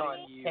not kidding Hold kidding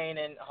on, you.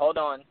 Kanan. Hold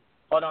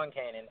on,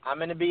 Kanan.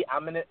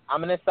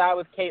 I'm gonna side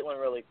with Caitlin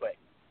really quick,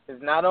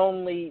 because not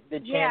only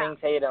did Yeah. Channing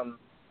Tatum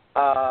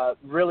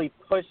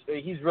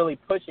he's really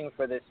pushing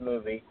for this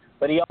movie,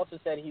 but he also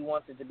said he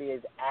wants it to be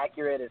as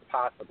accurate as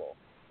possible.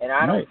 And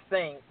I don't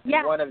think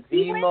Yeah, one of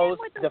he the went in most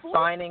with the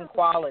defining voice.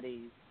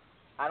 qualities.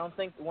 I don't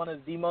think one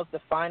of the most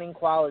defining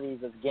qualities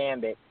of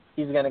Gambit.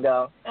 He's gonna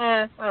go,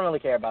 I don't really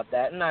care about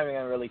that. I'm not even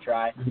gonna really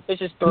try. Let's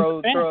just throw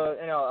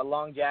a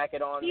long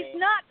jacket on He's me,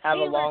 not have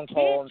a Taylor long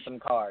pole Kitsch. and some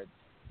cards.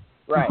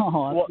 Right.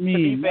 Oh, Well, to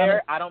me. be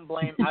fair, I don't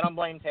blame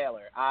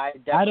Taylor. I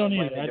definitely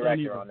blame the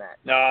director on that.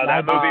 No,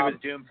 that movie was Um,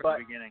 doomed from but-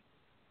 the beginning.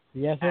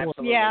 Yes, it was.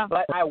 Absolutely. Yeah.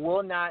 But I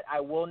will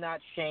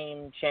not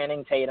shame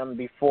Channing Tatum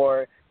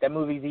before that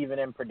movie's even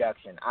in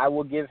production. I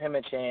will give him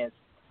a chance.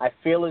 I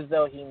feel as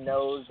though he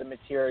knows the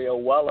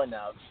material well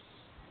enough,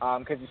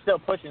 because he's still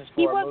pushing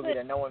He for a movie wasn't-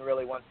 that no one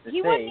really wants to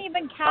He see. wasn't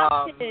even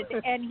casted,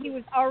 and he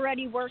was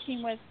already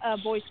working with a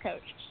voice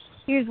coach.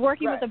 He was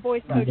working with a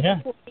voice coach Yeah.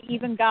 before he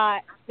even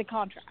got the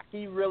contract.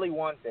 He really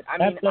wants it. I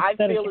That's mean, I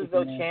feel dedication, as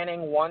though man.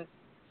 Channing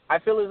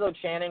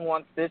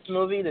wants this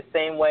movie the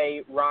same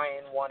way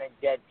Ryan wanted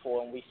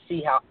Deadpool, and we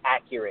see how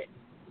accurate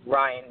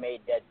Ryan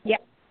made Deadpool. Yeah.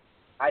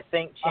 I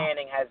think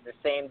Channing has the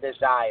same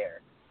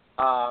desire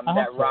that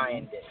hope so,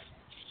 Ryan man. did.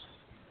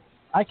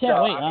 I can't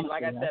So, wait. I mean, honestly.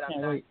 like I said, I I'm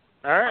can't not- wait.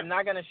 All right. I'm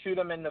not going to shoot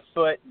him in the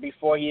foot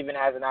before he even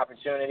has an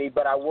opportunity,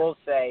 but I will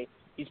say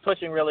he's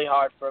pushing really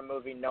hard for a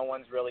movie no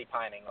one's really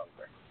pining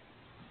over.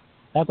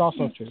 That's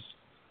also true.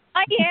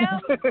 I am.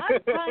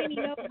 I'm pining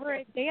over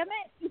it. Damn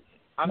it!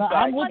 I'm No,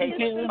 sorry, I'm with you,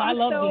 Caitlin. Caitlin. I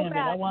love so Gambit.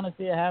 bad. I want to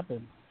see it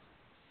happen.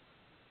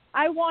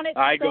 I want it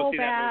I'd so go see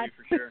bad. that movie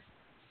for sure.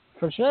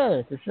 For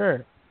sure. For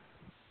sure.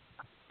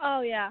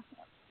 Oh yeah,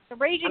 the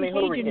Raging I mean, who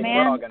are we Cajun, kidding?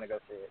 We're all man. going to go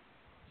see it.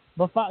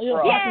 But Fox is Yay!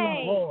 on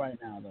a roll right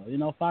now, though. You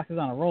know, Fox is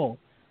on a roll.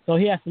 So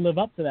he has to live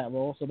up to that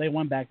role. So they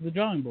went back to the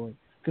drawing board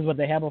because what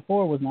they had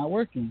before was not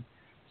working.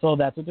 So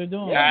that's what they're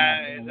doing.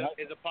 right now,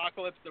 Is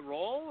Apocalypse the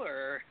role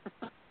or?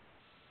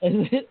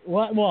 Is it?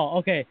 What? Well,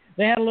 okay.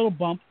 They had a little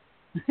bump,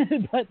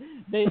 but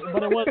it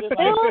wasn't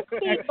Little like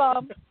speed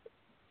bump.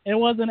 it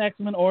wasn't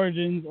X-Men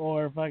Origins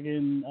or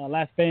fucking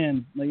Last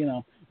Stand. You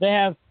know, they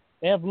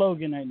have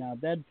Logan right now,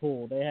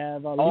 Deadpool. They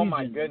have Oh Legion.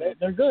 my goodness.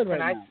 They're good right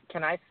now.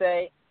 Can I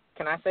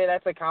say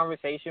that's a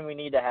conversation we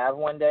need to have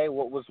one day?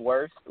 What was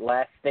worse,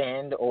 Last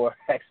Stand or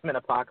X-Men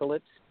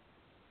Apocalypse?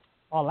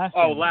 Oh, Last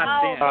Oh, Stand.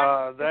 Last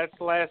Stand.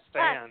 That's Last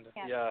Stand.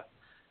 Stand. Yeah. Yeah.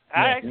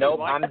 I actually Nope,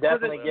 liked I'm it.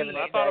 definitely giving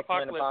I it thought to X-Men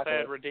Apocalypse Apocalypse.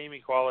 had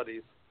redeeming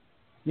qualities.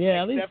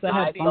 Yeah, at least Except they for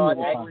had I fun thought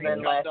with it.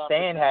 X-Men Last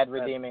Stand had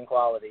redeeming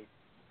qualities.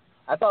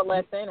 I thought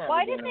Last Stand had Why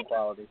redeeming didn't they-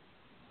 qualities.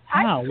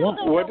 How? I still What?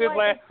 don't What know did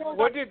why they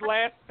What did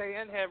Last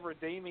Stand have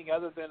redeeming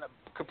other than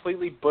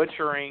completely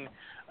butchering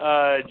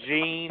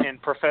Jean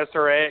and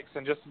Professor X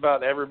and just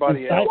about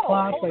everybody else?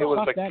 Cyclops, It was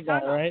fuck the that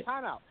guy, right?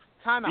 Time out.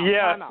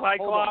 Yeah, time out.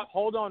 Cyclops.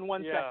 Hold on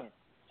one Yeah. second.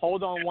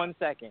 Hold on 1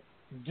 second.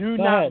 Do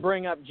Go not ahead.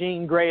 bring up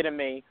Jean Grey to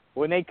me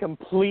when they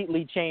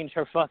completely changed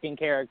her fucking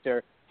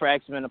character for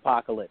X-Men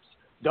Apocalypse.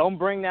 Don't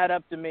bring that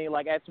up to me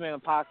like X-Men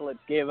Apocalypse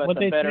gave us What a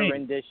they better changed?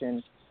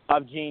 rendition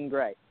of Jean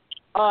Grey.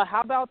 How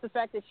about the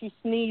fact that she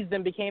sneezed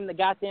and became the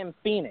goddamn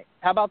Phoenix?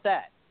 How about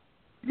that?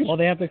 Well,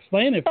 they have to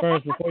explain it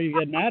first before you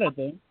get mad at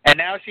them. And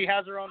now she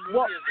has her own movie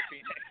Well- as the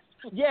Phoenix.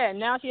 Yeah, and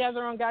now she has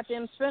her own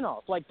goddamn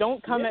spinoff. Like,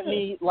 don't come at Yeah.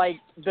 me like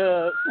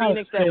the Not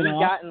Phoenix that we spin-off,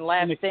 got in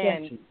Last an Stand,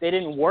 extension. they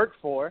didn't work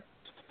for.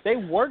 They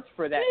worked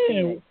for that Yeah,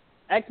 Phoenix.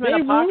 X-Men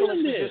they Apocalypse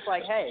ruined is it. just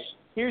like, hey,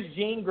 here's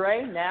Jean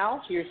Grey,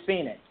 now here's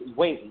Phoenix.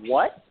 Wait,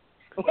 what?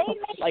 They made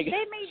like, they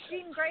made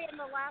Jean Grey in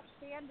The Last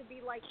Stand to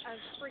be like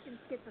a freaking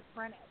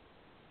schizophrenic.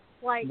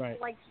 Like Right.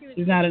 like she was.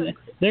 She's not an.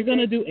 They're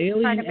gonna do trying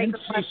Alien to make and her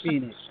Space question.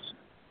 Phoenix.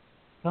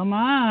 Come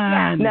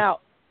on.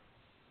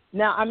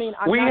 now, I mean,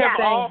 I'm we not have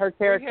saying all her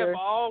character.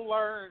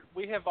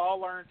 We have all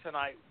learned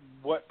tonight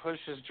what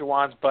pushes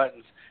Juwan's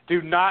buttons.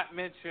 Do not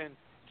mention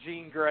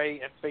Jean Grey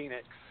and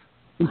Phoenix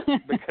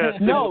because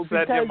it No, will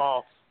set because- him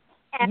off.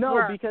 No,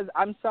 Ever. because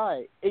I'm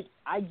sorry.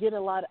 I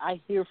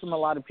hear from a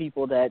lot of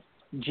people that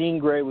Jean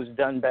Grey was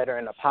done better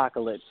in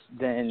Apocalypse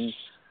than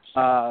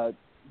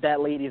that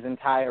lady's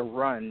entire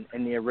run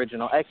in the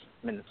original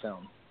X-Men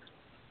film.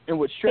 And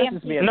what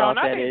stresses me No, about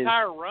not that the is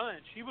entire run.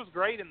 She was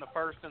great in the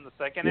first and the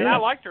second, and Yeah. I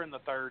liked her in the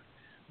third.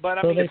 But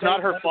I So mean, they it's not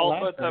take her that fault.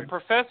 last But third.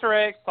 Professor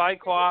X,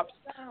 Cyclops,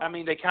 I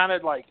mean, they kind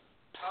of like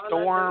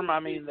Storm. I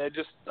mean, they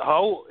just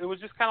it was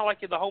just kind of like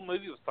the whole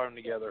movie was thrown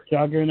together.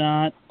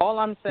 Juggernaut. all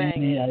I'm saying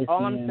Yeah, is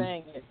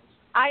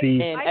I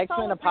Beast. in I X-Men saw a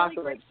really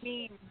Apocalypse.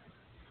 great meme.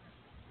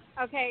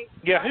 Okay.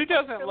 Yeah, I who saw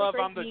a doesn't really love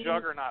great I'm the meme.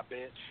 Juggernaut,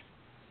 bitch?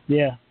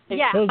 Yeah.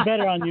 Yeah. It was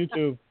better on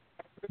YouTube.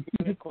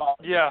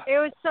 Yeah. It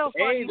was so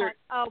funny. Hey, there-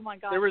 oh my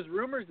god. There was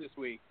rumors this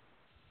week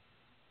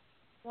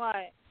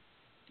What?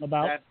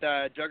 About.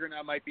 that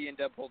Juggernaut might be in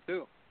Deadpool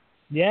too.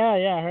 Yeah,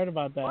 I heard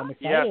about that. I'm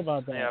excited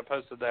about that. Yeah, I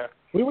posted that.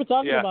 We were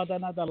talking Yeah. about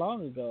that not that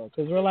long ago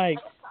because we're like,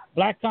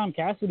 Black Tom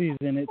Cassidy's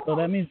in it, so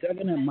that means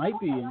Revenant might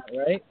be in it,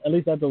 right? At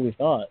least that's what we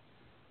thought.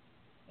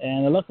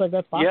 And it looks like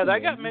that's possible. Yeah,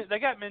 they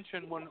got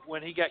mentioned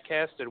when he got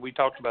casted. We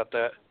talked about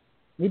that.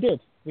 We did.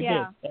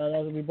 Yeah.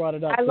 We brought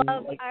it up. I 'cause,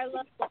 love like,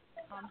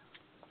 Tom.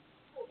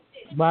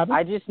 Bobby?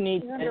 I just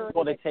need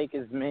Deadpool to take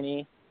as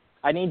many.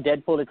 I need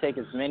Deadpool to take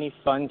as many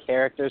fun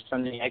characters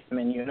from the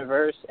X-Men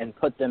universe and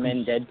put them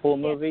in Deadpool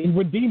movies,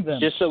 redeem them.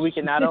 just so we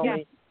can not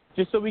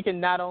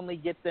only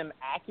get them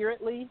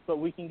accurately, but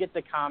we can get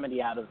the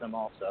comedy out of them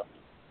also.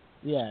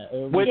 Yeah.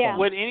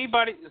 Would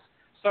anybody?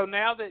 So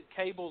now that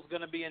Cable's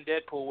going to be in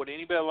Deadpool, would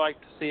anybody like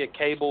to see a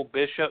Cable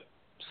Bishop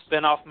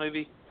spinoff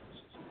movie?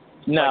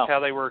 No. Like how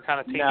they were kind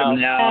of teamed No. up.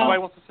 No. Nobody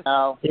wants to see.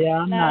 No. Yeah,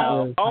 I'm not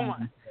really. Oh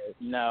my.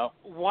 No.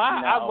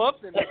 Why? No. I love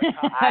them.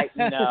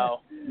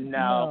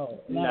 No.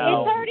 It's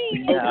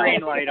already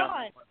green light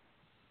on.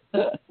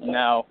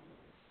 No.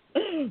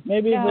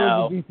 Maybe if it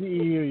No. was the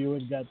DCEU, you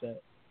would get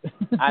that.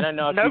 I don't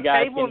know if No you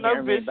guys Cable, can no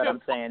hear me, but Bishop.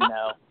 I'm saying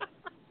no.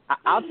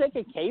 I'll take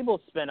a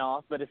Cable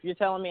spinoff, but if you're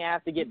telling me I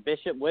have to get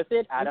Bishop with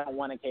it, I don't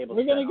want a Cable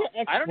We're gonna spinoff.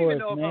 get X-Force, I don't even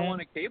know if man. I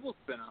want a Cable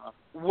spinoff.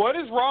 What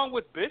is wrong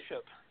with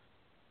Bishop?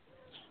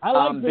 I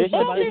like Bishop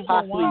I is just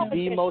don't possibly want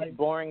the it. most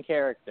boring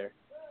character.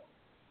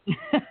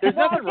 There's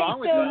nothing Okay, wrong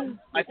with so- that.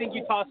 I think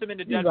you toss him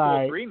into He's Deadpool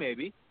alright. 3,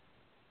 maybe.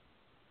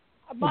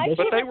 My But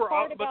But they favorite were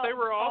part but they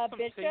were about, awesome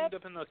Bishop, teamed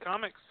up in the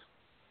comics.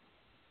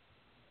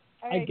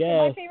 Okay, I so my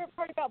guess. favorite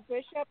part about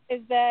Bishop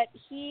is that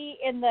he,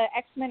 in the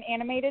X-Men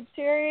animated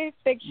series,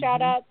 big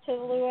shout out to the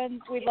Lewins,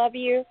 we love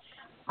you.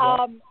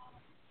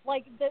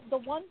 Like, the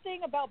one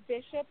thing about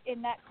Bishop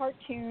in that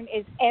cartoon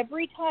is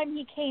every time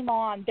he came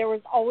on, there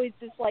was always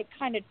this, like,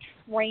 kind of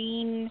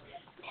train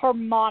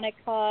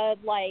harmonica,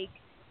 like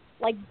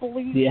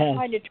bluesy Yes.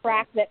 kind of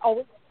track that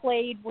always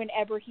played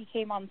whenever he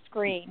came on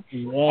screen.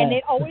 Yeah. And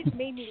it always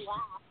made me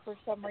laugh for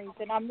some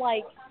reason. I'm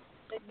like,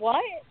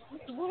 what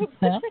the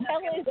hell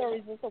is there?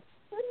 Is this a word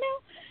now?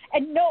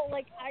 And no,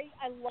 like I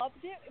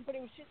loved it, but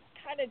it was just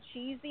kind of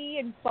cheesy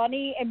and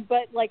funny.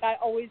 But like I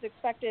always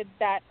expected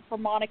that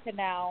harmonica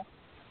now.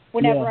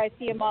 Whenever I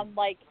see him on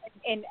like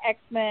in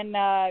X-Men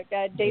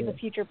Days of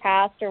Future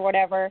Past or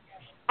whatever,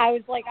 I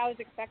was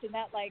expecting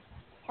that like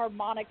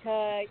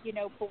harmonica,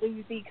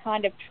 bluesy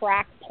kind of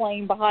track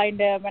playing behind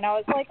him, and I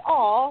was like,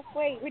 oh,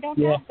 wait, we don't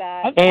have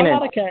that. A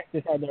lot of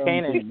characters had their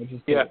own thing, which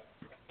is Yeah.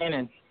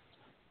 good.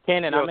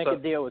 Cannon, I'll What's make up?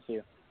 a deal with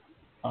you.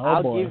 Oh,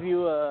 I'll boy. give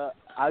you a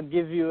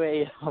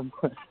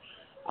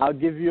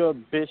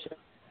Bishop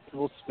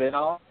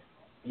spinoff,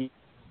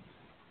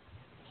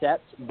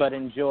 but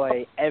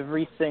enjoy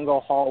every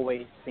single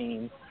hallway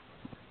scene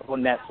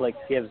when Netflix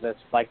gives us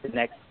like the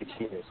next 6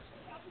 years.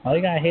 All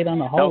you gotta hate on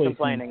the No hallway.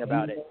 complaining scene.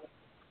 about it.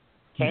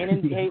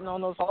 Kanan's hating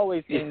on those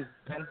hallway scenes,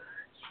 man.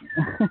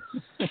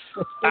 There's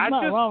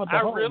nothing wrong with the I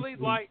hallway really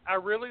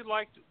scene.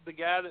 liked the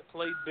guy that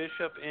played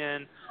Bishop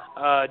in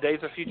Days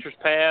of Futures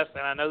Past,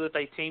 and I know that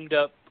they teamed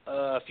up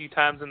a few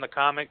times in the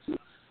comics.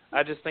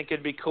 I just think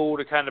it'd be cool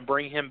to kind of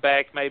bring him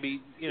back, maybe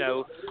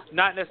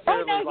not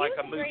necessarily like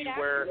a movie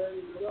where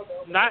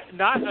not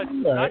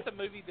the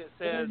movie that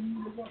says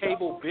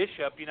Cable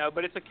Bishop,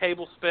 but it's a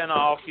Cable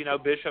spinoff.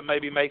 Bishop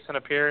maybe makes an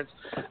appearance.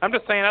 I'm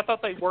just saying, I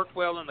thought they worked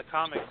well in the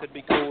comics. It'd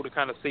be cool to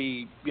kind of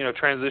see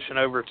transition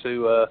over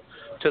to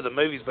the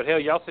movies. But hell,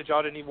 y'all said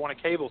y'all didn't even want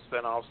a Cable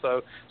spinoff.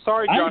 So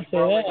sorry, I Josh didn't say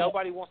Brolin, that.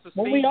 nobody wants to see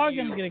Well, we are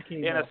you gonna get a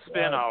Cable in a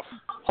spinoff.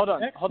 Hold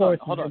on. X-Force is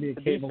gonna be a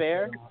To be Cable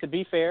fair,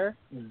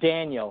 spinoff.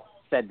 Daniel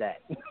said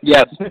that.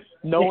 Yes.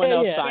 No one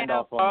else Yeah. signed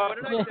off on What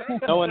that. did I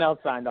say? No one else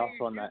signed off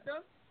on that.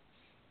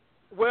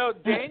 Well,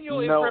 Daniel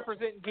No. is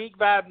representing Geek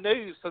Vibe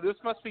News, so this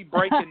must be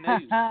breaking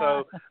news.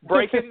 So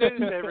breaking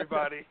news,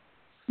 everybody.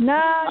 No, All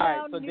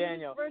right, so news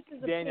Daniel, versus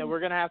Daniel, opinion. we're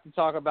gonna have to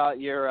talk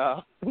about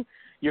your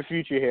your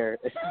future here.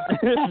 If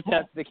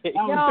that's the case.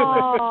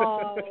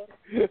 No.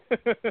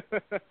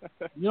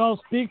 You don't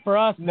speak for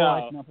us,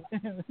 No.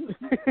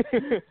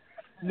 boys.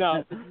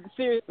 No,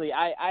 seriously,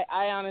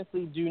 I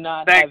honestly do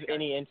not Thanks, have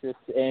any interest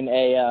in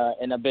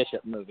a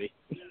Bishop movie.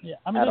 Yeah,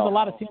 I mean, At there's a all.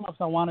 lot of team-ups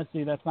I want to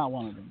see. That's not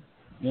one of them.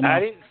 I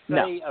didn't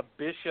No. say a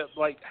Bishop,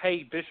 like,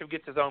 hey, Bishop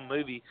gets his own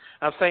movie.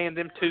 I'm saying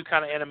them two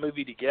kind of in a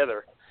movie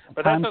together.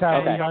 But that's Time okay.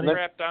 travel, Y'all buddy.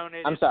 crapped on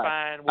it. I'm It's sorry.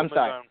 fine. We'll I'm move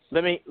sorry.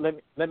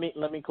 on.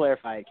 Let me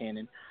clarify it,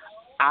 Cannon.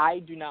 I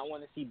do not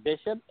want to see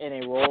Bishop in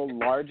a role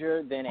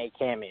larger than a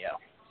cameo.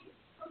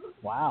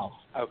 Wow.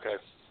 Okay.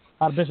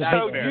 Bishop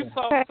So, hates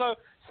that.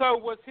 so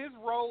was his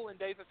role in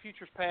Days of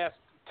Futures Past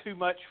too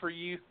much for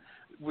you?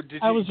 Do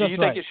I was you just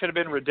think right. it should have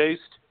been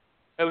reduced?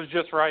 It was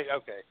just right?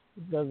 Okay.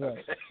 That's right.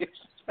 Okay.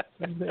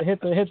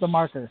 Hit the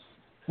marker.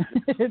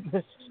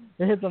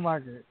 hit the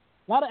marker.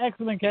 A lot of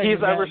excellent characters.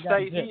 He's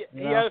overstayed.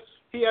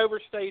 He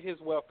overstayed his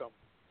welcome.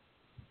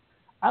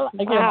 I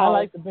Wow.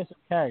 like the Bishop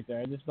character.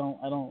 I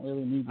don't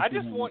really need to I see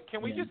just him want.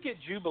 Can we again. just get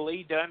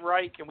Jubilee done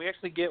right? Can we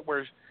actually get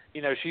where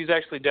she's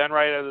actually done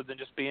right, other than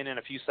just being in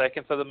a few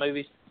seconds of the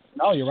movie?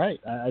 No, you're right.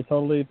 I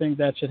totally think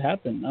that should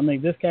happen. I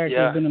mean, this character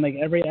Yeah. has been in like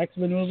every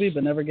X-Men movie,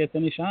 but never gets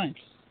any shine.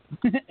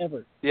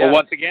 ever. Yeah. Well,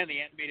 once again, the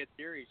animated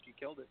series, she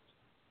killed it.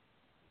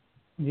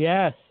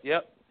 Yes.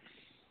 Yep.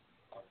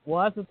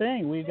 Well, that's the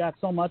thing. We got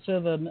so much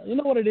of the. You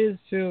know what it is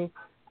too.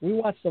 We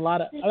watched a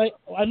lot of.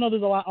 I know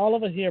there's a lot. All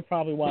of us here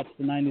probably watched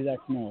the '90s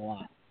X-Men a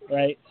lot,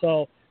 right?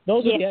 So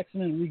those are the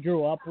X-Men we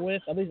grew up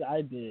with. At least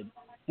I did.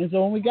 And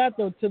so when we got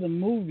to the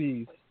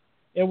movies,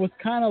 it was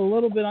kind of a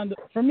little bit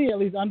for me at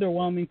least,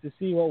 underwhelming to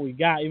see what we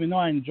got. Even though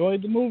I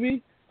enjoyed the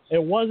movie,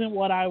 it wasn't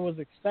what I was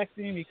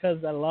expecting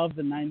because I love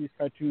the '90s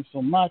cartoons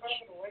so much.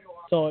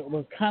 So it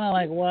was kind of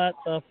like what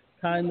the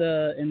kind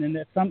of, and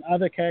then some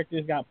other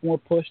characters got more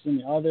pushed than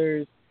the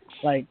others.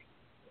 Like,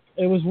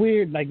 it was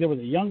weird. Like, there was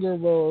a younger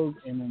Rogue,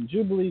 and then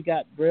Jubilee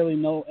got barely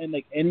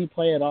any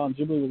play at all. And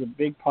Jubilee was a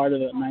big part of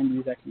the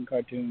 '90s X-Men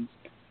cartoons.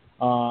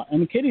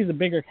 And Kitty's a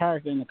bigger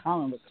character in the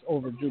comic books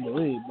over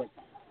Jubilee,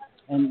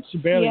 and she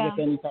barely gets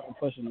any type of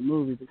push in the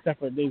movies except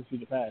for Days of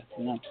Future Past,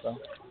 So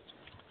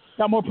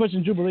got more push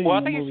in Jubilee. Well,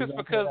 in I think the it's movies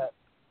just because.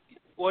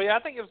 Well, yeah,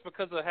 I think it was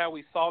because of how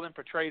we saw them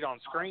portrayed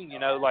on screen.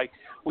 Like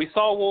we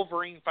saw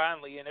Wolverine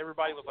finally, and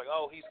everybody was like,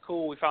 "Oh, he's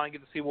cool. We finally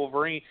get to see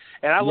Wolverine."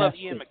 And I love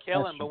Ian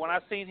McKellen, but when I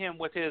seen him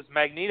with his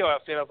Magneto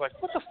outfit, I was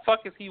like, "What the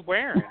fuck is he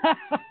wearing?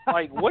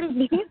 Like, what is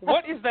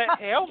that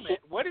helmet?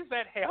 What is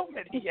that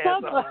helmet he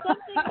has on?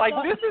 Like,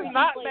 this is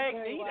not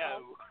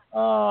Magneto."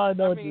 Oh, I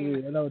know what you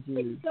mean. I know what you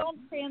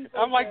mean.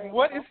 I'm like,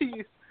 what is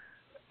he?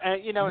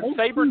 And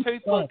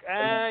Sabretooth look, but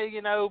I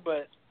don't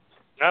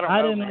know,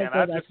 I didn't man. like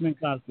those X-Men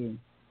costumes.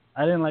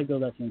 I didn't like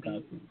those X-Men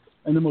costumes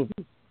in the movie.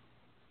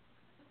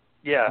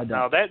 Yeah,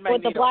 no, that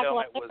Magneto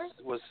helmet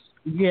was.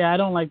 Yeah, I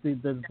don't like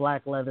the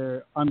black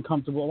leather,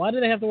 uncomfortable. Why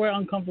do they have to wear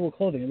uncomfortable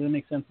clothing? It doesn't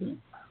make sense to me.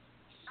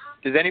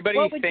 Does anybody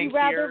what would think you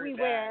rather here we that...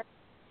 wear?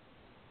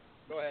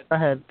 Go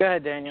ahead. Go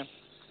ahead, Daniel.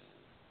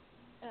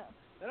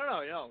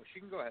 No,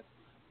 she can go ahead.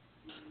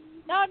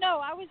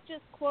 No, I was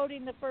just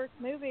quoting the first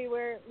movie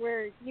where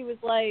he was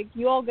like,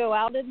 you all go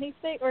out in these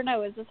things, or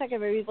no, it's the second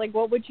movie. He's like,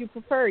 what would you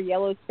prefer,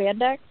 yellow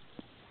spandex?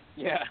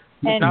 Yeah.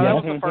 And no, that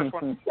was the first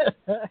one.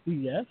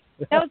 Yes.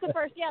 That was the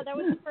first. Yeah, that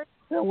was the first.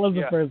 That was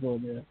the first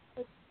one.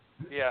 Yeah.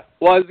 Yeah.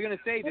 Well, I was gonna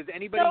say, does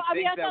anybody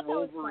think I that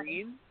was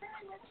Wolverine?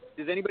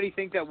 Does anybody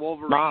think that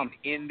Wolverine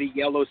in the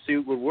yellow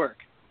suit would work?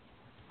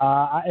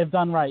 If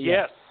done right.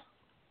 Yes.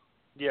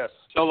 Yes.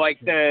 So like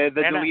the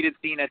deleted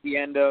scene at the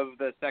end of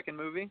the second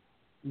movie?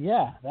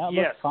 Yeah, that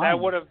yes, fine. that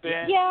would have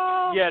been.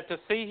 Yeah, to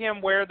see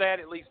him wear that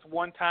at least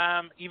one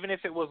time, even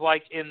if it was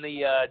like in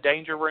the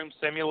Danger Room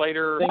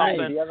Simulator or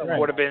something,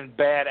 would have been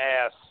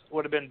badass.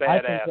 Would have been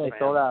badass. I think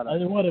so.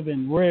 It would have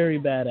been very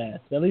badass.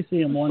 At least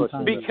see him one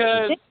time.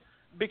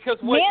 Because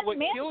what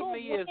killed me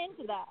is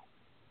into that.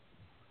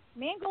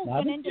 Mangold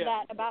went into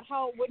that about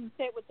how it wouldn't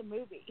fit with the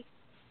movie.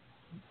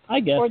 I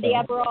guess. Or the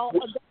overall.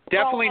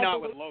 Definitely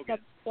not with Logan.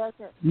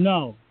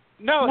 No.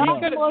 No, not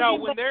he could Logan, no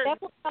when they're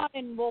definitely not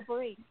in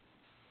Wolverine.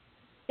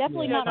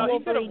 Definitely not Wolverine.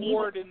 He could have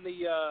worn in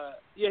the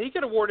he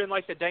could have worn in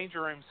like the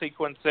Danger Room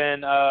sequence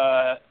in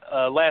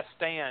Last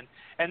Stand,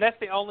 and that's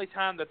the only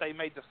time that they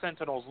made the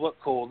Sentinels look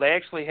cool. They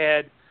actually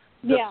had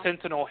the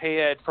Sentinel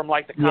head from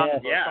like the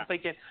comic books. I'm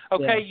thinking,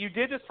 okay, you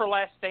did this for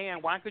Last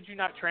Stand. Why could you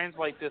not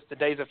translate this to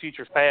Days of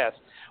Future Past?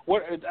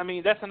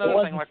 That's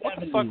another thing. Like, what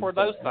the fuck were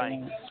those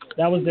things?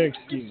 That was their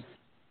excuse.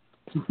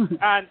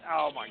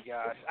 Oh my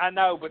gosh, I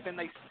know, but then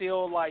they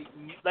still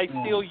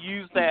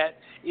use that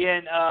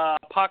in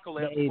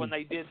Apocalypse when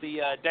they did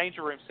the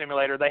Danger Room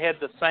Simulator. They had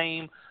the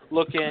same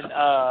looking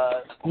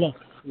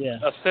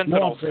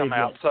Sentinels come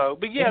out. So,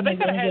 but yeah, they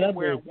could have had it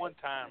wear it one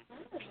time.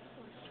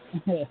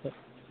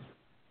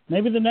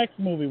 Maybe the next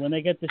movie when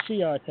they get the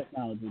Shi'ar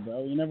technology,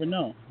 bro. You never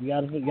know. You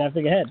gotta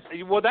think ahead.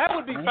 Well, that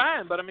would be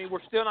fine, but I mean,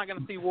 we're still not going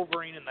to see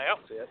Wolverine in the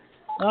outfit.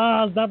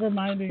 Oh, stop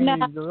reminding me.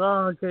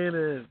 Oh, okay,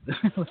 then.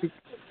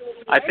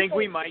 I think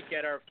we might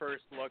get our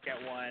first look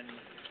at one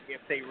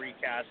if they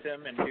recast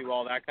him and do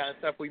all that kind of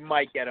stuff. We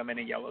might get him in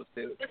a yellow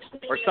suit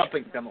or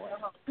something similar.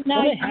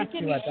 No,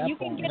 you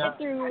can get it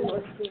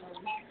through.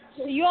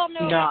 You all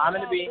know. No, I'm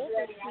gonna be.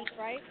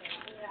 Right?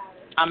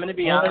 I'm gonna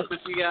be honest with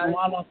you guys.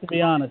 I want to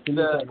be honest.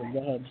 Go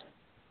ahead.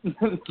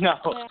 No,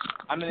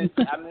 I'm gonna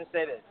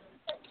say this.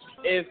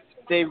 If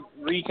they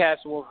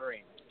recast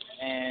Wolverine,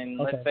 and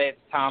let's say it's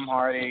Tom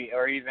Hardy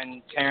or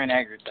even Taron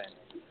Egerton,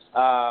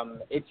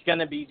 it's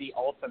gonna be the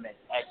ultimate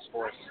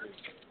X-Force suit.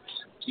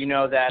 You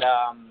know that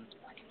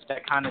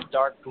kind of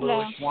dark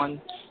bluish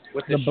one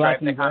with the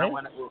stripe that kind of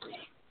went.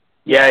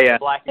 Yeah.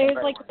 Black and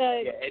gray.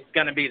 It's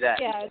gonna be that.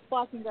 Yeah, it's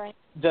black and gray.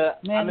 I'm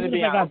gonna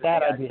be honest.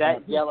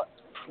 That yellow.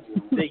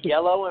 The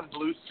yellow and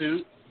blue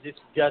suit just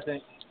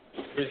doesn't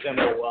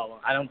resemble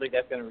well. I don't think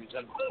that's going to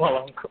resemble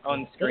well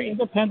on screen. It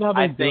depends how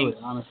they do it,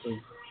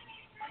 honestly.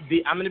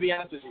 I'm going to be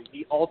honest with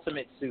you. The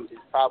ultimate suit is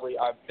probably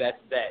our best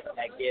bet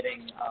at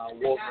getting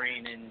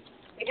Wolverine in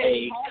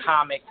a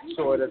comic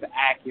sort of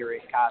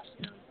accurate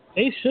costume.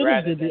 They should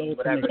have did the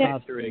ultimate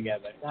costume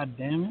together. God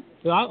damn it!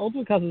 So our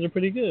ultimate costumes are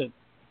pretty good.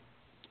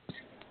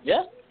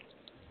 Yeah.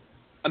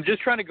 I'm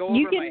just trying to go over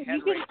my head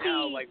right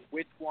now, like,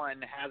 which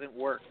one hasn't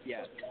worked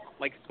yet.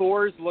 Like,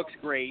 Thor's looks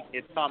great.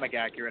 It's comic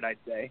accurate, I'd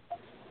say.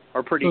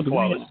 Or pretty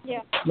close. Yeah.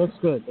 Looks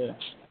good, yeah.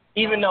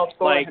 Even though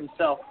Thor Like-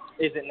 himself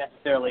isn't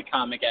necessarily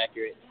comic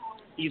accurate,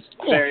 he's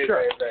very,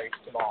 very, very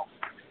small.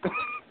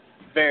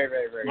 Very,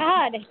 very, very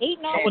small. God,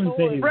 hating I on wouldn't say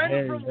Thor. he was Friend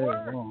very, from very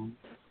work. wrong.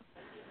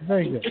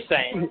 Very good. Just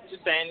saying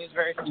he's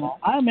very small.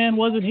 Iron Man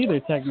wasn't either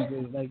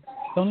technically. Like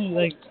Tony,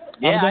 like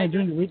Yeah, Robert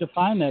Downey Jr.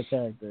 redefined that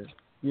character.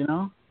 You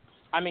know?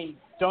 I mean,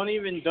 don't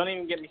even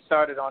get me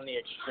started on the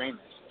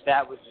extremists.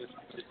 That was just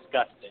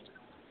disgusting.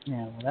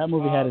 Yeah, well, that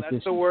movie had its that's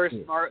issues. the worst.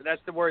 too.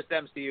 That's the worst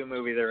MCU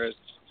movie there is.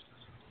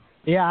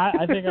 Yeah,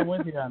 I think I'm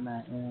with you on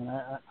that,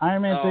 man.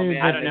 Iron Man 3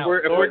 man. I don't know.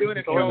 If we're doing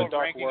a Thor: show The of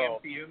Dark ranking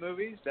World. MCU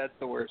movies, that's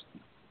the worst.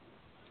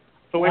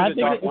 Thor: I The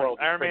think Dark it- World.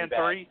 is Iron pretty Man bad.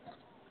 3.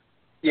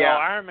 Yeah.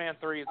 Oh, Iron Man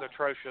 3 is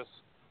atrocious.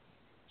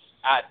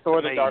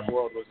 Thor: The Amazing. Dark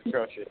World was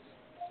atrocious.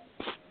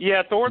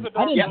 Yeah, Thor: The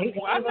Dark didn't World.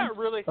 hate I've it, not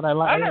really, but I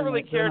like. I've not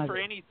really they're cared not for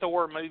good. any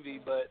Thor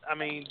movie, but I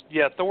mean,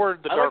 yeah, Thor: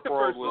 The I Dark like the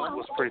World first one.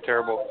 was pretty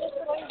terrible.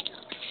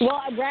 Well,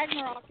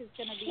 Ragnarok is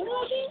going to be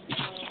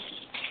awesome,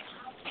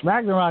 so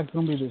Ragnarok's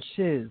gonna be the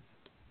shiz.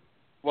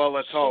 Well,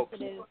 let's hope.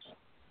 it is.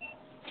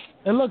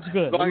 It looks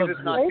good. As long it as looks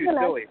it's not good. too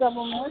silly.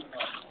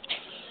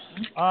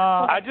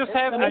 I just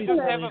have it's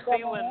gonna a be-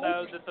 feeling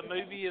though that the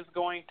movie is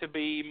going to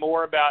be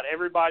more about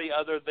everybody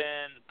other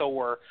than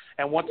Thor.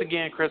 And once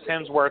again, Chris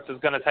Hemsworth is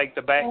going to take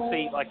the back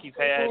seat like he's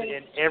had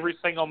in every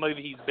single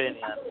movie he's been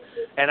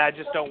in. And I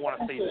just don't want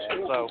to see that.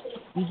 So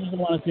You just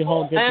want to see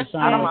Hulk get the I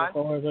shine don't of mind.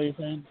 Thor, is what you're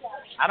saying?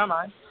 I don't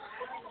mind.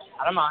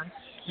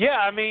 yeah,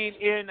 I mean,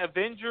 in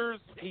Avengers,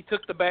 he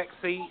took the back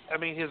seat. I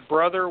mean, his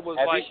brother was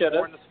As he like should've.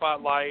 more in the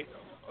spotlight,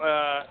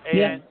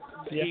 and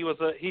Yeah. he was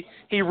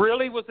he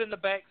really was in the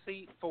back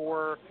seat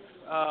for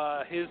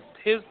his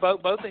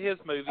both of his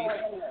movies.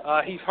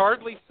 He's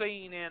hardly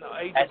seen in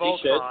Age As of he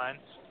should. Ultron,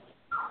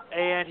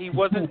 and he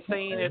wasn't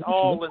seen at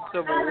all in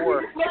Civil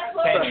War.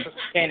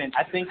 Kanan,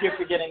 I think you're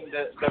forgetting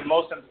the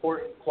most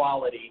important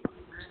quality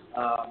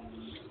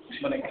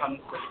when it comes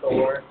to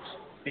Thor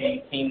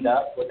being teamed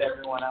up with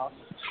everyone else.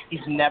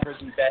 He's never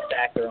the best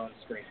actor on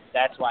screen.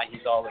 That's why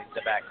he's always the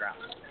background.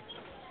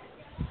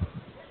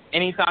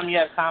 Anytime you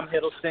have Tom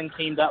Hiddleston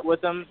teamed up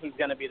with him, he's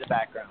going to be the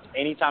background.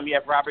 Anytime you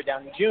have Robert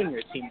Downey Jr.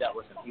 teamed up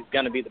with him, he's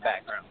going to be the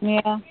background.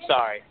 Yeah.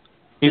 Sorry.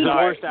 He's the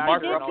Sorry. worst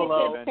Mark actor in all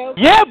Ruffalo. of Avengers.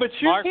 Yeah, but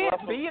you Mark can't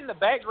Ruffalo. be in the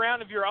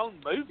background of your own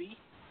movie.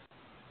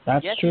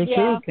 That's Yes, true yeah.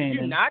 too, Did you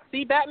Kanan. not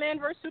see Batman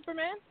vs.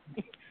 Superman?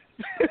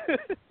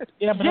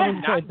 Yeah, but Yeah, it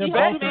was not they're the both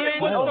Batman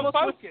equal. was the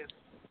focus.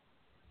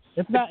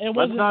 It's not. It Let's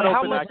wasn't. not like- How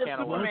open much that of can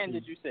of Superman worms.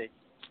 did you see?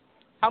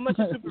 How much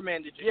of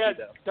Superman did you Yeah, see,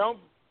 though? don't.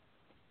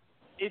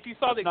 If you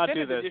saw the Let's not do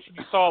extended this. edition,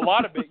 you saw a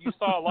lot of it. You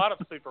saw a lot of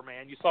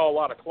Superman. You saw a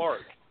lot of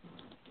Clark.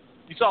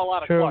 You saw a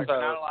lot of True. Clark,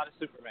 but not a lot of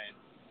Superman.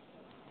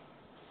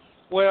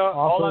 Well,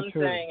 Also All I'm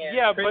true. saying is,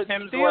 yeah, Chris but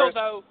Hemsworth, still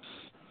though.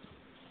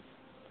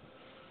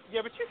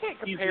 Yeah, but you can't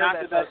He's compare not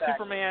that the best to actor.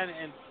 Superman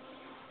and.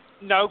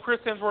 No, Chris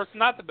Hemsworth's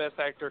not the best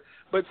actor,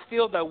 but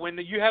still though, when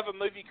you have a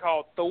movie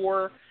called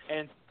Thor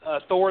and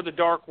Thor: The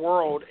Dark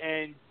World,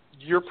 and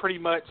you're pretty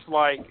much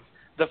like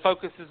the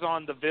focus is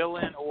on the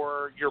villain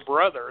or your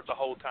brother the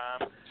whole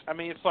time. I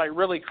mean, it's like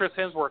really Chris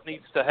Hemsworth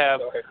needs to have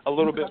a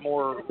little bit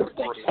more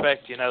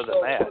respect, than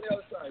that.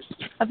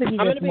 I think he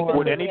I'm gets gonna be more.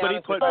 Would completely anybody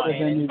honest put with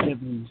than you, you give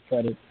him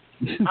credit.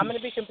 I'm going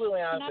to be completely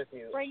honest with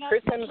you. Bring up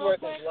Chris something real Hemsworth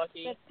quick is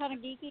lucky. That's kind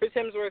of geeky. Chris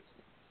Hemsworth.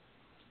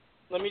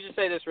 Let me just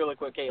say this really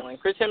quick, Caitlin.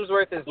 Chris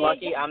Hemsworth is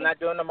lucky I'm not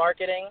doing the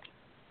marketing,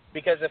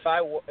 because if I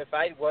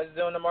was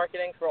doing the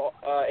marketing for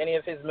any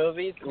of his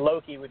movies,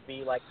 Loki would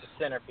be like the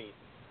centerpiece,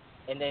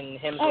 and then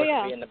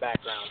Hemsworth would be in the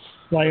background.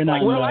 Why you're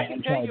not Well, in I the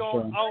can tell you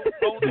on all the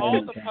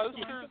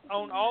posters,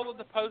 on all of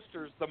the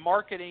posters, the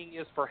marketing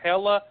is for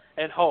Hela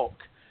and Hulk,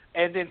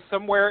 and then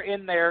somewhere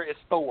in there is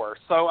Thor.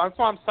 So that's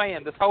what I'm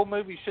saying. This whole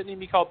movie shouldn't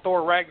even be called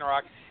Thor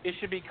Ragnarok. It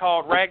should be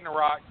called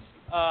Ragnarok,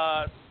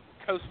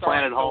 co-starring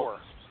Planet Hulk. Thor.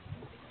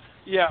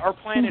 Yeah, or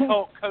Planet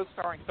Hulk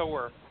co-starring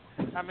Thor.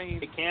 I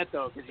mean, It can't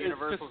though, because It's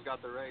Universal's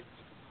got the rights.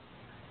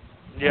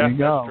 yeah, There you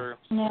go. that's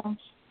true. No.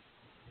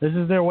 This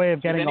is their way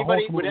of getting a Hulk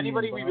Would movie,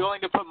 anybody bro. be willing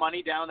to put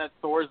money down that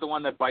Thor's the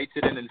one that bites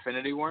it in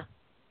Infinity War?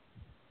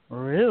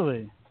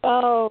 Really?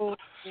 Oh.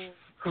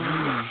 Go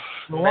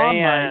on,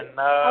 Man, Mike.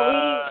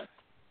 Are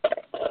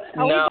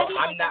we No, getting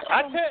I'm not.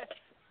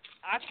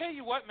 I tell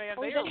you what, man,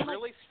 they are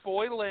really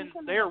spoiling.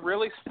 They are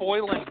really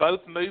spoiling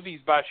both movies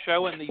by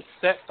showing these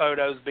set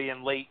photos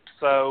being leaked.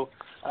 So,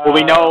 Well,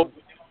 we know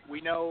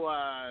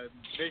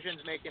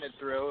Vision's making it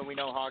through, and we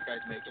know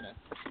Hawkeye's making it.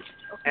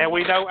 and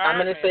we know I'm Iron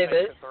gonna Man say makes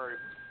this. it through.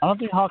 I don't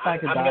think Hawkeye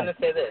could I'm die. going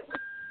to say this.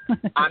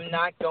 I'm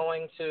not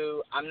going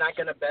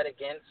to bet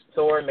against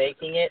Thor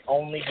making it,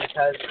 only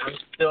because I'm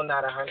still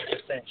not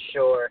 100%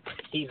 sure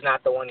he's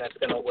not the one that's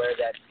going to wear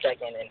that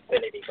second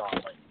Infinity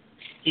Gauntlet.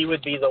 He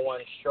would be the one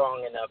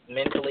strong enough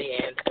mentally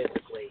and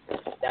physically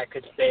that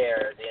could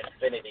bear the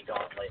Infinity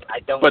Gauntlet.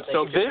 I don't But think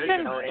so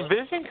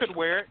Vision could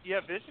wear it.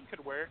 Yeah, Vision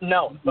could wear it.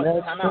 No, but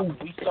That's time out. true.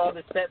 We saw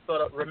the set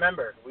photo.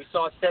 Remember, we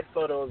saw a set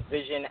photo of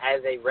Vision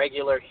as a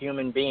regular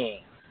human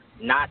being,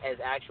 not as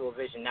actual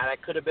Vision. Now,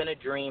 that could have been a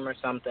dream or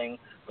something,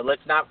 but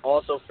let's not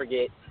also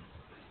forget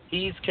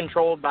he's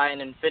controlled by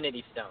an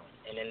Infinity Stone.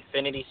 An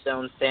Infinity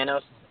Stone Thanos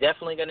is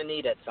definitely going to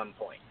need at some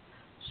point.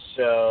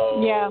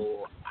 So Yeah.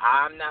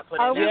 I'm not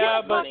putting Are that we Yeah,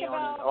 much but- money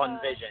about, on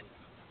Vision.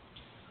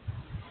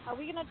 Are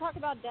we going to talk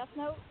about Death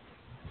Note?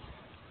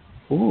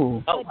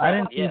 Ooh, Oh, I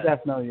didn't yeah. see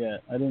Death Note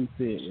yet. I didn't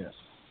see it yet.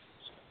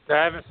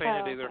 I haven't seen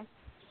Oh, it either. okay.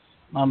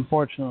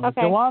 Unfortunately.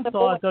 Okay, Jawan the saw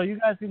bullet- it, though. You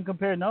guys can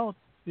compare notes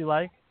if you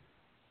like.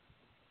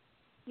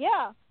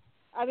 Yeah,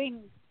 I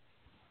mean,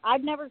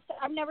 I've never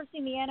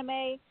seen the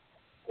anime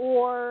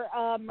or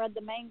read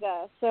the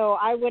manga, so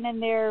I went in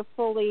there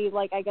fully,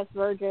 like, I guess,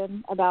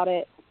 virgin about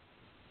it.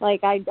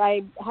 Like,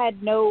 I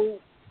had no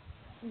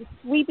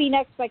sweeping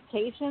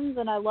expectations,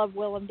 and I love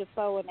Willem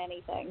Dafoe in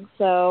anything.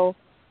 So,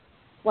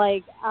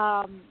 like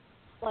I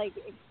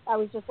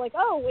was just like,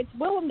 oh, it's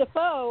Willem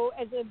Dafoe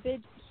as a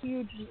big,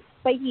 huge,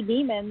 spiky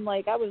demon.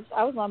 Like, I was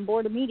on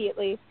board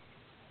immediately,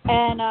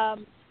 and I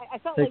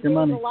felt Take like your there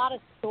money. was a lot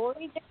of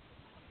story there.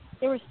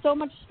 There was so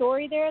much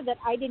story there that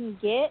I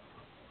didn't get,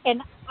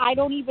 and I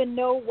don't even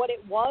know what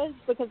it was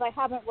because I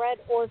haven't read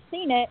or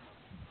seen it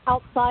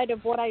outside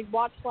of what I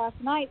watched last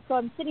night. So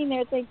I'm sitting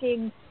there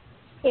thinking,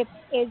 if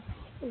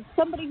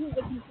somebody who's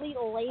a complete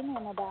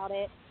layman about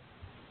it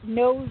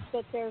knows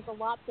that there's a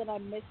lot that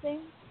I'm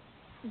missing,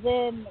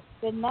 then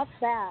that's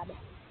bad.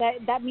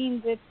 That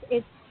means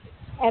it's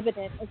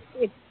evident.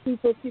 It's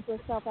super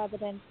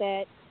self-evident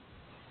that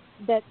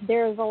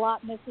there's a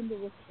lot missing to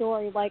the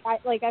story.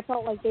 I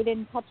felt like they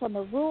didn't touch on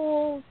the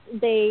rules.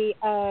 They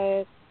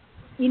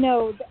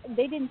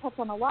they didn't touch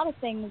on a lot of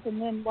things,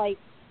 and then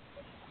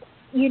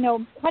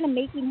kind of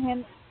making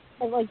him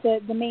like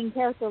the main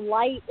character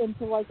light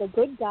into like a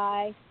good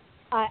guy.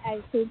 I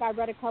think I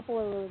read a couple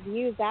of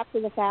reviews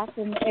after the fact,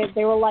 and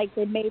they were like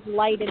they made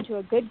Light into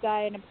a good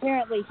guy, and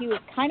apparently he was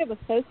kind of a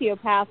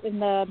sociopath in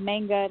the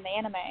manga and the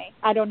anime.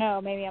 I don't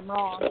know, maybe I'm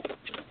wrong,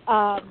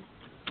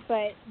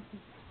 but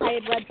I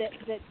had read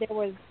that there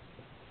was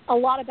a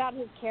lot about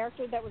his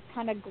character that was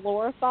kind of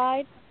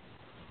glorified,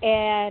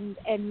 and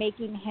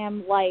making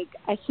him like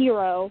a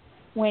hero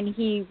when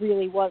he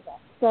really wasn't.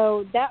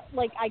 So that,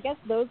 I guess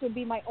those would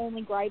be my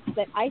only gripes.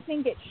 That I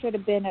think it should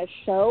have been a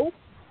show.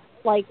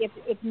 Like, if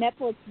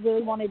Netflix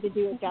really wanted to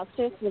do it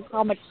justice with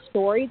how much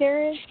story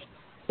there is,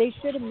 they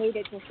should have made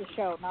it just a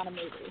show, not a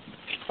movie.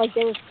 Like,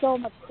 there was so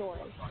much story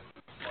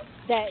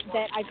that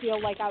I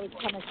feel like I was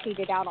kind of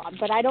cheated out on.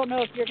 But I don't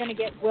know if you're going to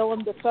get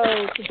Willem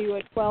Dafoe to do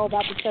a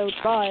 12-episode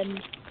run,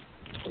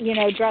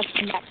 dressed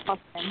in that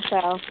costume.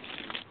 So,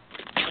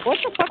 what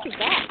the fuck is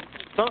that?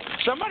 So,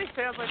 somebody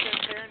sounds like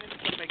they're staring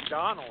into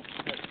McDonald's.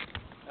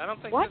 I don't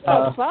think What it's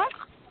the fuck?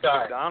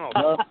 Sorry. McDonald's.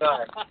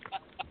 Sorry.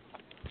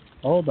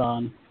 Hold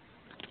on.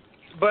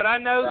 But I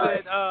know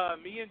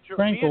that me and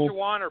Sprinkles.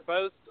 Juwan are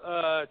both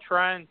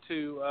trying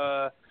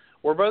to.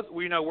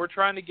 We're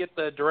trying to get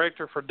the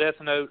director for Death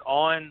Note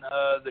on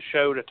the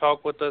show to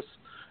talk with us.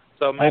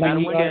 So maybe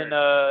Adam we West. can.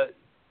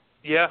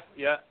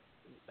 Yeah.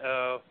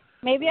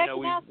 Maybe I can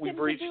we've ask him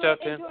to reached do out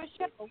it to into a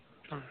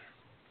show.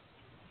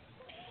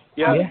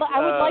 Yeah. I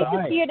would like to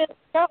Right. see it as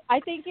a show. I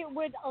think it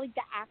would. Like,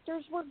 the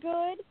actors were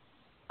good.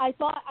 I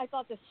thought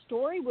the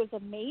story was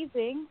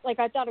amazing. Like,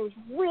 I thought it was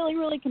really,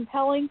 really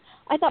compelling.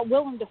 I thought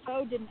Willem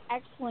Dafoe did an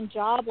excellent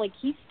job. Like,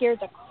 he scared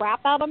the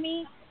crap out of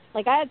me.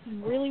 Like, I had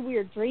some really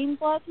weird dreams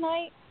last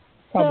night.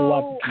 Probably So,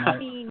 watch it I tonight.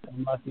 mean,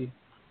 I'm lucky.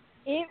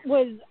 it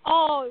was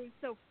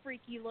so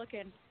freaky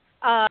looking.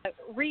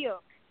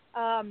 Ryuk.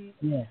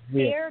 Yeah.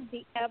 Scared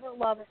the ever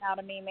loving out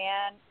of me,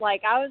 man.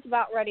 Like, I was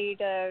about ready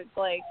to,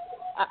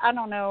 I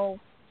don't know,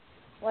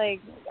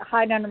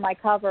 hide under my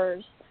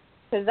covers.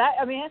 Because that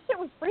shit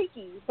was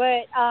freaky.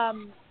 But,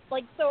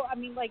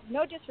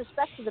 no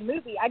disrespect to the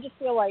movie. I just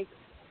feel like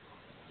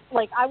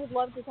I would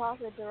love to talk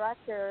to the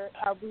director.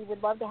 We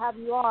would love to have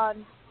you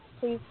on.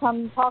 Please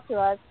come talk to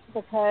us,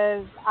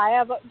 because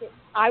I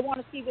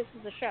want to see this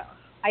as a show.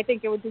 I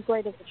think it would be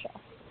great as a show.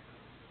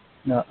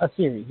 No, a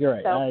series. You're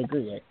right. So- I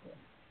agree, actually.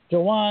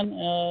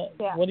 Jawan,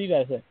 Yeah. what do you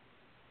guys think?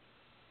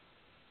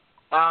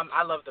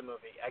 I love the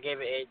movie. I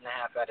gave it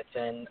 8.5 out of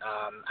 10.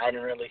 I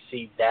didn't really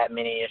see that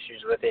many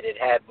issues with it. It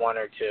had one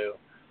or two,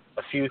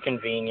 a few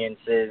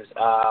conveniences.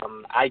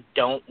 I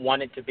don't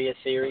want it to be a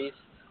series,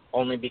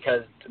 only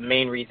because the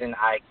main reason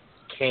I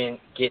can't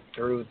get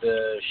through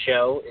the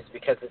show is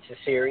because it's a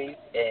series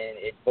and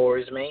it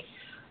bores me.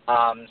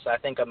 So I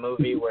think a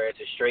movie where it's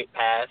a straight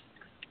path,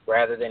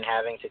 rather than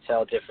having to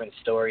tell different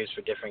stories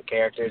for different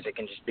characters, it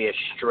can just be a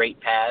straight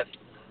path.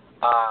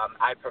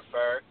 I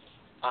prefer.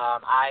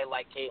 I,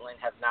 like Caitlin,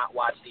 have not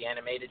watched the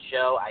animated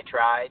show. I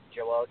tried.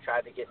 Joel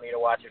tried to get me to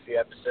watch a few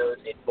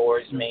episodes. It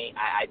bores me.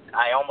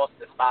 I almost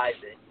despise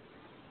it.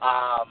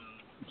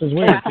 Which is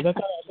weird, because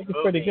I think it's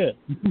pretty good.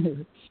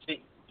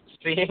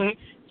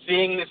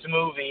 Seeing this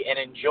movie and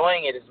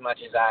enjoying it as much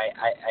as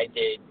I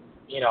did,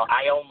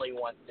 I only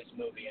want this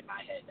movie in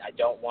my head. I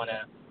don't want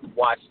to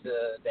watch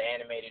the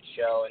animated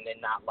show and then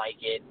not like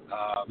it,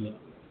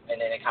 and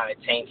then it kind of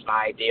taints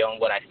my idea on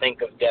what I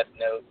think of Death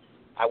Note.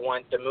 I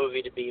want the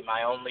movie to be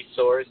my only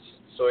source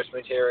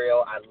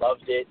material. I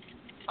loved it.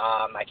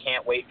 I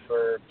can't wait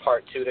for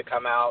part 2 to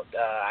come out.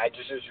 I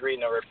just was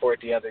reading a report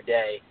the other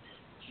day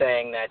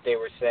saying that they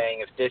were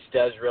saying if this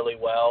does really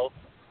well,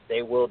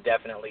 they will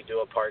definitely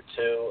do a part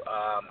 2.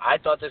 I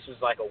thought this was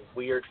like a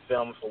weird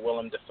film for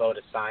Willem Dafoe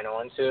to sign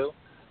on to,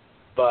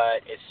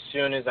 but as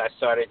soon as I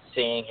started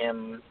seeing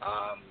him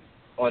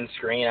on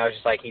screen, I was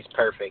just like, he's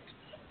perfect.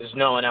 There's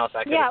no one else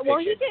I could have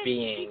pictured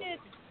being.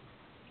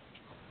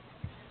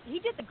 He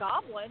did the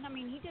Goblin. I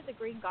mean, he did the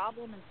Green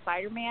Goblin and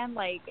Spider-Man.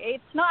 Like,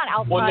 it's not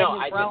outside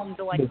his realm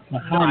to like. No,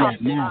 I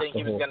didn't think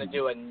he was going to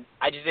do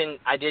I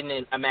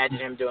didn't imagine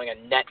him doing a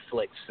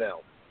Netflix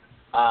film.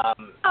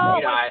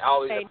 I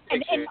always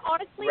pictured. And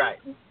honestly, right.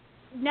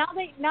 Now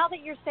that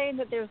you're saying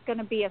that there's going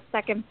to be a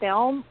second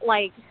film,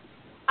 like,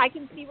 I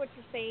can see what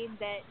you're saying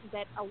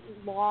that a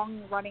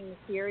long-running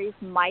series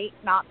might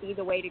not be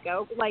the way to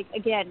go. Like,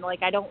 again,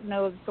 like, I don't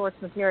know the source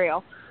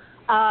material,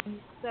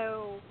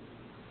 so.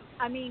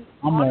 I mean,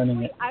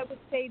 honestly, I would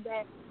say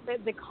that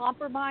the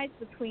compromise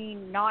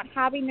between not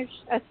having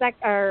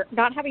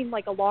not having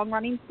like a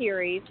long-running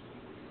series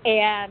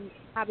and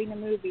having a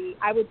movie,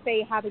 I would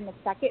say having a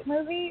second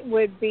movie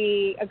would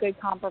be a good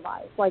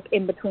compromise, like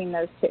in between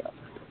those two.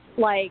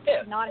 Like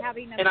not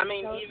having a And I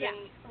mean,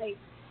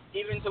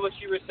 even to what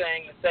you were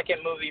saying, the second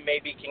movie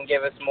maybe can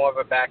give us more of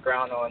a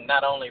background on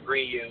not only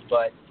Ryu,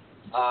 but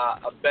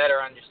a better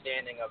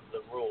understanding of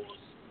the rules,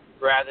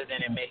 rather than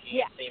it making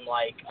it seem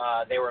like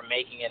they were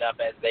making it up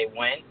as they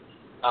went,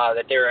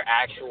 that there are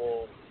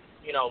actual,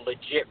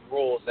 legit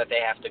rules that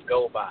they have to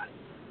go by.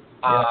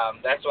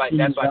 That's why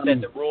I said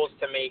the rules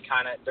to me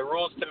kind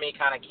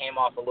of came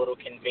off a little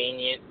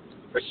convenient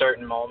for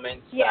certain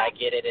moments. Yeah. I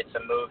get it; it's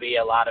a movie.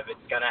 A lot of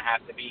it's gonna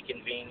have to be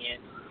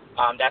convenient.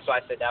 That's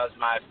why I said that was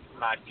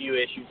my few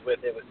issues with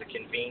it was the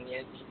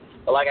convenience.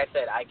 But like I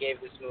said, I gave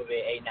this movie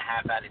an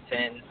 8.5 out of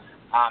 10.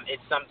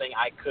 It's something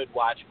I could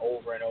watch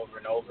over and over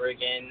and over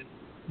again.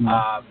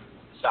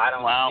 So I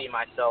don't see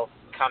myself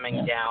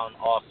coming down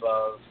off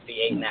of the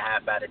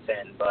 8.5 out of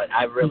 10. But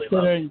I really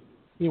love it.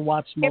 You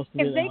watched most of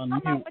it. If they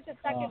come out with a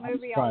second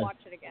movie, I'll watch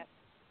it again.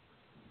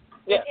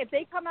 Yeah. If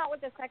they come out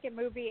with a second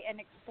movie and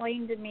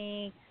explain to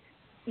me,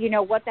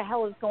 what the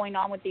hell is going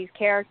on with these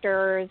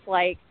characters,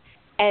 like,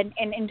 and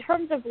in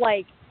terms of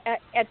like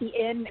at the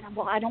end,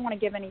 well, I don't want to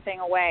give anything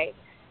away.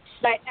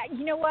 But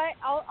you know what?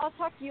 I'll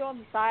talk to you on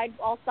the side.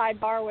 I'll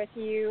sidebar with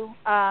you,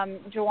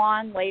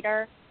 Juwan,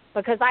 later,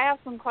 because I have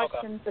some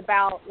questions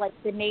about like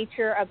the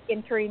nature of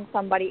entering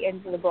somebody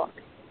into the book,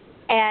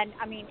 and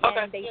I mean,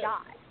 and they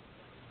die.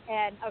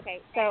 And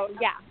so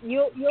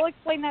you'll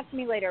explain that to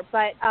me later.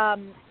 But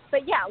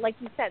yeah, like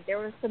you said, there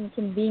were some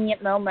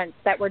convenient moments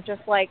that were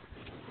just like,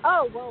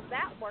 oh, well,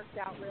 that worked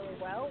out really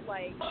well.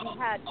 Like, you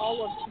had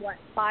all of,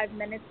 5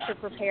 minutes to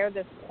prepare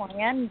this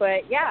plan,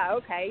 but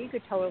you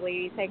could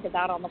totally think of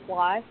that on the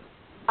fly.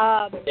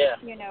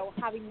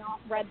 Having not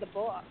read the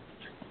book,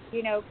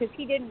 because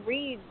he didn't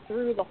read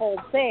through the whole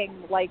thing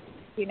like,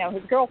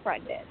 his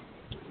girlfriend did.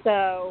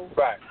 So,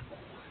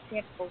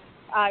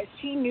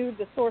 she knew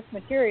the source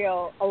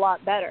material a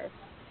lot better,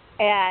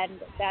 and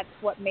that's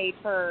what made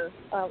her,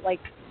 like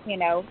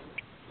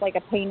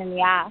a pain in the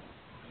ass.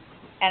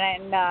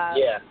 And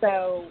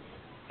so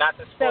not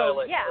to spoil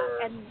it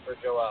for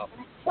Joel.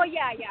 Well,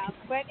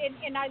 but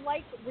and I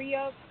liked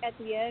Rio at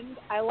the end.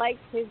 I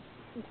liked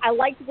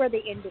where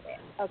they ended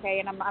it. Okay,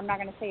 and I'm not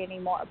going to say any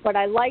more, but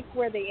I liked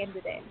where they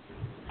ended it,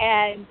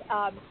 and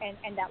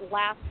that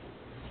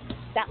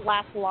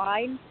last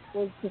line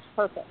was just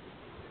perfect.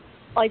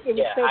 Like it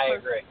was so perfect. I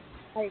agree.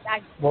 Like, I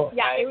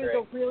it agree.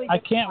 was a really. I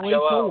can't wait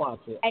to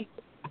watch it. I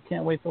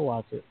can't wait to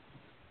watch it.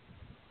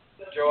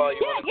 Joel, you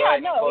want to go ahead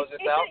and close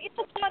this out? It's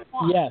a fun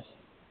one.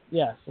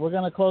 Yes. We're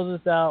going to close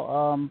this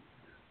out.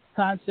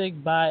 Time to say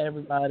bye,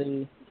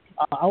 everybody.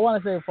 I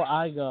want to say before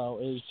I go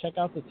is check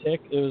out The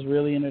Tick. It was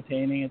really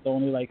entertaining. It's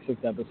only like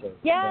 6 episodes.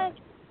 Yes.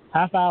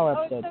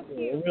 Half-hour episodes.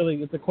 It's so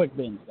cute. It's a quick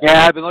binge.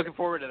 Yeah, I've been looking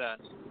forward to that.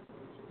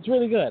 It's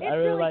really good. It's I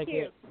really like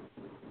cute. it.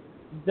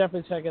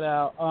 Definitely check it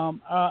out.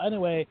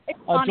 Anyway,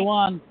 funny.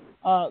 Juwan,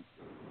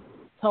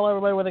 tell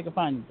everybody where they can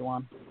find you,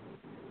 Juwan.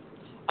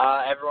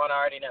 Everyone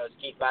already knows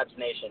Geek Vibes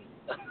Nation.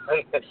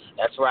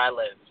 That's where I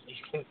live. You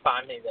can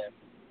find me there.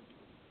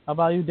 How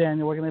about you,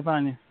 Daniel? Where can they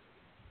find you?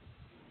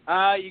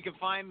 You can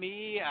find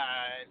me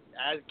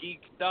as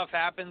geek stuff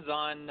happens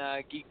on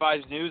Geek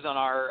Vibes News on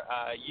our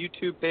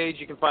YouTube page.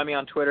 You can find me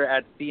on Twitter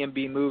at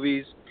CMB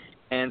Movies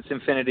and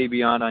Sinfinity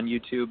Beyond on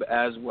YouTube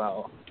as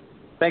well.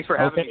 Thanks for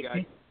having me,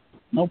 guys.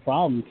 No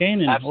problem.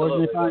 Kanan, where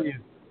can they find you?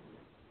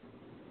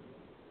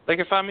 They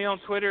can find me on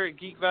Twitter at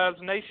Geek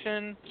Vibes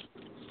Nation,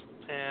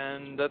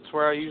 and that's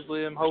where I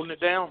usually am holding it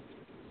down.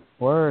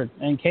 Word.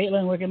 And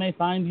Caitlin, where can they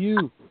find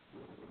you?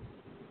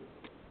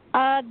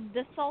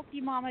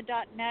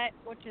 TheSaltyMama.net,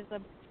 which is a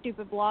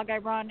stupid blog I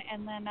run,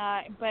 and then,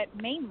 but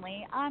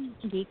mainly I'm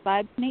Geek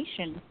Vibes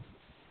Nation.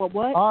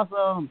 What?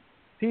 Awesome.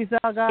 Peace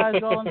out, guys.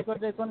 Go on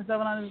Squidday27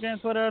 on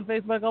Instagram, Twitter, and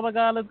Facebook. Oh my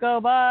God, let's go.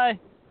 Bye.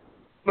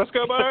 Let's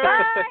go,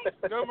 bye.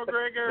 Go,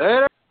 McGregor.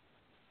 Later.